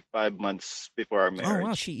were like 5 months before our marriage. Oh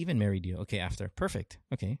wow, she even married you. Okay, after. Perfect.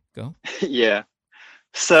 Okay, go. Yeah.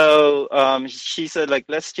 So she said like,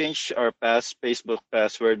 let's change our Facebook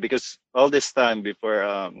password, because all this time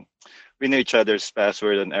before we knew each other's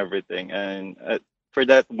password and everything. And for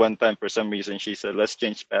that one time, for some reason, she said, let's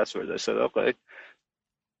change password. I said, okay.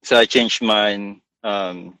 So I changed mine.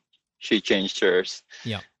 She changed hers.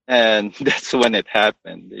 Yeah. And that's when it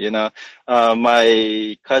happened. You know,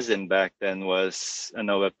 my cousin back then was an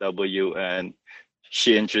OFW, and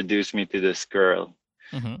she introduced me to this girl.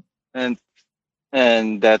 Mm-hmm.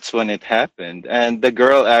 And that's when it happened. And the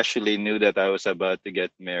girl actually knew that I was about to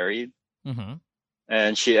get married. Mm-hmm.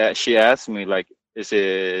 And she asked me like, is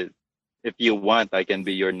it, if you want, I can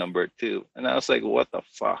be your number 2. And I was like, what the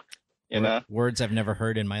fuck? You know, words I've never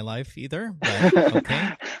heard in my life either. But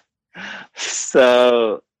okay.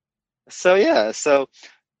 So yeah. So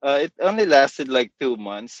it only lasted like 2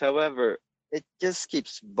 months. However, it just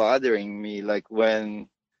keeps bothering me. Like when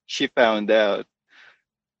she found out,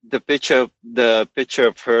 the picture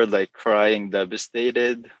of her like crying,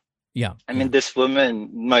 devastated. Yeah. I mean, this woman,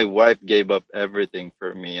 my wife, gave up everything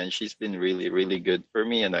for me, and she's been really, really good for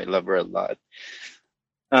me, and I love her a lot.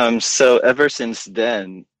 So ever since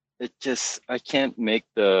then, I can't make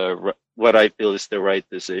what I feel is the right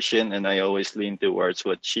decision, and I always lean towards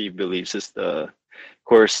what she believes is the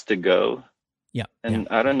course to go. Yeah. And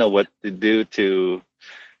I don't know what to do to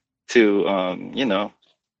you know.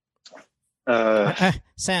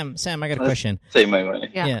 Sam, I got a question. Say my way.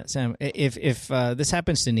 Yeah, Sam. If this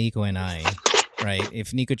happens to Nico and I, right?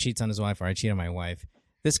 If Nico cheats on his wife or I cheat on my wife,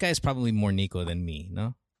 this guy's probably more Nico than me.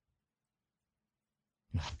 No.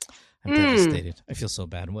 I'm devastated. I feel so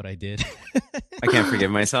bad what I did. I can't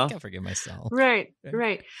forgive myself. I can't forgive myself. Right.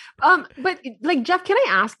 But like, Jeff, can I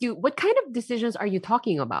ask you, what kind of decisions are you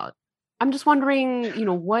talking about? I'm just wondering, you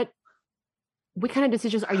know, what kind of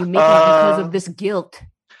decisions are you making because of this guilt?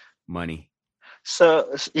 Money.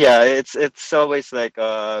 So yeah, it's always like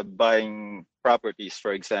buying properties,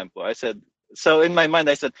 for example. I said, so in my mind,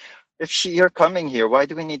 I said, if you're coming here, why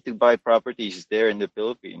do we need to buy properties there in the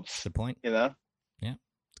Philippines? Good point. You know? Yeah,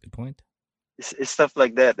 good point. It's stuff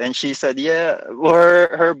like that. And she said, yeah, well,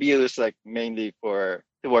 her view is like mainly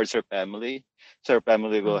towards her family. So her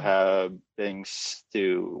family will have things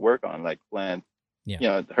to work on, like plant. Yeah. You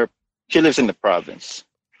know, she lives in the province.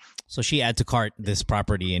 So she add to cart this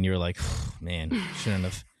property, and you're like, man, shouldn't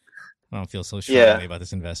have. I don't feel so strongly about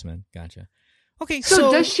this investment. Gotcha. Okay, so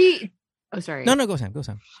does she? Oh, sorry. No, go Sam. Go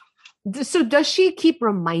Sam. So does she keep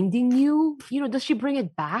reminding you? You know, does she bring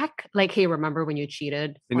it back? Like, hey, remember when you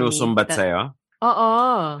cheated? Sinusumbat sa'yo?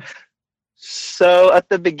 So at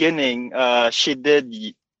the beginning, she did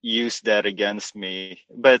use that against me,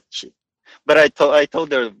 but I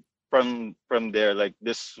told her from there, like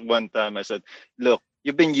this one time, I said, look,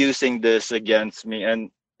 you've been using this against me, and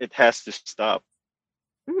it has to stop.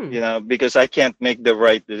 You know, because I can't make the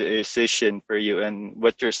right decision for you, and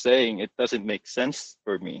what you're saying, it doesn't make sense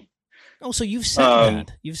for me. Oh, so you've said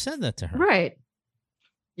that. You've said that to her. Right.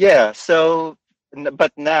 Yeah. So,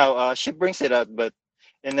 but now she brings it up, but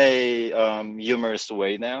in a humorous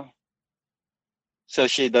way now. so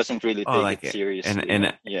she doesn't really take like it seriously.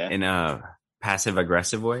 in a passive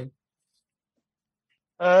aggressive way.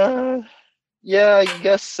 Yeah, I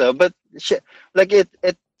guess so. But like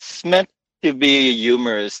it's meant to be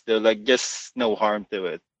humorous, though. Like just no harm to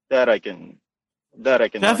it. That I can. Jeff, I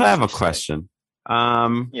have a honestly say. question.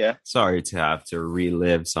 Yeah. Sorry to have to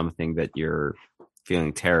relive something that you're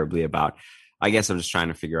feeling terribly about. I guess I'm just trying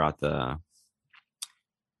to figure out the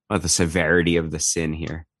severity of the sin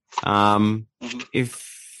here.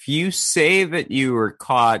 If you say that you were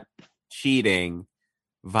caught cheating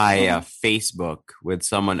via Facebook with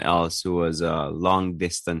someone else who was a long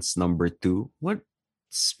distance number 2, what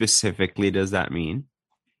specifically does that mean?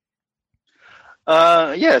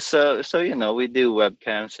 Yeah. So we do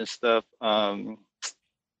webcams and stuff.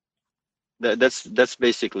 That's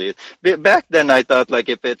basically it. Back then, I thought like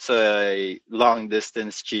if it's a long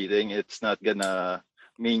distance cheating, it's not gonna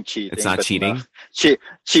mean cheating. It's not but cheating. No,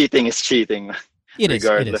 cheating is cheating. It is.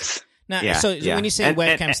 regardless. Now, Yeah, so yeah. when you say And-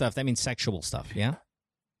 webcam and- stuff, that means sexual stuff. Yeah.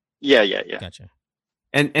 Yeah. Gotcha.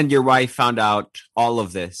 And your wife found out all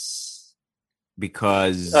of this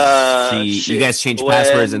because you guys changed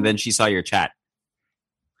passwords and then she saw your chat.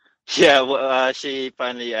 Yeah. Well, she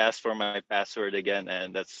finally asked for my password again,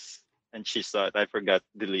 and she saw it. I forgot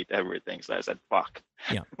to delete everything, so I said, "Fuck."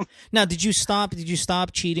 Yeah. Now, did you stop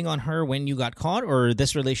cheating on her when you got caught, or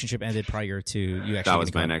this relationship ended prior to you actually? That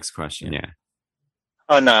was getting my caught? next question. Yeah.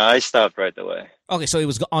 Oh no, I stopped right away. Okay, so it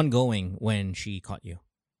was ongoing when she caught you.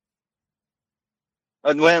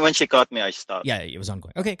 And when she caught me, I stopped. Yeah, it was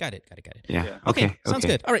ongoing. Okay, got it. Yeah. Yeah. Okay, sounds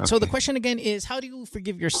good. All right, so the okay. question again is, how do you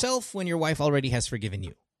forgive yourself when your wife already has forgiven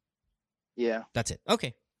you? Yeah. That's it.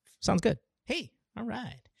 Okay, sounds good. Hey, all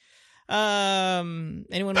right.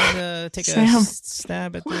 Anyone want to take a Sam.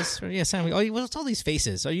 stab at this? Yeah, Sam. What's all these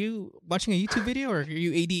faces? Are you watching a YouTube video or are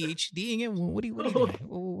you ADHDing it? What are you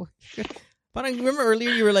doing? But I remember earlier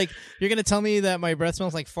you were like, you're gonna tell me that my breath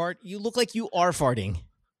smells like fart. You look like you are farting.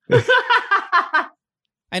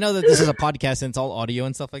 I know that this is a podcast and it's all audio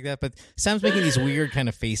and stuff like that, but Sam's making these weird kind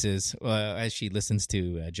of faces as she listens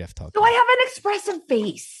to Jeff talk. So I have an expressive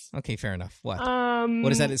face. Okay, fair enough. What?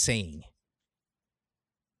 What What is that saying?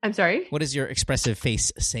 I'm sorry. What is your expressive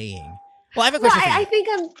face saying? Well, I have a question for you. I think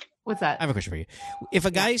I'm. What's that? I have a question for you. If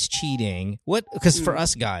a guy's cheating, what? Because for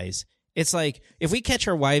us guys, it's like if we catch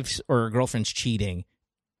our wives or our girlfriends cheating,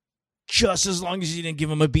 just as long as you didn't give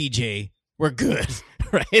them a BJ, we're good,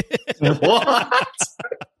 right? What?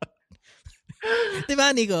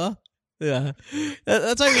 Diba, Nico? Yeah.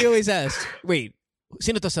 That's why we always ask. Wait,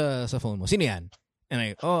 sino to sa phone mo? Sino yan? And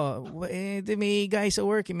I, may guys at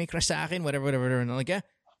work, may crush sa akin, whatever. And I'm like, yeah.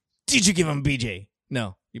 Did you give him a BJ?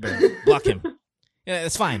 No, you better block him. Yeah,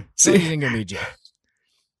 it's fine. So you didn't give him a BJ.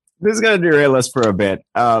 This is gonna derail us for a bit,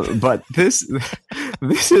 but this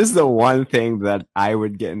is the one thing that I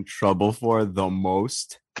would get in trouble for the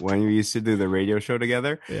most when we used to do the radio show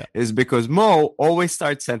together. Yeah. Is because Mo always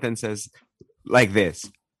starts sentences like this.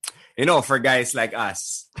 You know, for guys like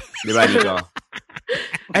us, diba, Nico?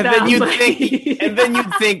 And then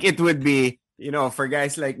you'd think it would be, you know, for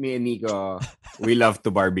guys like me and Nico, we love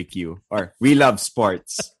to barbecue, or we love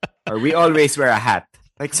sports, or we always wear a hat.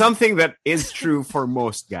 Like something that is true for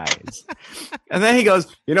most guys. And then he goes,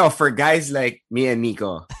 you know, for guys like me and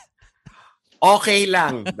Nico, okay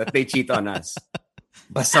lang that they cheat on us.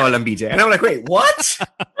 Basta walang BJ. And I'm like, wait, what?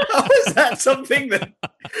 How is that something that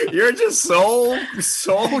you're just so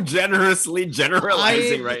generously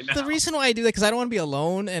generalizing right now? The reason why I do that, because I don't want to be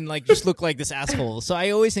alone and like just look like this asshole. So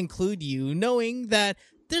I always include you, knowing that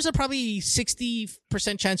there's a probably 60%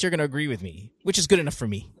 chance you're going to agree with me, which is good enough for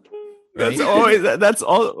me. Right? That's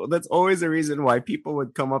always a reason why people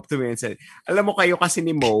would come up to me and say, alam mo kayo kasi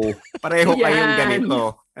ni Mo, pareho kayong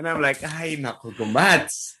ganito. And I'm like, ay naku,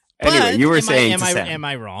 gumats. Anyway, you were saying am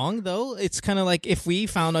I wrong though? It's kind of like if we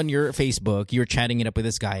found on your Facebook you're chatting it up with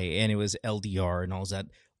this guy and it was LDR and all that.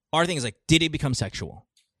 Our thing is like, did it become sexual?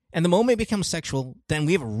 And the moment it becomes sexual, then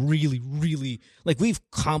we have a really, really, like we've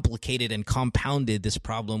complicated and compounded this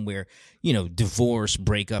problem where, you know, divorce,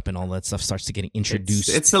 breakup, and all that stuff starts to get introduced.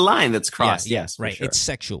 It's a line that's crossed. Yeah, yes, right. Sure. It's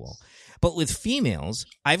sexual. But with females,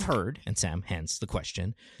 I've heard, and Sam, hence the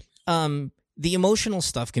question, the emotional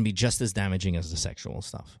stuff can be just as damaging as the sexual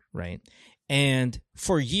stuff, right? And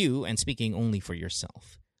for you, and speaking only for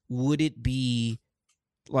yourself, would it be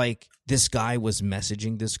like this guy was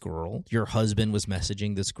messaging this girl, your husband was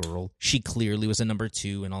messaging this girl, she clearly was a number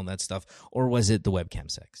 2 and all that stuff, or was it the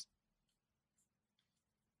webcam sex?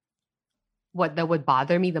 What that would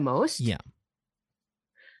bother me the most? Yeah.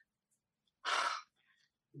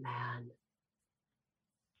 Man.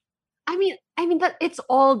 I mean that it's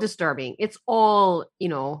all disturbing. It's all, you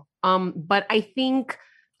know, But I think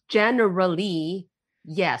generally,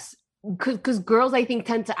 yes, because girls, I think,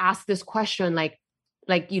 tend to ask this question like,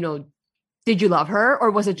 did you love her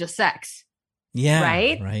or was it just sex? Yeah.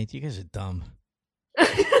 Right? You guys are dumb.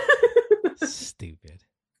 Stupid.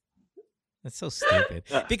 That's so stupid.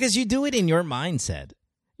 Because you do it in your mindset.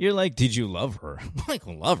 You're like, did you love her? I'm like,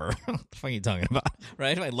 love her? What the fuck are you talking about?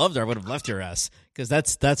 Right? If I loved her, I would have left your ass. Because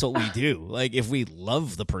that's what we do. Like, if we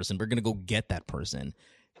love the person, we're going to go get that person.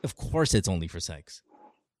 Of course it's only for sex.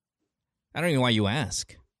 I don't even know why you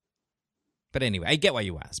ask. But anyway, I get why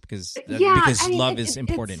you ask. Because love is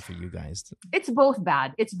important for you guys. It's both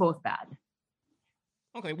bad.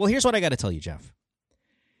 Okay, well, here's what I got to tell you, Jeff.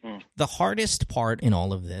 The hardest part in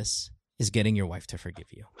all of this is getting your wife to forgive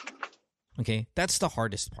you. Okay, that's the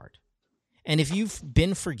hardest part. And if you've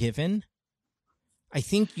been forgiven, I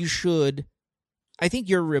think you should. I think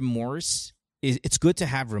your remorse it's good to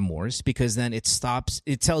have remorse because then it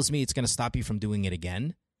tells me it's going to stop you from doing it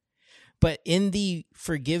again. But in the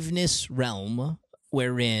forgiveness realm,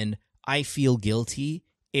 wherein I feel guilty,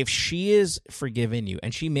 if she is forgiven you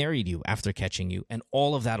and she married you after catching you and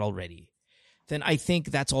all of that already, then I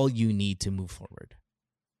think that's all you need to move forward.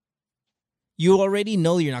 You already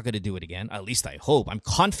know you're not going to do it again. At least I hope. I'm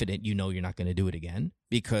confident you know you're not going to do it again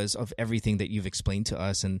because of everything that you've explained to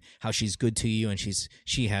us and how she's good to you and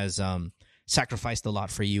she has sacrificed a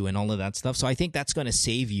lot for you and all of that stuff. So I think that's going to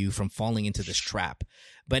save you from falling into this trap.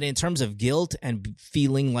 But in terms of guilt and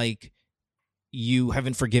feeling like you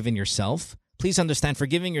haven't forgiven yourself, please understand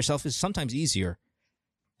forgiving yourself is sometimes easier.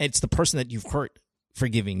 It's the person that you've hurt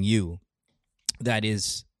forgiving you that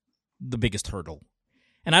is the biggest hurdle.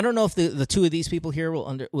 And I don't know if the two of these people here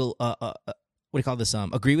will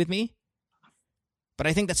agree with me, but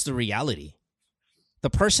I think that's the reality. The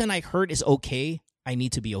person I hurt is okay. I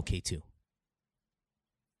need to be okay too.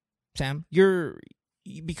 Sam,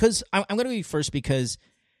 because I'm going to be first because,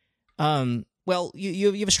 you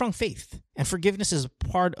have a strong faith, and forgiveness is a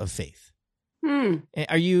part of faith.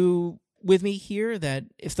 Are you with me here that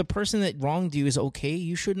if the person that wronged you is okay,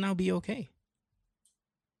 you should now be okay?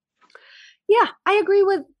 Yeah, I agree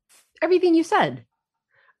with everything you said.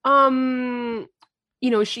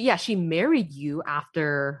 She married you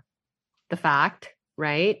after the fact,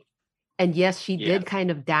 right? And yes, she did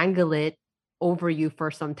kind of dangle it over you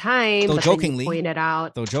for some time. Though but jokingly. Then you pointed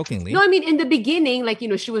out. Though jokingly. No, I mean, in the beginning,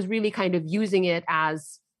 she was really kind of using it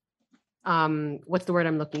as, what's the word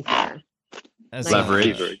I'm looking for? As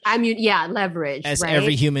leverage. I mean, leverage. As right?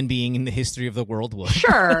 every human being in the history of the world would.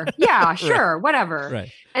 Sure. Yeah, sure. Right. Whatever. Right.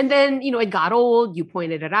 And then, it got old. You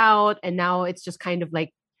pointed it out. And now it's just kind of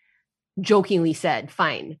like jokingly said,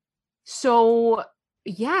 fine. So,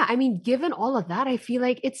 yeah, I mean, given all of that, I feel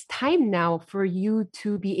like it's time now for you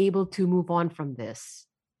to be able to move on from this.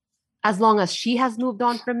 As long as she has moved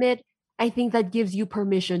on from it, I think that gives you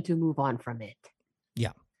permission to move on from it.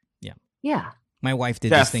 Yeah. Yeah. My wife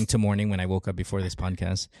did this thing tomorrow when I woke up before this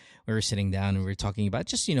podcast. We were sitting down and we were talking about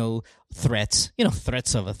just, threats,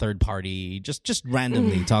 threats of a third party, just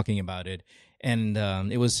randomly talking about it. And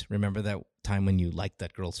it was, remember that time when you liked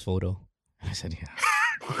that girl's photo? I said, yeah,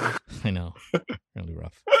 I know. Really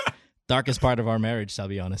rough. Darkest part of our marriage, I'll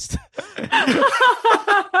be honest.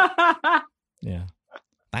 Yeah.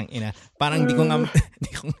 Tangina. Parang di ko nga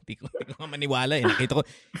maniwala eh. Nakita ko,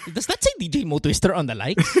 does that say DJ Mo Twister on the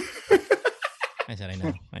likes? I said, I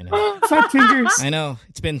know. Fat fingers. I know.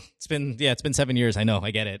 It's been 7 years. I know.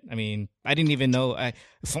 I get it. I mean, I didn't even know.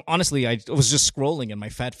 Honestly, I was just scrolling and my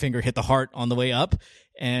fat finger hit the heart on the way up.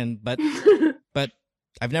 But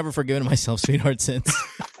I've never forgiven myself, sweetheart, since.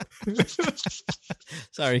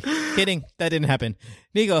 Sorry. Kidding. That didn't happen.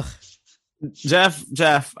 Nico. Jeff,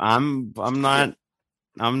 I'm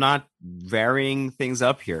not varying things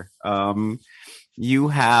up here. You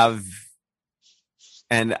have,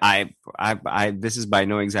 and I this is by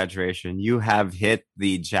no exaggeration, you have hit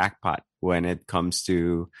the jackpot when it comes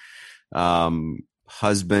to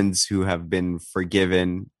husbands who have been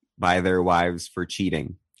forgiven by their wives for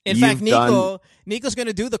cheating. In fact, Nico's going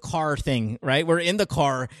to do the car thing, right? We're in the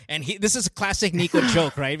car, and this is a classic Nico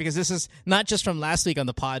joke, right? Because this is not just from last week on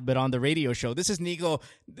the pod, but on the radio show. This is Nico.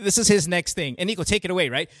 This is his next thing. And Nico, take it away,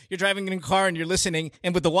 right? You're driving in a car, and you're listening,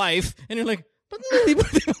 and with the wife, and you're like...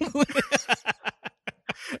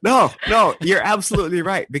 No, you're absolutely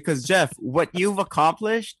right. Because, Jeff, what you've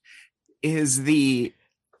accomplished is the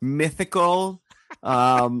mythical,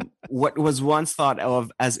 what was once thought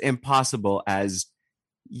of as impossible, as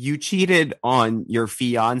you cheated on your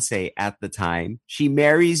fiance at the time. She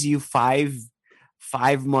marries you five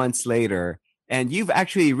months later, and you've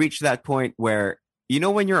actually reached that point where,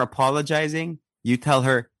 when you're apologizing, you tell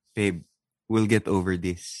her, babe, we'll get over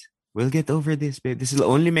this. We'll get over this, babe. This will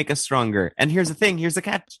only make us stronger. And here's the thing. Here's the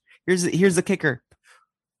catch. Here's the kicker.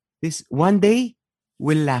 This one day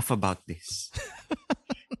we'll laugh about this.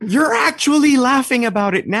 You're actually laughing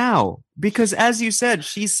about it now because, as you said,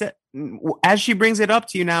 as she brings it up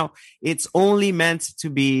to you now, it's only meant to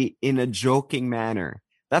be in a joking manner.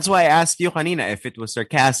 That's why I asked you, kanina, if it was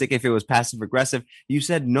sarcastic, if it was passive aggressive. You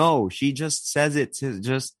said no. She just says it to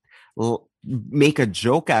just make a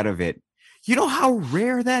joke out of it. You know how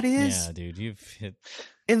rare that is? Yeah, dude, you've hit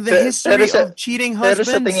in the history of cheating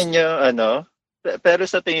husbands. Pero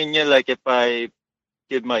sa tingin nyo, like if I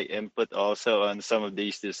give my input also on some of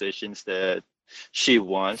these decisions that she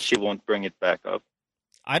wants, she won't bring it back up.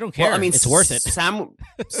 I don't care. Well, I mean, it's worth it.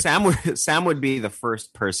 Sam would be the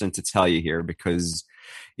first person to tell you here because,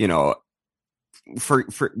 you know, for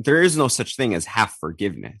there is no such thing as half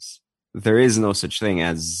forgiveness. There is no such thing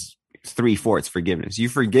as 3/4 forgiveness. You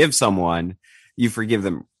forgive someone, you forgive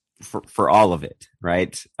them for all of it,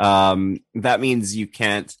 right? That means you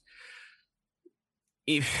can't.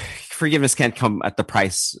 Forgiveness can't come at the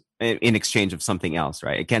price in exchange of something else,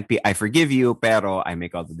 right? It can't be I forgive you, pero I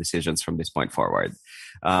make all the decisions from this point forward.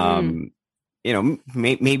 You know,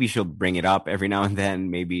 maybe she'll bring it up every now and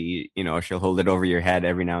then. Maybe, you know, she'll hold it over your head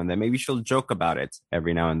every now and then. Maybe she'll joke about it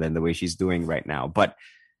every now and then, the way she's doing right now. But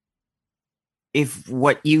if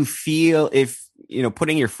what you feel, if, you know,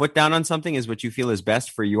 putting your foot down on something is what you feel is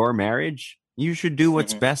best for your marriage, you should do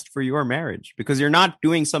what's best for your marriage because you're not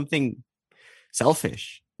doing something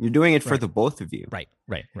selfish. You're doing it for the both of you. Right.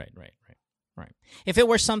 If it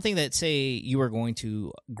were something that, say, you were going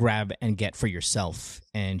to grab and get for yourself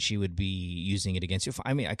and she would be using it against you,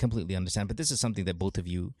 I mean, I completely understand, but this is something that both of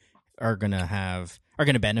you are going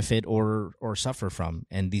to benefit or suffer from,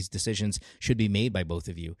 and these decisions should be made by both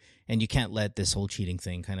of you, and you can't let this whole cheating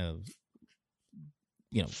thing kind of,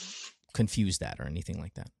 you know, confuse that or anything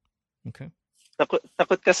like that. Okay.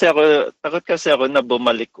 Takot kasi ako na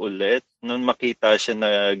bumalik ulit nung makita siya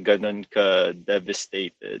na ganun ka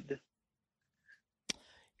devastated.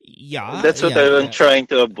 Yeah. That's what I'm trying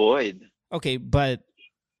to avoid. Okay, but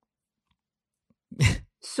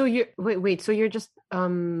so you're wait, so you're just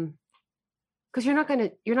because you're not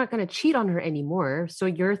gonna cheat on her anymore. So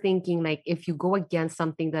you're thinking like if you go against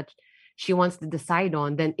something that she wants to decide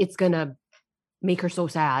on, then it's gonna make her so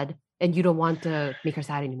sad. And you don't want to make her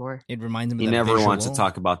sad anymore. It reminds me. He never wants to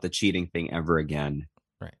talk about the cheating thing ever again.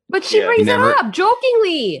 Right. But she brings it up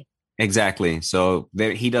jokingly. Exactly. So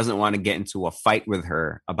he doesn't want to get into a fight with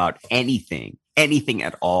her about anything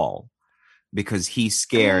at all, because he's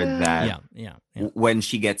scared that when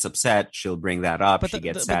she gets upset, she'll bring that up. She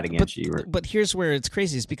gets sad again. But here's where it's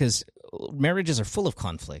crazy: is because marriages are full of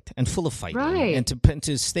conflict and full of fighting, right? And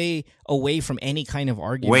to stay away from any kind of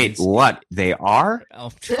argument. Wait, what? They are? Oh,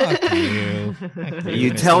 fuck you!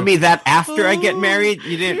 You tell me that after I get married?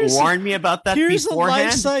 You didn't warn me about that beforehand? Here's a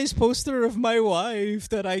life-size poster of my wife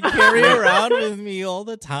that I carry around with me all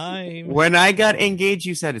the time. When I got engaged,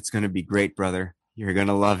 you said it's going to be great, brother. You're going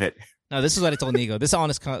to love it. No, this is what I told Nico. This is an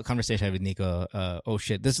honest conversation I had with Nico. Oh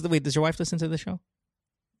shit! Does your wife listen to the show?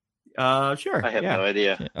 Sure. I have no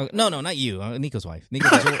idea. Oh, no, not you. Nico's wife. Nico,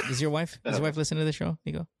 does your wife listen to the show?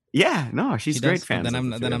 Nico? Yeah, no, she's a great fan.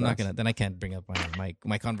 Then I can't bring up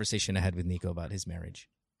my conversation I had with Nico about his marriage.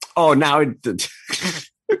 Oh, now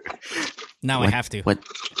I have to.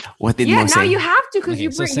 What did Mo say? Now you have to because you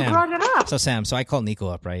brought it up. So Sam, I called Nico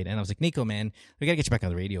up, right? And I was like, Nico, man, we got to get you back on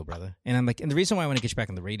the radio, brother. And I'm like, and the reason why I want to get you back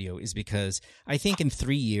on the radio is because I think in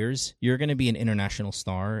 3 years, you're going to be an international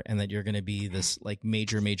star and that you're going to be this like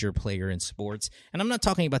major player in sports. And I'm not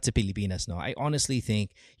talking about the Pilipinas, no. I honestly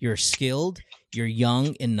think you're skilled, you're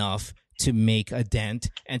young enough to make a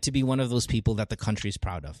dent and to be one of those people that the country is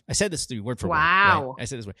proud of. I said this word for word. Wow. Right? I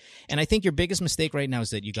said this word. And I think your biggest mistake right now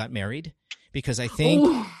is that you got married, because I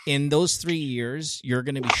think in those 3 years, you're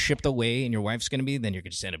going to be shipped away and your wife's going to be, then you're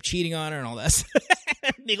going to end up cheating on her and all that.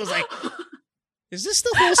 Nico's like, is this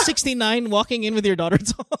the whole 69 walking in with your daughter?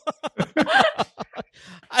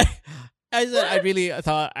 I said, I really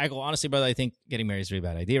thought, I go, honestly, brother, I think getting married is a really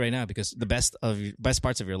bad idea right now because the best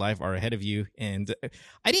parts of your life are ahead of you. And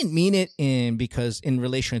I didn't mean it because in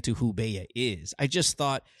relation to who Bea is. I just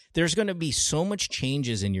thought there's going to be so much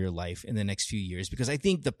changes in your life in the next few years because I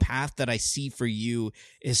think the path that I see for you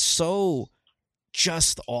is so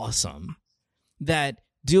just awesome that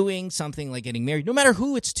doing something like getting married, no matter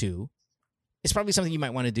who it's to, is probably something you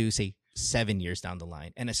might want to do, say, 7 years down the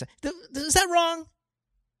line. And I said, is that wrong,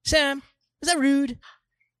 Sam? Is that rude?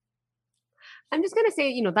 I'm just going to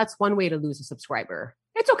say, that's one way to lose a subscriber.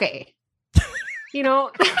 It's okay.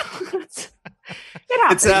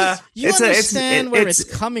 It's a You it's understand where it's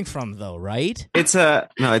it's coming from, though, right? it's a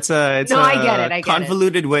No, I get it, I get it.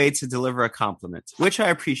 convoluted way to deliver a compliment, which I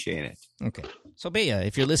appreciate it. Okay. So, Bea,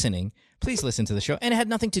 if you're listening, please listen to the show. And it had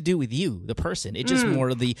nothing to do with you, the person. It's just more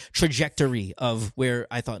of the trajectory of where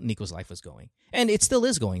I thought Nico's life was going. And it still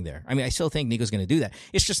is going there. I mean, I still think Nico's going to do that.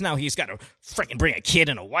 It's just now he's got to freaking bring a kid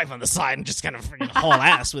and a wife on the side and just kind of freaking haul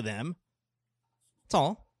ass with them. That's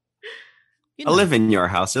all. You know. I'll live in your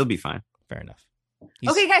house. It'll be fine. Fair enough.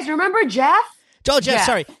 Okay, guys, remember Jeff? Oh, Jeff,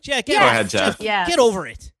 sorry. Yeah, Go ahead, Jeff. Yes. Get over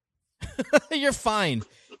it. You're fine.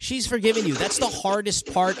 She's forgiven you. That's the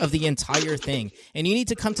hardest part of the entire thing. And you need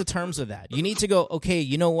to come to terms with that. You need to go, okay,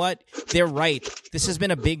 you know what? They're right. This has been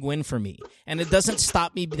a big win for me. And it doesn't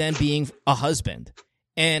stop me then being a husband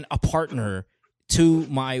and a partner to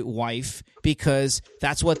my wife, because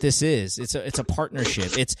that's what this is. It's a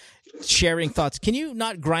partnership. It's sharing thoughts. Can you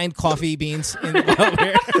not grind coffee beans in while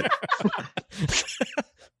we're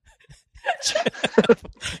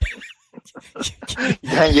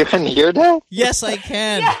You can hear that? Yes, I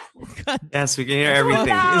can. Yes. Yes, we can hear everything.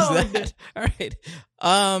 loud. Is that all right?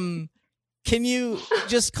 Can you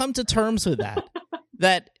just come to terms with that?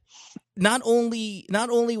 That not only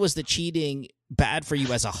was the cheating bad for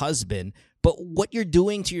you as a husband, but what you're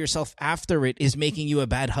doing to yourself after it is making you a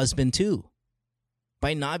bad husband too,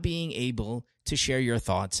 by not being able to share your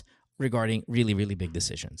thoughts regarding really, really big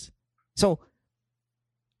decisions. So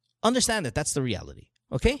understand that that's the reality.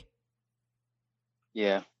 Okay?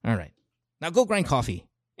 Yeah. All right. Now go grind coffee.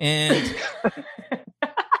 And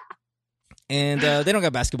they don't got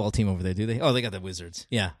a basketball team over there, do they? Oh, they got the Wizards.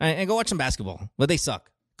 Yeah. And go watch some basketball. But they suck.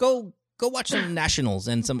 Go watch some Nationals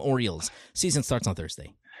and some Orioles. Season starts on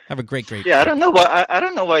Thursday. Have a great. Yeah, I don't know why. I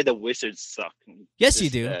don't know why the Wizards suck. Yes, you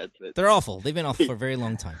do. They're awful. They've been awful for a very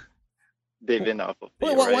long time. They've been awful.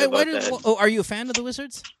 Wait, are you a fan of the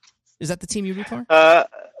Wizards? Is that the team you root for?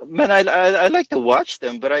 Man, I like to watch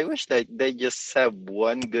them, but I wish that they just have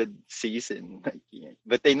one good season.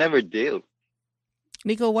 But they never do.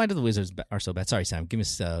 Nico, why do the Wizards are so bad? Sorry, Sam. Give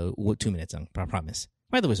us 2 minutes. I promise.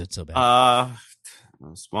 Why are the Wizards so bad?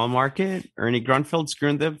 Small market. Ernie Grunfeld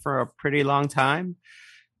screwed them for a pretty long time.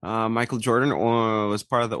 Michael Jordan was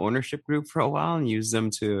part of the ownership group for a while and used them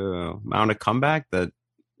to mount a comeback that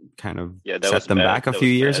kind of set them back a few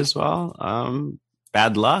years as well.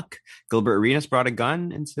 Bad luck. Gilbert Arenas brought a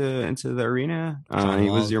gun into the arena. He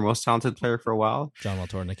was your most talented player for a while. John Wall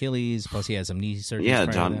tore an Achilles. Plus, he had some knee surgery.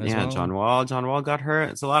 John Wall got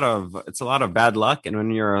hurt. It's a lot of bad luck. And when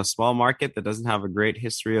you're a small market that doesn't have a great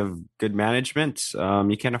history of good management,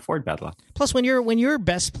 you can't afford bad luck. Plus, when your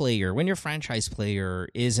best player, when your franchise player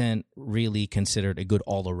isn't really considered a good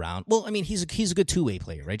all around. Well, I mean, he's a good two-way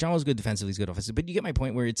player, right? John Wall's good defensively, he's good offensively. But you get my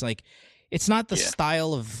point where it's like, it's not the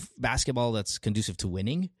style of basketball that's conducive to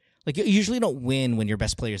winning. Like, you usually don't win when your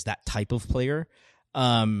best player is that type of player.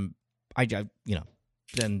 Then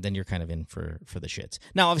you're kind of in for the shits.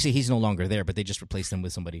 Now, obviously, he's no longer there, but they just replaced him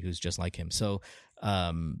with somebody who's just like him. So,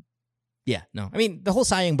 I mean, the whole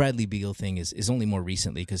Cy Young Bradley Beal thing is only more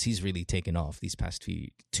recently because he's really taken off these past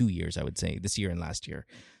 2 years, I would say, this year and last year.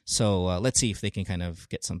 So let's see if they can kind of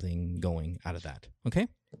get something going out of that. Okay.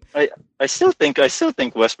 I still think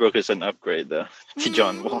Westbrook is an upgrade though to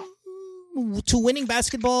John Wall. To winning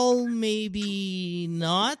basketball, maybe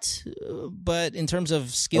not, but in terms of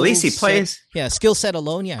skill, at least he plays. Yeah, skill set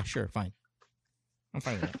alone, yeah, sure, fine. I'm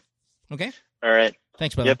fine with that. Okay. All right.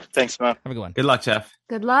 Thanks, brother. Yep. Thanks, man. Have a good one. Good luck, Jeff.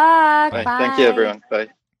 Good luck. Bye. Bye. Thank you, everyone. Bye.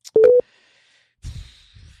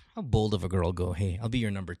 How bold of a girl go, hey, I'll be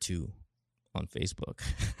your number 2 on Facebook.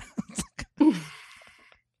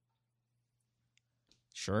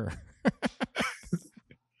 Sure.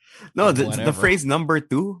 No, the phrase "number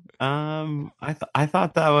 2." I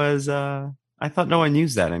thought that was. I thought no one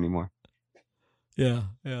used that anymore. Yeah.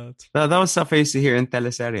 That was stuff I used to hear in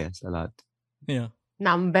teleseries a lot. Yeah.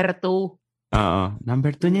 Number 2.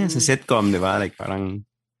 Number 2 niya sa sitcom, di ba? Like parang.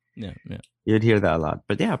 Yeah. You'd hear that a lot,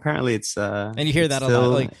 but yeah, apparently it's. And you hear that a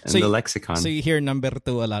lot, like in the lexicon. So you hear number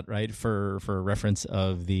 2 a lot, right? For reference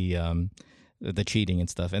of the cheating and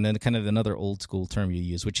stuff, and then kind of another old school term you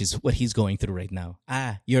use, which is what he's going through right now.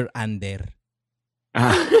 You're under.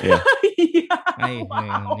 Yeah.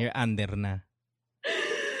 Wow. You're under na.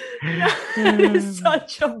 That is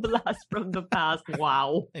such a blast from the past.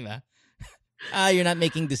 Wow. Diba? You're not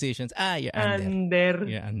making decisions. You're under.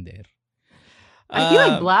 You're under. I feel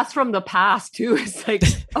like blast from the past too. It's like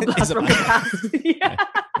a blast from the past. Yeah.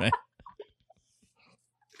 Right.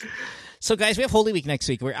 So, guys, we have Holy Week next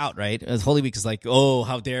week. We're out, right? Holy Week is like, oh,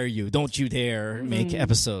 how dare you? Don't you dare make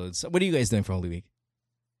episodes. What are you guys doing for Holy Week?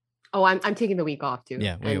 Oh, I'm taking the week off too.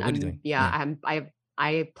 Yeah, what are you doing? Yeah, I'm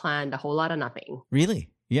I planned a whole lot of nothing. Really?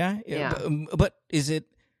 Yeah. Yeah. But is it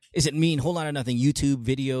mean whole lot of nothing? YouTube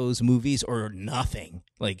videos, movies, or nothing?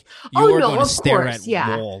 Like you are going to stare at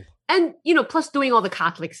wall. And plus doing all the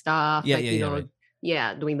Catholic stuff. Yeah,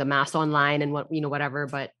 like, doing the mass online and whatever.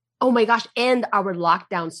 But oh my gosh, and our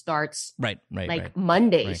lockdown starts right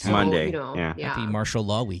Monday. Right. So, Monday. Happy martial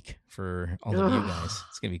law week for all of you guys.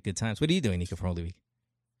 It's gonna be good times. What are you doing, Nico, for Holy Week?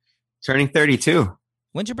 Turning 32.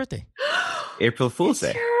 When's your birthday? April Fool's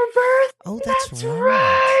Day. Your birthday. Oh, that's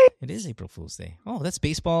right. It is April Fool's Day. Oh, that's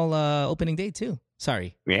baseball opening day too.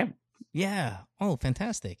 Sorry. Yeah. Yeah. Oh,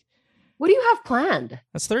 fantastic. What do you have planned?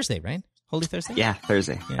 That's Thursday, right? Holy Thursday? Yeah,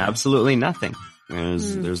 Thursday. Yeah. Absolutely nothing.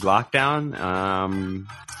 There's lockdown.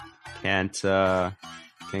 Can't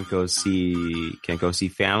go see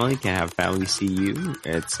family. Can't have family see you.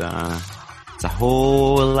 It's a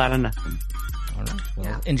whole lot of nothing. All right.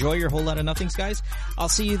 Well, enjoy your whole lot of nothings, guys. I'll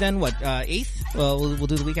see you then. What 8th? Well, we'll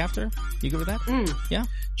do the week after. You good with that? Yeah.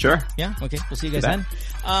 Sure. Yeah. Okay. We'll see you guys then.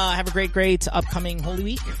 Have a great upcoming Holy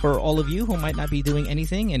Week for all of you who might not be doing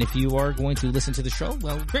anything. And if you are going to listen to the show,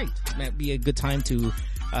 well, great. It might be a good time to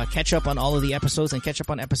catch up on all of the episodes and catch up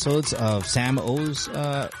on episodes of Sam O's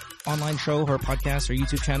online show, her podcast, her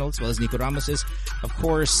YouTube channel, as well as Nico Ramos's. Of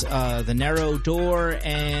course, The Narrow Door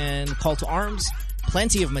and Call to Arms.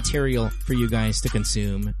 Plenty of material for you guys to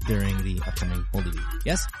consume during the upcoming Holy Week.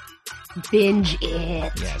 Yes? Binge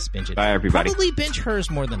it. Yes, binge it. Bye, everybody. Probably binge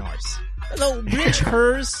hers more than ours. No, binge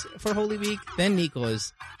hers for Holy Week, then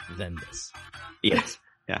Nico's, then this. Yes.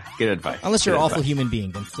 Yeah, good advice. Unless you're good an awful advice. human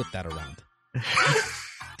being, then flip that around.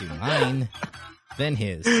 Do mine, then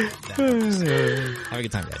his, then hers. Have a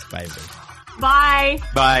good time, guys. Bye, everybody. Bye.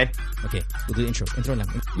 Bye. Okay, we'll do intro now.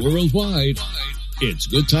 Worldwide, it's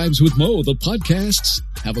Good Times with Mo, the podcasts.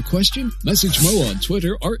 Have a question? Message Mo on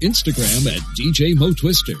Twitter or Instagram at DJ Mo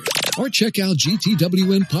Twister. Or check out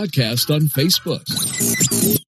GTWM Podcast on Facebook.